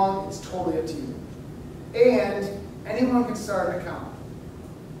week long, it's totally up to you. And anyone can start an account.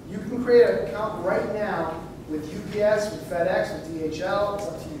 You can create an account right now with UPS, with FedEx, with DHL, it's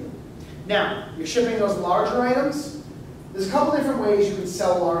up to you. Now, you're shipping those larger items. There's a couple different ways you can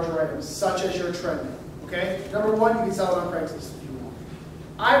sell larger items, such as your trending. Okay? Number 1, you can sell it on Craigslist if you want.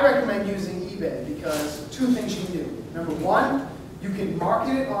 I recommend using eBay because 2 things you can do. Number 1, you can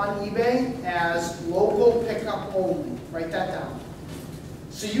market it on eBay as local pickup only. Write that down.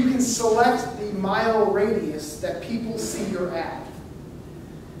 So you can select the mile radius that people see your ad.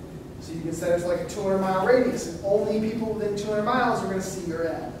 So you can set it to like a 200-mile radius, and only people within 200 miles are going to see your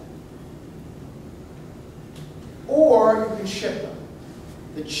ad. Or you can ship them.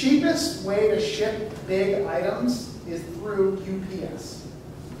 The cheapest way to ship big items is through UPS.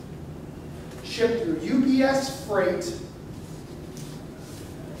 Ship through UPS Freight.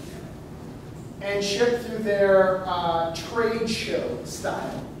 and shipped through their trade show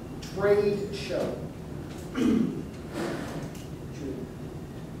style. Trade show.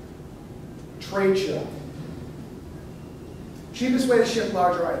 Trade show. Cheapest way to ship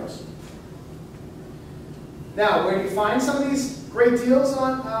larger items. Now, where do you find some of these great deals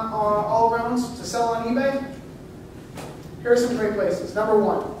on all around to sell on eBay? Here are some great places. Number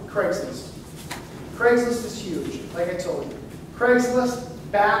one, Craigslist. Craigslist is huge, like I told you. Craigslist,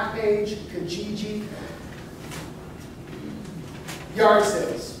 Backpage, Kijiji, yard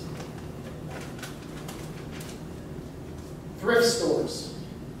sales, thrift stores,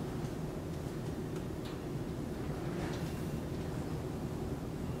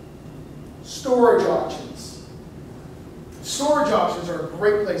 storage auctions. Storage auctions are a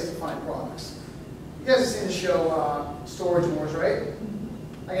great place to find products. You guys have seen the show Storage Wars, right?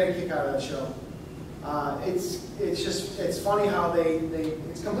 I got a kick out of that show. It's funny how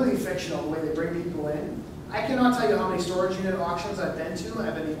it's completely fictional the way they bring people in. I cannot tell you how many storage unit auctions I've been to.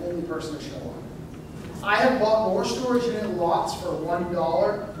 I've been the only person to show up. I have bought more storage unit lots for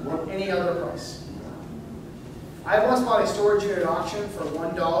 $1 than any other price. I once bought a storage unit auction for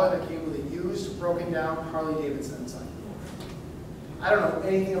 $1 that came with a used, broken down Harley Davidson inside. I don't know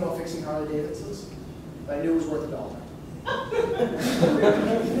anything about fixing Harley Davidsons, but I knew it was worth $1.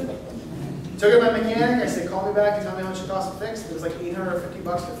 Took it to my mechanic, I said, call me back and tell me how much it costs to fix. It was like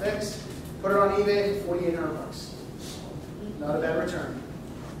 $850 to fix. Put it on eBay for $4,800. Not a bad return.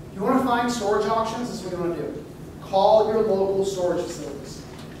 If you want to find storage auctions, this is what you want to do. Call your local storage facilities.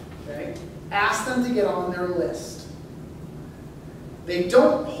 Okay? Ask them to get on their list. They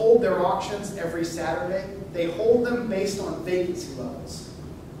don't hold their auctions every Saturday. They hold them based on vacancy levels.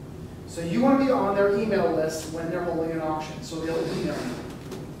 So you want to be on their email list when they're holding an auction, so they'll email you.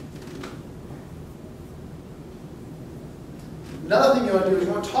 Another thing you want to do is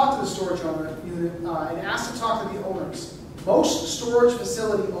you want to talk to the storage owner and ask to talk to the owners. Most storage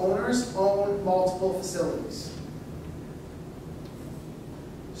facility owners own multiple facilities.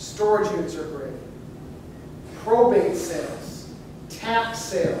 Storage units are great. Probate sales, tax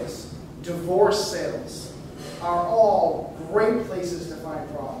sales, divorce sales are all great places to find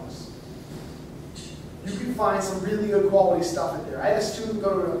products. You can find some really good quality stuff in there. I had a student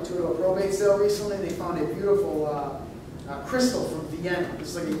go to a probate sale recently. They found a beautiful crystal from Vienna.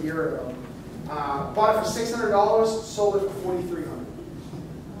 This is like a year ago. Bought it for $600, sold it for $4,300.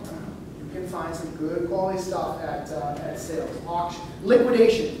 You can find some good quality stuff at sales. Auction.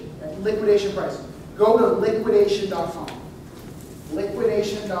 Liquidation. At liquidation price. Go to liquidation.com.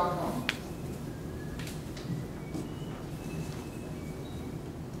 Liquidation.com.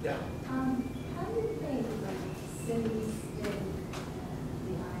 Yeah. How do you pay like cities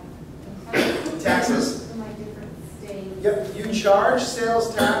in the Taxes? for my different states? Yep, you charge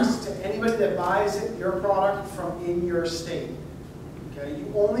sales tax to anybody that buys your product from in your state. Okay,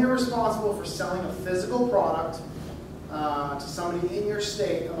 you only are responsible for selling a physical product to somebody in your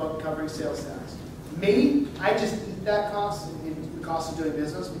state about covering sales tax. Me, I just eat that cost in the cost of doing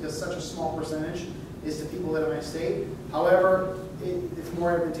business because such a small percentage is to people that are in my state. However, it's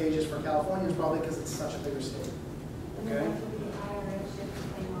more advantageous for Californians probably because it's such a bigger state. Okay? And then what would the IRS ship to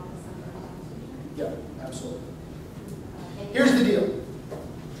claim off the summer tax? Yeah, absolutely. Here's the deal.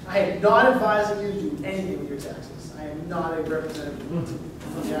 I am not advising you to do anything with your taxes. I am not a representative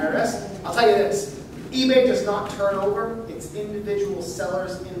from the IRS. I'll tell you this. eBay does not turn over its individual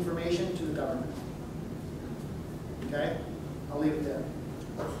seller's information to the government. Okay? I'll leave it there.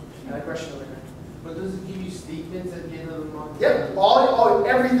 Got a question over here? But does it give you statements at the end of the month? Yep,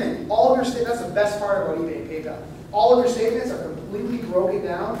 everything. All of your statements, that's the best part about eBay and PayPal. All of your statements are completely broken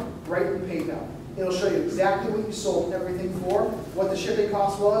down right in PayPal. It'll show you exactly what you sold everything for, what the shipping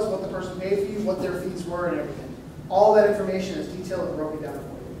cost was, what the person paid for you, what their fees were, and everything. All that information is detailed and broken down for you.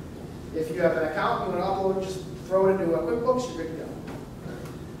 If you have an account, you want to upload it, just throw it into QuickBooks, you're good to go.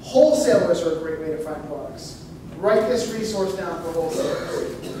 Wholesalers are a great way to find products. Write this resource down for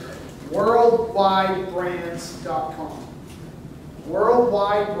wholesalers. WorldwideBrands.com.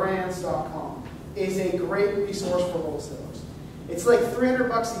 WorldwideBrands.com is a great resource for wholesalers. It's like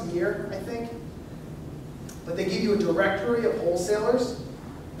 $300 a year, I think. But they give you a directory of wholesalers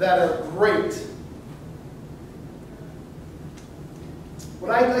that are great.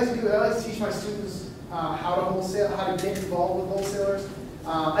 What I like to do is I like to teach my students how to wholesale, how to get involved with wholesalers.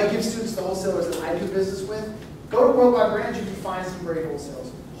 I give students the wholesalers that I do business with. Go to Worldwide Brands, you can find some great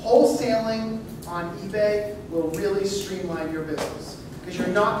wholesalers. Wholesaling on eBay will really streamline your business because you're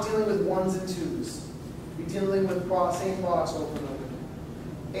not dealing with ones and twos. You're dealing with same products over and over.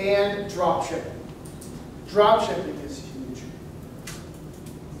 And drop shipping. Drop shipping is huge.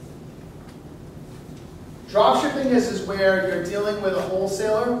 Dropshipping is where you're dealing with a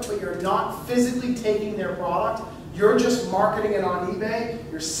wholesaler, but you're not physically taking their product. You're just marketing it on eBay.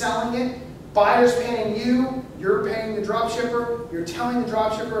 You're selling it. Buyer's paying you. You're paying the dropshipper. You're telling the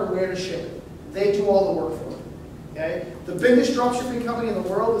dropshipper where to ship it. They do all the work for you. Okay? The biggest dropshipping company in the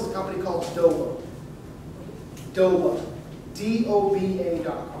world is a company called Doba. Doba.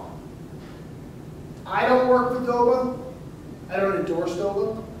 DOBA.com. I don't work with Doba. I don't endorse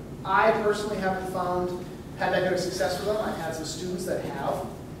Doba. I personally haven't had that good of success with them. I've had some students that have.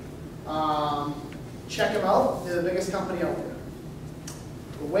 Check them out. They're the biggest company out there.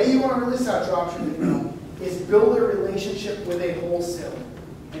 The way you want to really start dropshipping is build a relationship with a wholesaler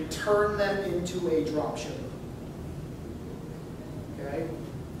and turn them into a dropshipper. Okay?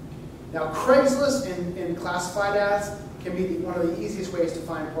 Now, Craigslist and classified ads can be one of the easiest ways to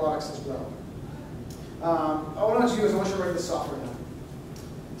find products as well. What I want you to do is I want you to write this software down.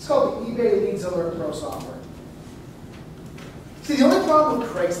 It's called the eBay Leads Alert Pro software. See, the only problem with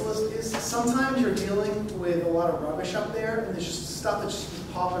Craigslist is sometimes you're dealing with a lot of rubbish up there, and there's just stuff that's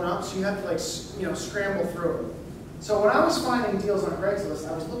just popping up, so you have to scramble through it. So when I was finding deals on Craigslist,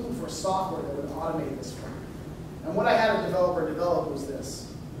 I was looking for software that would automate this for me. And what I had a developer develop was this.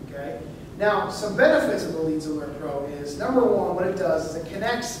 Okay? Now, some benefits of the Leads Alert Pro is, number one, what it does is it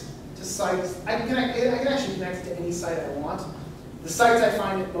connects to sites. I can actually connect to any site I want. The sites I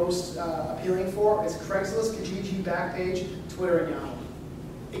find it most appealing for is Craigslist, Kijiji, Backpage, Twitter, and Yahoo.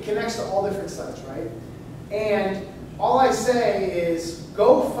 It connects to all different sites, right? And all I say is,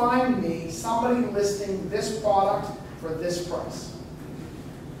 go find me somebody listing this product for this price.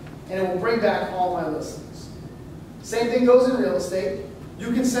 And it will bring back all my listings. Same thing goes in real estate.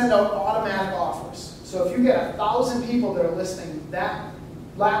 You can send out automatic offers. So if you get 1,000 people that are listing that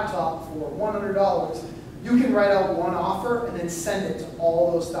laptop for $100, you can write out one offer and then send it to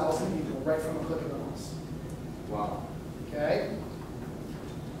all those 1,000 people right from a click of a mouse. Wow. Okay?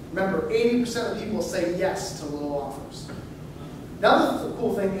 Remember, 80% of people say yes to little offers. Now the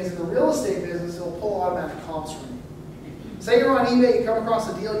cool thing is in the real estate business, it'll pull automatic comps from you. Say you're on eBay, you come across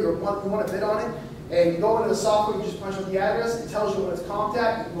a deal, you want to bid on it, and you go into the software, you just punch up the address, it tells you what it's comped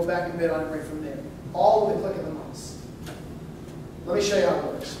at, you can go back and bid on it right from there. All with a click of the mouse. Let me show you how it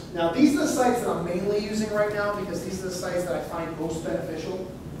works. Now these are the sites that I'm mainly using right now because these are the sites that I find most beneficial.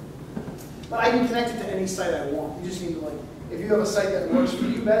 But I can connect it to any site I want. You just need to if you have a site that works for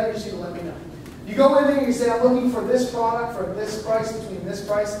you better, you just need to let me know. You go in there and you say, I'm looking for this product for this price, between this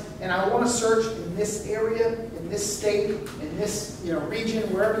price, and I want to search in this area, in this state, in this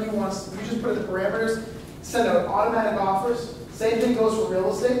region, wherever you want. You just put in the parameters, send out automatic offers. Same thing goes for real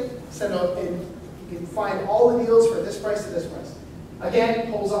estate. Send out, and you can find all the deals for this price to this price.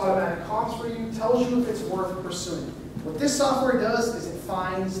 Again, pulls automatic comps for you, tells you if it's worth pursuing. What this software does is it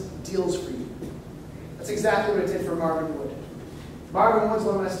finds deals for you. That's exactly what it did for Marvin Wood. Marvin Wood's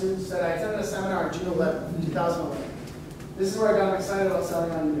one of my students said, I attended a seminar on June 11, 2011. This is where I got excited about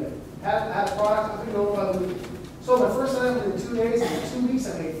selling on eBay. Had a product, I'm going to go by the week. Sold my first item within 2 days, and in 2 weeks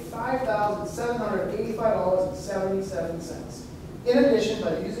I made $5,785.77. In addition,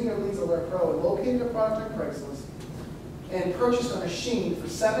 by using your Leads Alert Pro, I located a product on Craigslist and purchased a machine for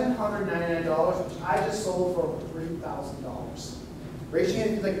 $799, which I just sold for over $3,000. Raise your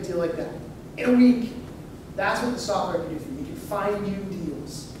hand if you'd like a deal like that. In a week. That's what the software can do for you. It can find you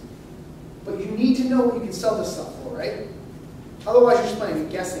deals. But you need to know what you can sell this stuff for, right? Otherwise, you're just playing a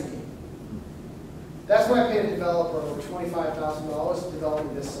guessing game. That's why I paid a developer over $25,000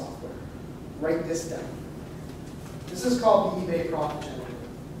 developing this software. Write this down. This is called the eBay Profit Generator.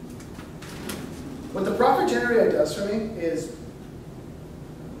 What the Profit Generator does for me is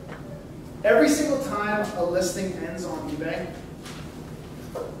every single time a listing ends on eBay,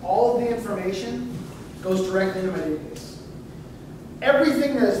 all of the information goes directly into my database.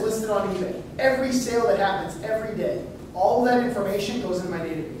 Everything that is listed on eBay, every sale that happens every day, all that information goes into my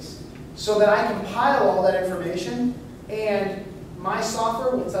database. So that I compile all that information, and my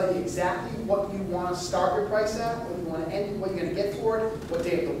software will tell you exactly what you want to start your price at, what you want to end, what you're going to get for it, what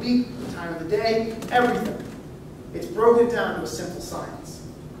day of the week, what time of the day, everything. It's broken down to a simple science.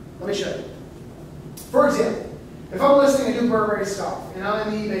 Let me show you. For example, if I'm listing a new Burberry scarf, and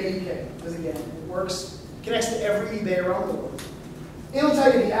I'm in the eBay UK, because again, it works, connects to every eBay around the world. It'll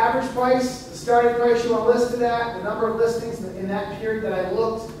tell you the average price, the starting price you want to list it at, the number of listings in that period that I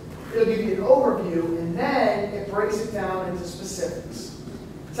looked. It'll give you an overview, and then it breaks it down into specifics.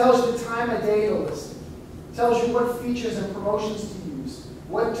 It tells you the time of day to list it. It tells you what features and promotions to use,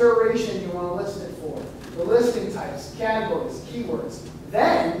 what duration you want to list it for, the listing types, categories, keywords.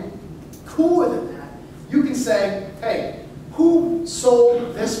 Then, cooler than that, you can say, hey, Who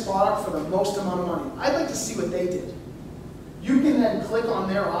sold this product for the most amount of money? I'd like to see what they did. You can then click on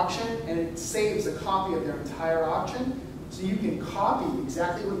their auction and it saves a copy of their entire auction. So you can copy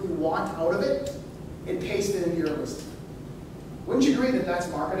exactly what you want out of it and paste it into your listing. Wouldn't you agree that that's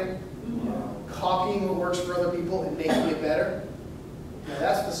marketing? Copying what works for other people and making it better? Now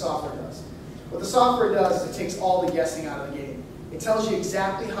that's what the software does. What the software does is it takes all the guessing out of the game. It tells you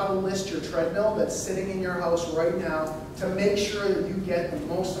exactly how to list your treadmill that's sitting in your house right now to make sure that you get the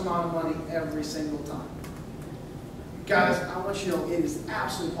most amount of money every single time. Guys, I want you to know it is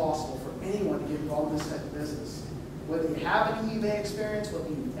absolutely possible for anyone to get involved in this type of business. Whether you have an eBay experience, whether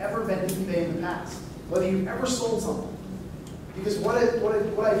you've ever been to eBay in the past, whether you've ever sold something. Because what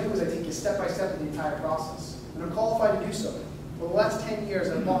I do is I take you step by step in the entire process. And I'm qualified to do so. For the last 10 years,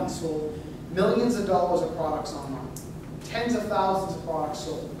 I've bought and sold millions of dollars of products online. Tens of thousands of products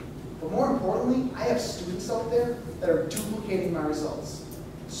sold. But more importantly, I have students out there that are duplicating my results.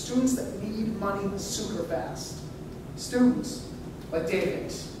 Students that need money super fast. Students like Dave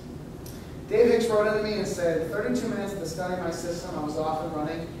Hicks. Dave Hicks wrote into me and said, 32 minutes to study my system, I was off and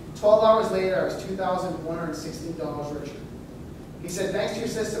running. 12 hours later, I was $2,116 richer. He said, thanks to your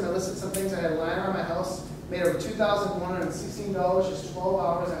system, I listed some things I had lying around my house, made over $2,116 just 12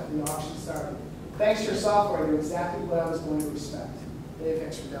 hours after the auction started. Thanks to your software, I knew exactly what I was going to expect. Dave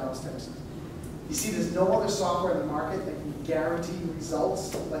Hicks from Dallas, Texas. You see, there's no other software in the market that can guarantee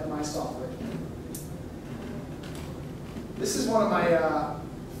results like my software can. This is one of my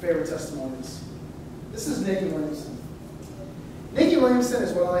favorite testimonies. This is Nikki Williamson. Nikki Williamson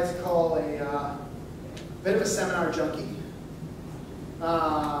is what I like to call a bit of a seminar junkie. We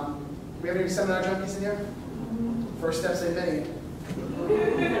have any seminar junkies in here? First steps admitting it.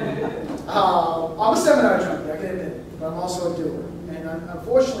 I'm a seminar junkie, I can admit it, but I'm also a doer. And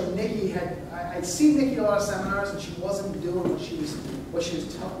unfortunately, Nikki I'd seen Nikki at a lot of seminars, and she wasn't doing what she was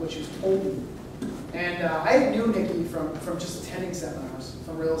told to do. And I knew Nikki from just attending seminars,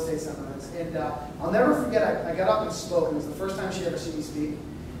 from real estate seminars. And I'll never forget, I got up and spoke. It was the first time she'd ever seen me speak.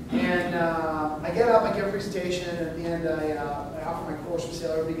 And I get up, I give a presentation, and at the end I offer my course for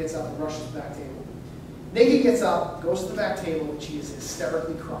sale. Everybody gets up and rushes to the back table. Nikki gets up, goes to the back table, and she is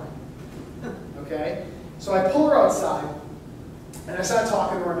hysterically crying. Okay? So I pull her outside, and I start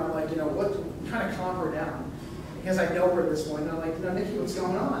talking to her, and I'm like, what kind of calm her down? Because I know her at this point, and I'm like, Nikki, what's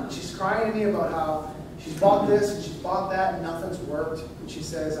going on? She's crying to me about how she's bought this, and she's bought that, and nothing's worked. And she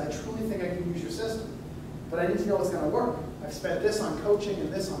says, I truly think I can use your system, but I need to know what's going to work. I've spent this on coaching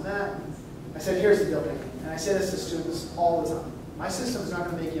and this on that. I said, here's the deal, Nikki. And I say this to students all the time. My system's not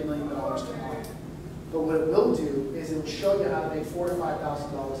going to make you $1 million tomorrow. But what it will do is it will show you how to make $4,000 to $5,000 a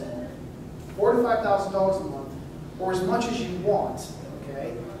month. $4,000 to $5,000 a month, or as much as you want,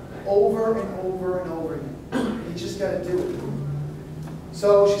 okay? Over and over and over again. You just got to do it.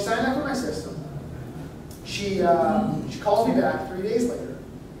 So she signed up for my system. She calls me back 3 days later.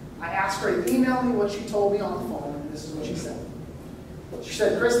 I asked her to email me what she told me on the phone, and this is what she said. She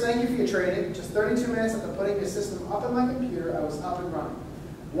said, Chris, thank you for your training. Just 32 minutes after putting your system up on my computer, I was up and running.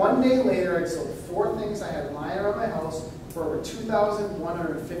 1 day later, I sold 4 things I had lying around my house for over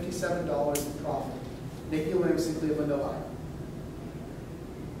 $2,157 in profit. Nikki Williamson, Cleveland, Ohio.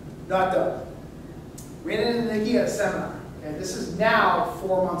 Not done. Ran into Nikki at a seminar. Okay? This is now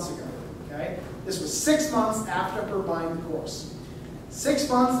 4 months ago. Okay? This was 6 months after her buying the course. 6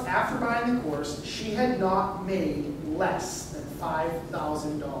 months after buying the course, she had not made less than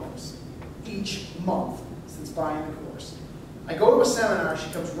 $5,000 each month since buying the course. I go to a seminar,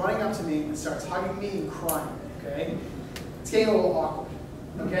 she comes running up to me and starts hugging me and crying, okay? It's getting a little awkward,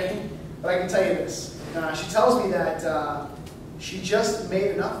 okay? But I can tell you this. She tells me that she just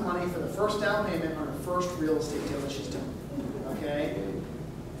made enough money for the first down payment on her first real estate deal that she's done, okay?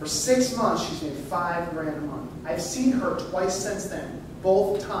 For 6 months, she's made $5 grand a month. I've seen her twice since then.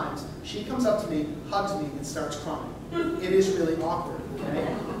 Both times, she comes up to me, hugs me, and starts crying. It is really awkward,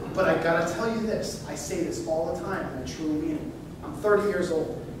 okay? But I gotta tell you this, I say this all the time, and I truly mean it. I'm 30 years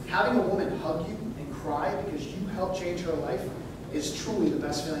old. Having a woman hug you and cry because you helped change her life is truly the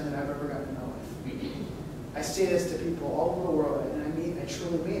best feeling that I've ever gotten in my life. I say this to people all over the world, and I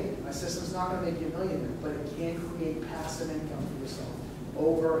truly mean it. My system's not gonna make you a millionaire, but it can create passive income for yourself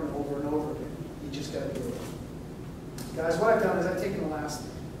over and over and over again. You just gotta do it. Guys, what I've done is I've taken the last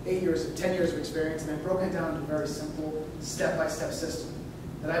 10 years of experience, and I've broken it down into a very simple, step-by-step system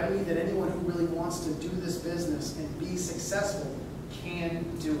that I believe that anyone who really wants to do this business and be successful can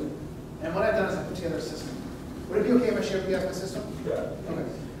do it. And what I've done is I've put together a system. Would it be okay if I share with you guys my system? Yeah. Okay.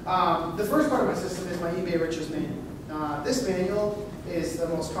 The first part of my system is my eBay Riches Manual. This manual is the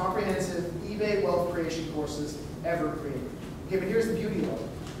most comprehensive eBay wealth creation courses ever created. Okay, but here's the beauty of it.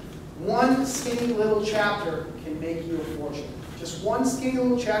 One skinny little chapter can make you a fortune. Just one skinny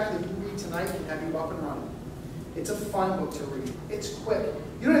little chapter that you read tonight can have you up and running. It's a fun book to read. It's quick.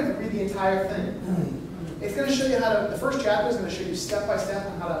 You don't have to read the entire thing. It's going to show you how to, the first chapter is going to show you step by step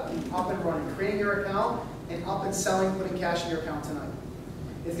on how to be up and running, creating your account, and up and selling, putting cash in your account tonight.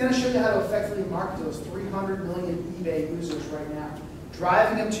 It's going to show you how to effectively market those 300 million eBay users right now,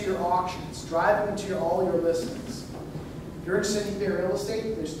 driving them to your auctions, driving them to all your listings. If you're interested in eBay real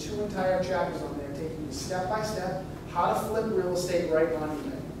estate, there's 2 entire chapters on there taking you step by step how to flip real estate right on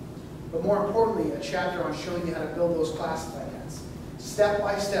eBay. But more importantly, a chapter on showing you how to build those classified ads, step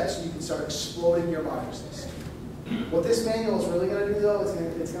by step, so you can start exploding your buyers list. What this manual is really going to do, though, is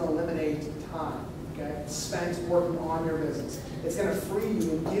it's going to eliminate time. Okay, spent working on your business. It's going to free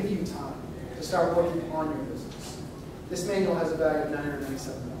you and give you time to start working on your business. This manual has a value of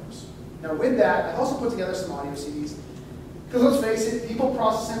 $997. Now, with that, I've also put together some audio CDs. Because let's face it, people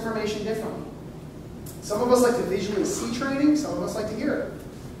process information differently. Some of us like to visually see training, some of us like to hear it.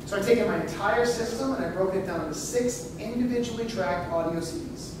 So I've taken my entire system and I've broken it down into 6 individually tracked audio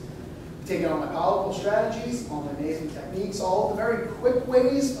CDs. I've taken all my powerful strategies, all my amazing techniques, all the very quick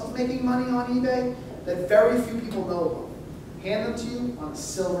ways of making money on eBay that very few people know about. Hand them to you on a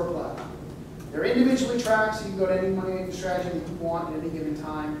silver platter. They're individually tracked, so you can go to any money making strategy that you want at any given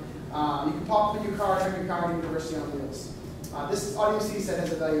time. You can pop them in your car, turn your car into University on Wheels. This audio CD set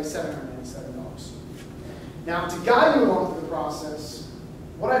has a value of $797. Now, to guide you along through the process,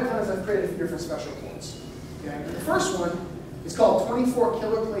 what I've done is I've created a few different special quotes. Okay? And the first one is called 24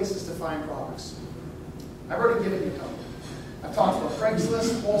 Killer Places to Find Products. I've already given you a couple. I've talked about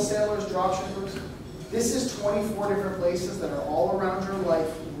Craigslist, wholesalers, dropshippers. This is 24 different places that are all around your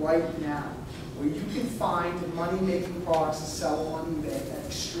life right now, where you can find money-making products to sell on eBay at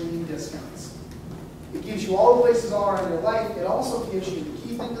extreme discounts. It gives you all the places all around your life. It also gives you, the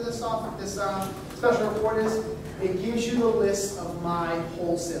key thing to this special report is, it gives you the list of my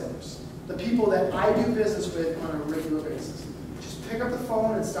wholesalers, the people that I do business with on a regular basis. Just pick up the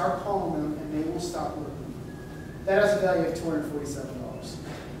phone and start calling them, and they will stop working. That has a value of $247.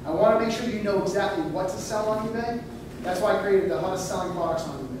 I want to make sure you know exactly what to sell on eBay. That's why I created the hottest selling products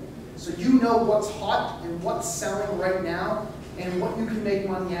on eBay. So you know what's hot and what's selling right now, and what you can make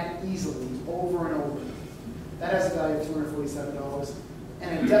money at easily, over and over. That has a value of $247,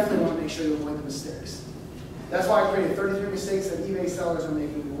 and I definitely want to make sure you avoid the mistakes. That's why I created 33 mistakes that eBay sellers are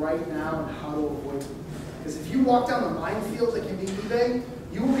making right now and how to avoid them. Because if you walk down the minefield that can be eBay,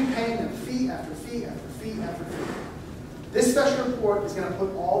 you will be paying them fee after fee after fee after fee. This special report is going to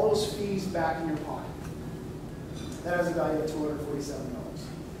put all those fees back in your pocket. That has a value of $247.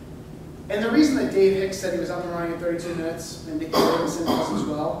 And the reason that Dave Hicks said he was up and running in 32 minutes, and Nicky Davidson does as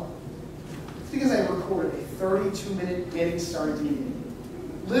well, it's because I recorded a 32-minute getting started meeting.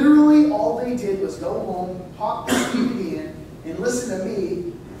 Literally, all they did was go home, pop the DVD in, and listen to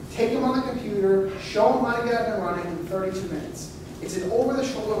me, take them on the computer, show them how to get up and running in 32 minutes. It's an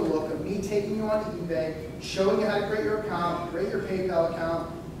over-the-shoulder look of me taking you on eBay, showing you how to create your account, create your PayPal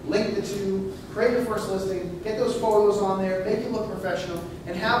account, link the two, create your first listing, get those photos on there, make it look professional,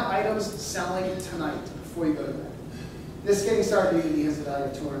 and have items selling tonight before you go to bed. This Getting Started DVD has a value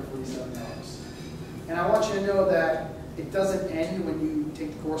of $247. And I want you to know that it doesn't end when you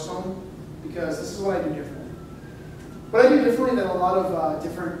take the course home, because this is what I do differently. What I do differently than a lot of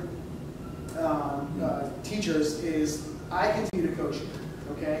different teachers is I continue to coach you,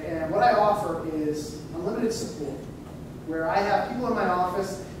 okay? And what I offer is unlimited support, where I have people in my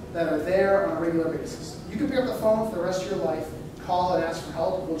office that are there on a regular basis. You can pick up the phone for the rest of your life, call and ask for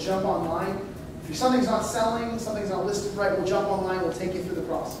help. We'll jump online. If something's not selling, something's not listed right, we'll jump online, we'll take you through the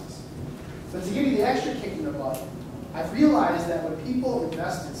process. But to give you the extra kick in the butt, I've realized that when people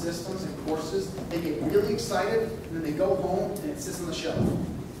invest in systems and courses, they get really excited, and then they go home and it sits on the shelf.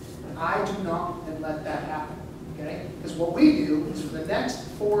 I do not let that happen, okay? Because what we do is for the next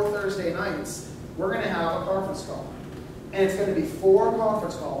 4 Thursday nights, we're going to have a conference call. And it's going to be 4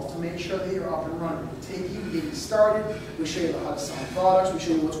 conference calls to make sure that you're up and running. We take you, get you started, we show you how to sell products, we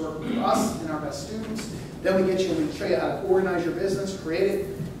show you what's working for us and our best students, then we get you and we show you how to organize your business, create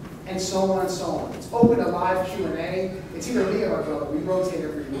it, and so on and so on. It's open to live Q&A. It's either me or my brother. We rotate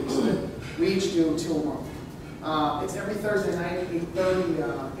every week, so we each do 2 a month. It's every Thursday night,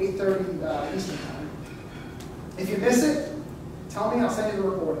 8:30 Eastern time. If you miss it, tell me, I'll send you the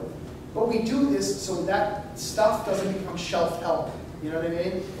recording. But we do this so that stuff doesn't become shelf help. You know what I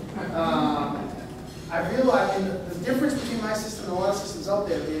mean? I realized, and the difference between my system and a lot of systems out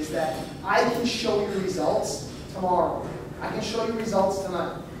there is that I can show you results tomorrow. I can show you results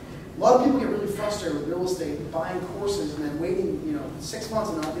tonight. A lot of people get really frustrated with real estate, buying courses and then waiting, 6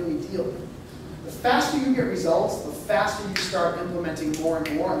 months and not doing a deal. The faster you get results, the faster you start implementing more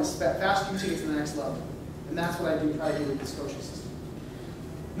and more, and the faster you take it to the next level. And that's what I do with this coaching system.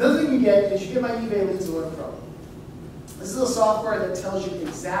 Another thing you get is you get my eBay Leads Alert Pro. This is a software that tells you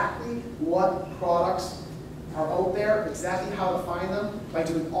exactly what products are out there, exactly how to find them, by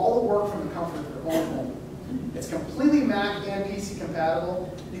doing all the work from the comfort of your own home. It's completely Mac and PC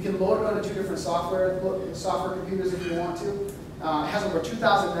compatible. You can load it onto 2 different software computers if you want to. It has over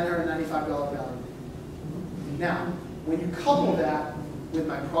 $2,995 value. Now, when you couple that with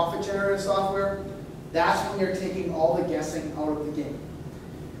my profit generator software, that's when you're taking all the guessing out of the game.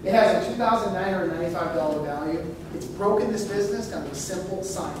 It has a $2,995 value. It's broken this business down to simple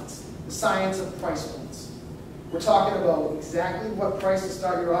science, the science of price points. We're talking about exactly what price to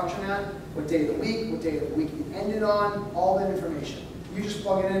start your auction at, what day of the week, what day of the week you ended on, all that information. You just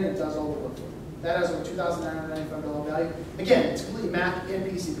plug it in and it does all the work for you. That has over $2,995 value. Again, it's completely Mac and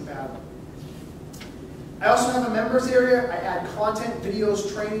PC compatible. I also have a members area. I add content,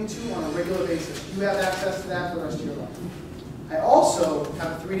 videos, training to on a regular basis. You have access to that for the rest of your life. I also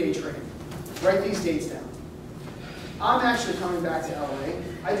have a 3-day training. Write these dates down. I'm actually coming back to LA.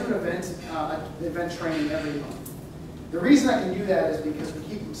 I do an event training every month. The reason I can do that is because we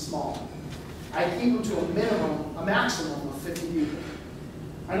keep them small. I keep them to a maximum of 50 people.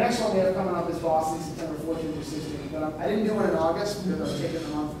 Our next one we have coming up is Boston, September 14th or 16th. But I didn't do one in August because I was taking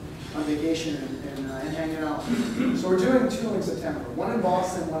a month on vacation and hanging out. So we're doing 2 in September. One in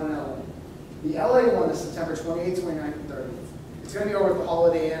Boston, one in LA. The LA one is September 28th, 29th, and 30th. It's going to be over at the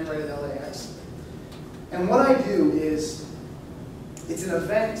Holiday Inn right at LAX. And what I do is, it's an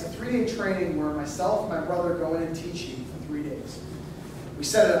event, it's a 3-day training where myself and my brother go in and teach you for 3 days. We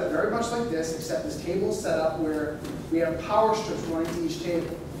set it up very much like this, except this table is set up where we have power strips running to each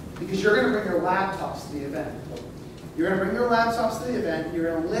table. Because you're going to bring your laptops to the event. You're going to bring your laptops to the event, you're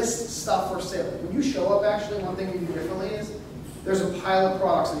going to list stuff for sale. When you show up, actually, one thing you do differently is, there's a pile of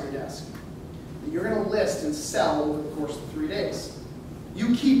products on your desk that you're going to list and sell over the course of 3 days.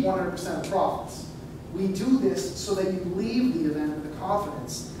 You keep 100% of profits. We do this so that you leave the event with the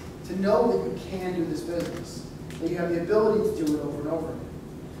confidence to know that you can do this business, that you have the ability to do it over and over again.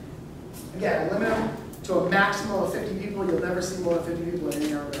 Again, I limit them to a maximum of 50 people. You'll never see more than 50 people at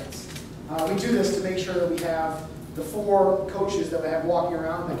any of our events. We do this to make sure that we have the 4 coaches that we have walking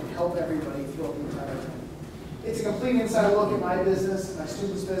around that can help everybody throughout the entire thing. It's a complete inside look at my business, my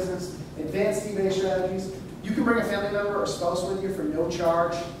students' business, advanced eBay strategies. You can bring a family member or spouse with you for no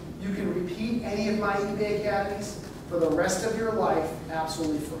charge. You can repeat any of my eBay academies for the rest of your life,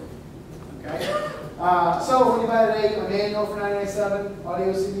 absolutely free. Okay? So when you buy today, a manual for $9.97,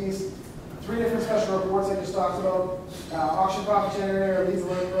 audio CDs, 3 different special reports I just talked about, auction profit generator, Leads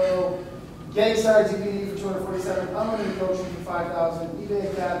Alert Pro, Getting Started DVD for $247, unlimited coaching for $5,000,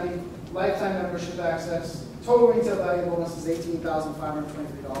 eBay Academy, lifetime membership access, total retail value bonus is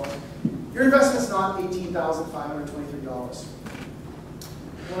 $18,523. Your investment's not $18,523.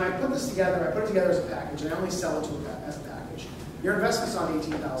 When I put this together, I put it together as a package, and I only sell it to as a package. Your investment's not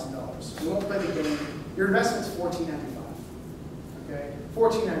 $18,000. You won't play the game. Your investment's $14.95. Okay,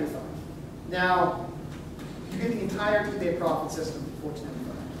 $14.95. Now, you get the entire eBay profit system for $14.95.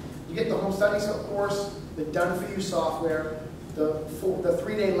 You get the home studies course, the done-for-you software, the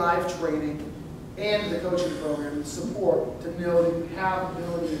 3-day live training, and the coaching program and support to know that you have the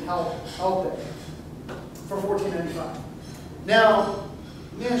ability to help out there for $14.95. Now,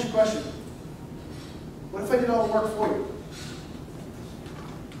 let me ask you a question. What if I did all the work for you?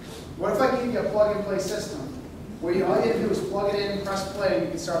 What if I gave you a plug-and-play system where all you had to do was plug it in, press play, and you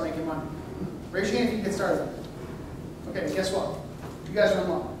can start making money? Raise your hand if you can get started. Okay, guess what? You guys are in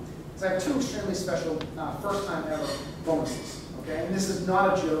line. Because I have 2 extremely special first-time ever bonuses. Okay, and this is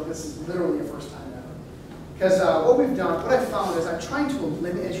not a joke. This is literally a first time ever. Because what we've done, what I've found is I'm trying to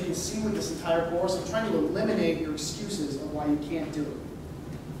eliminate, as you can see with this entire course, I'm trying to eliminate your excuses of why you can't do it.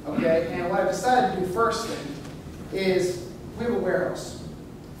 Okay, and what I've decided to do first thing is we have a warehouse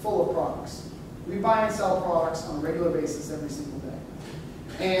full of products. We buy and sell products on a regular basis every single day.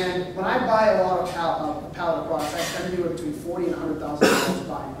 And when I buy a pallet of products, I spend anywhere between $40,000 and $100,000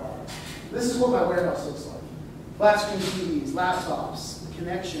 buying products. This is what my warehouse looks like. Flat screen TVs, laptops,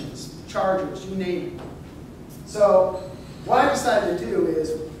 connections, chargers, you name it. So what I decided to do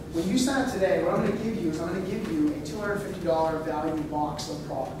is, when you sign up today, what I'm going to give you is I'm going to give you a $250 value box of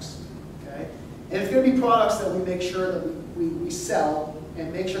products. Okay? And it's going to be products that we make sure that we sell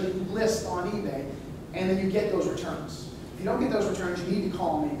and make sure that you list on eBay, and then you get those returns. If you don't get those returns, you need to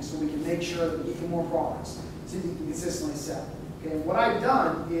call me so we can make sure that we get you more products so that you can consistently sell. Okay, and what I've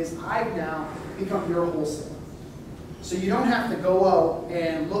done is I've now become your wholesaler. So you don't have to go out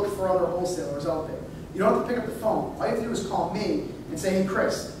and look for other wholesalers out there. You don't have to pick up the phone. All you have to do is call me and say, hey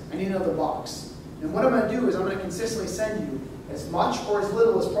Chris, I need another box. And what I'm going to do is I'm going to consistently send you as much or as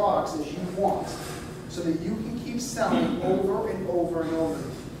little as products as you want so that you can keep selling over and over and over.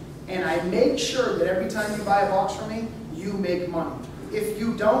 And I make sure that every time you buy a box from me, you make money. If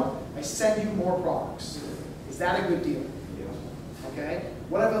you don't, I send you more products. Is that a good deal? Okay?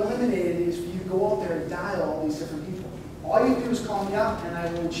 What I've eliminated is for you to go out there and dial all these different people. All you do is call me up and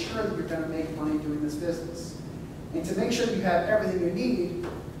I will ensure that you're going to make money doing this business. And to make sure you have everything you need,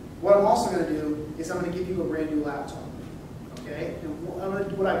 what I'm also going to do is I'm going to give you a brand new laptop. Okay? And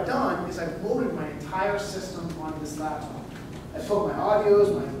what I've done is I've loaded my entire system onto this laptop. I put my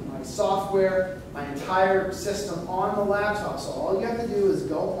audios, my software, my entire system on the laptop. So all you have to do is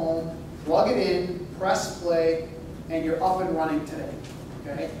go home, plug it in, press play, and you're up and running today.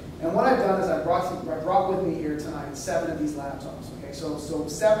 Okay? And what I've done is I brought with me here tonight 7 of these laptops. Okay? So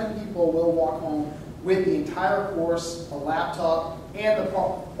 7 people will walk home with the entire course, a laptop, and the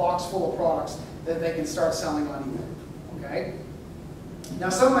box full of products that they can start selling on eBay. Okay? Now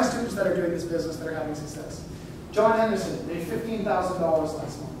some of my students that are doing this business that are having success. John Henderson made $15,000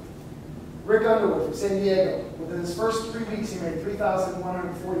 last month. Rick Underwood from San Diego, within his first 3 weeks he made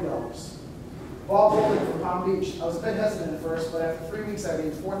 $3,140. Bob Bowling from Palm Beach. I was a bit hesitant at first, but after 3 weeks I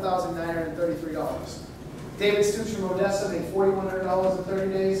made $4,933. David Stoops from Odessa made $4,100 in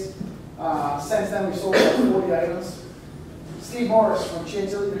 30 days. Since then we've sold about 40 items. Steve Morris from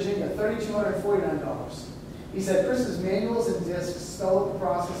Chantilly, Virginia, $3,249. He said, Chris's manuals and discs spell out the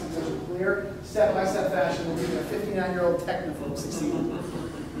process in such a clear, step-by-step fashion will give a 59-year-old technophobe succeed.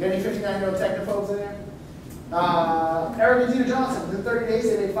 You got any 59-year-old technophobes in there? Eric and Tina Johnson, within 30 days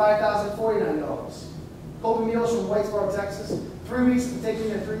they made $5,049. Colby Meals from Whitesboro, Texas, 3 weeks of taking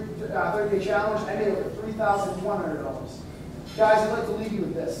a 30-day challenge, I made over $3,100. Guys, I'd like to leave you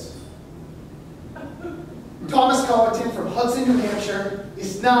with this. Thomas Cullerton from Hudson, New Hampshire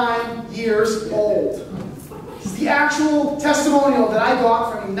is 9 years old. It's the actual testimonial that I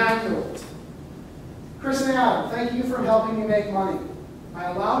got from a 9-year-old. Chris and Adam, thank you for helping me make money. My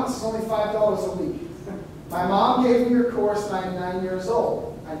allowance is only $5 a week. My mom gave me your course when I am 9 years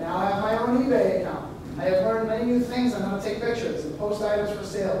old. I now have my own eBay account. I have learned many new things on how to take pictures and post items for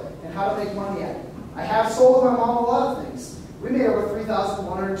sale and how to make money at it. I have sold my mom a lot of things. We made over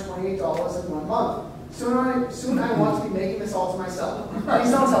 $3,128 in 1 month. Soon I want to be making this all to myself.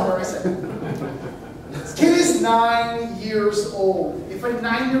 Please don't tell her I said it. This kid is 9 years old. If a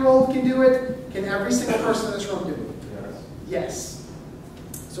 9-year-old can do it, can every single person in this room do it? Yes.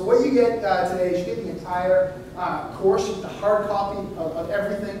 So what you get today is you get the entire course, you get the hard copy of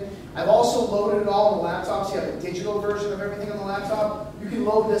everything. I've also loaded it all on the laptop, so you have a digital version of everything on the laptop. You can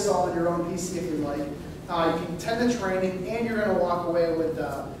load this all on your own PC if you like. You can attend the training, and you're going to walk away with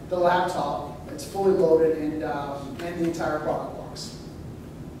the laptop. It's fully loaded and the entire product box.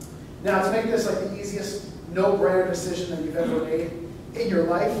 Now, to make this like the easiest, no-brainer decision that you've ever made in your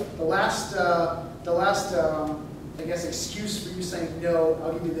life, the last I guess, excuse for you saying no,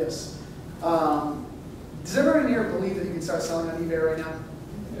 I'll give you this. Does everyone in here believe that you can start selling on eBay right now?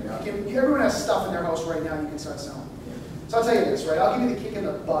 Yeah. Everyone has stuff in their house right now you can start selling. So I'll tell you this, right? I'll give you the kick in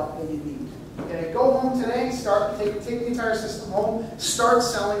the butt that you need. Okay, go home today, take the entire system home, start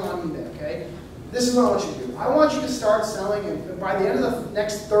selling on eBay, okay? This is what I want you to do. I want you to start selling, and by the end of the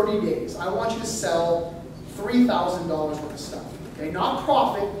next 30 days, I want you to sell $3,000 worth of stuff, okay? Not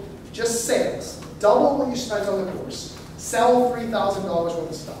profit, just sales. Double what you spent on the course. Sell $3,000 worth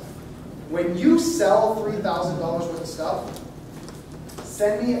of stuff. When you sell $3,000 worth of stuff,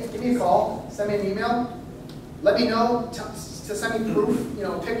 give me a call, send me an email, let me know, to send me proof,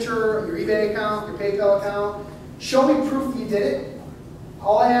 picture, your eBay account, your PayPal account. Show me proof that you did it.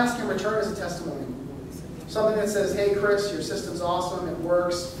 All I ask in return is a testimonial. Something that says, hey Chris, your system's awesome, it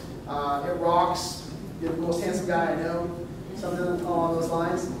works, it rocks, you're the most handsome guy I know, something along those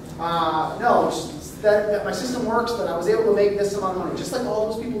lines. No, that my system works, that I was able to make this amount of money, just like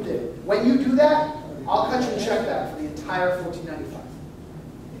all those people did. When you do that, I'll cut you a check back for the entire $1,495.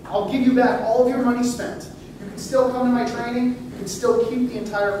 I'll give you back all of your money spent. You can still come to my training, you can still keep the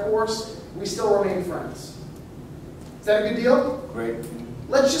entire course, we still remain friends. Is that a good deal? Great.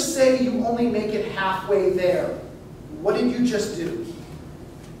 Let's just say you only make it halfway there. What did you just do?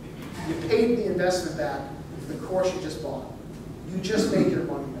 You paid the investment back for the course you just bought. You just made your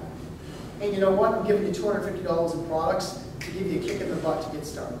money back. And you know what? I'm giving you $250 in products to give you a kick in the butt to get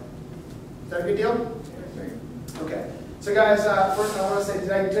started. Is that a good deal? Okay. So guys, first I want to say,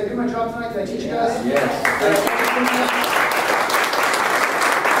 did I do my job tonight? Did I teach you guys? Yes.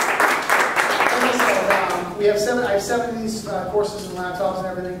 we have I have 7 of these courses and laptops and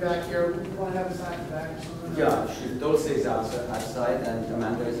everything back here. Do you want to have a sign in the back or something? Yeah, sure. Dulce is outside and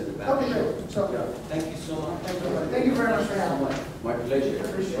Amanda is in the back. Okay, great. So, Yeah. Thank you so much. thank you very much for having me. My pleasure.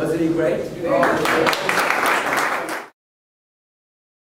 Appreciate it. Wasn't he great? Thank you.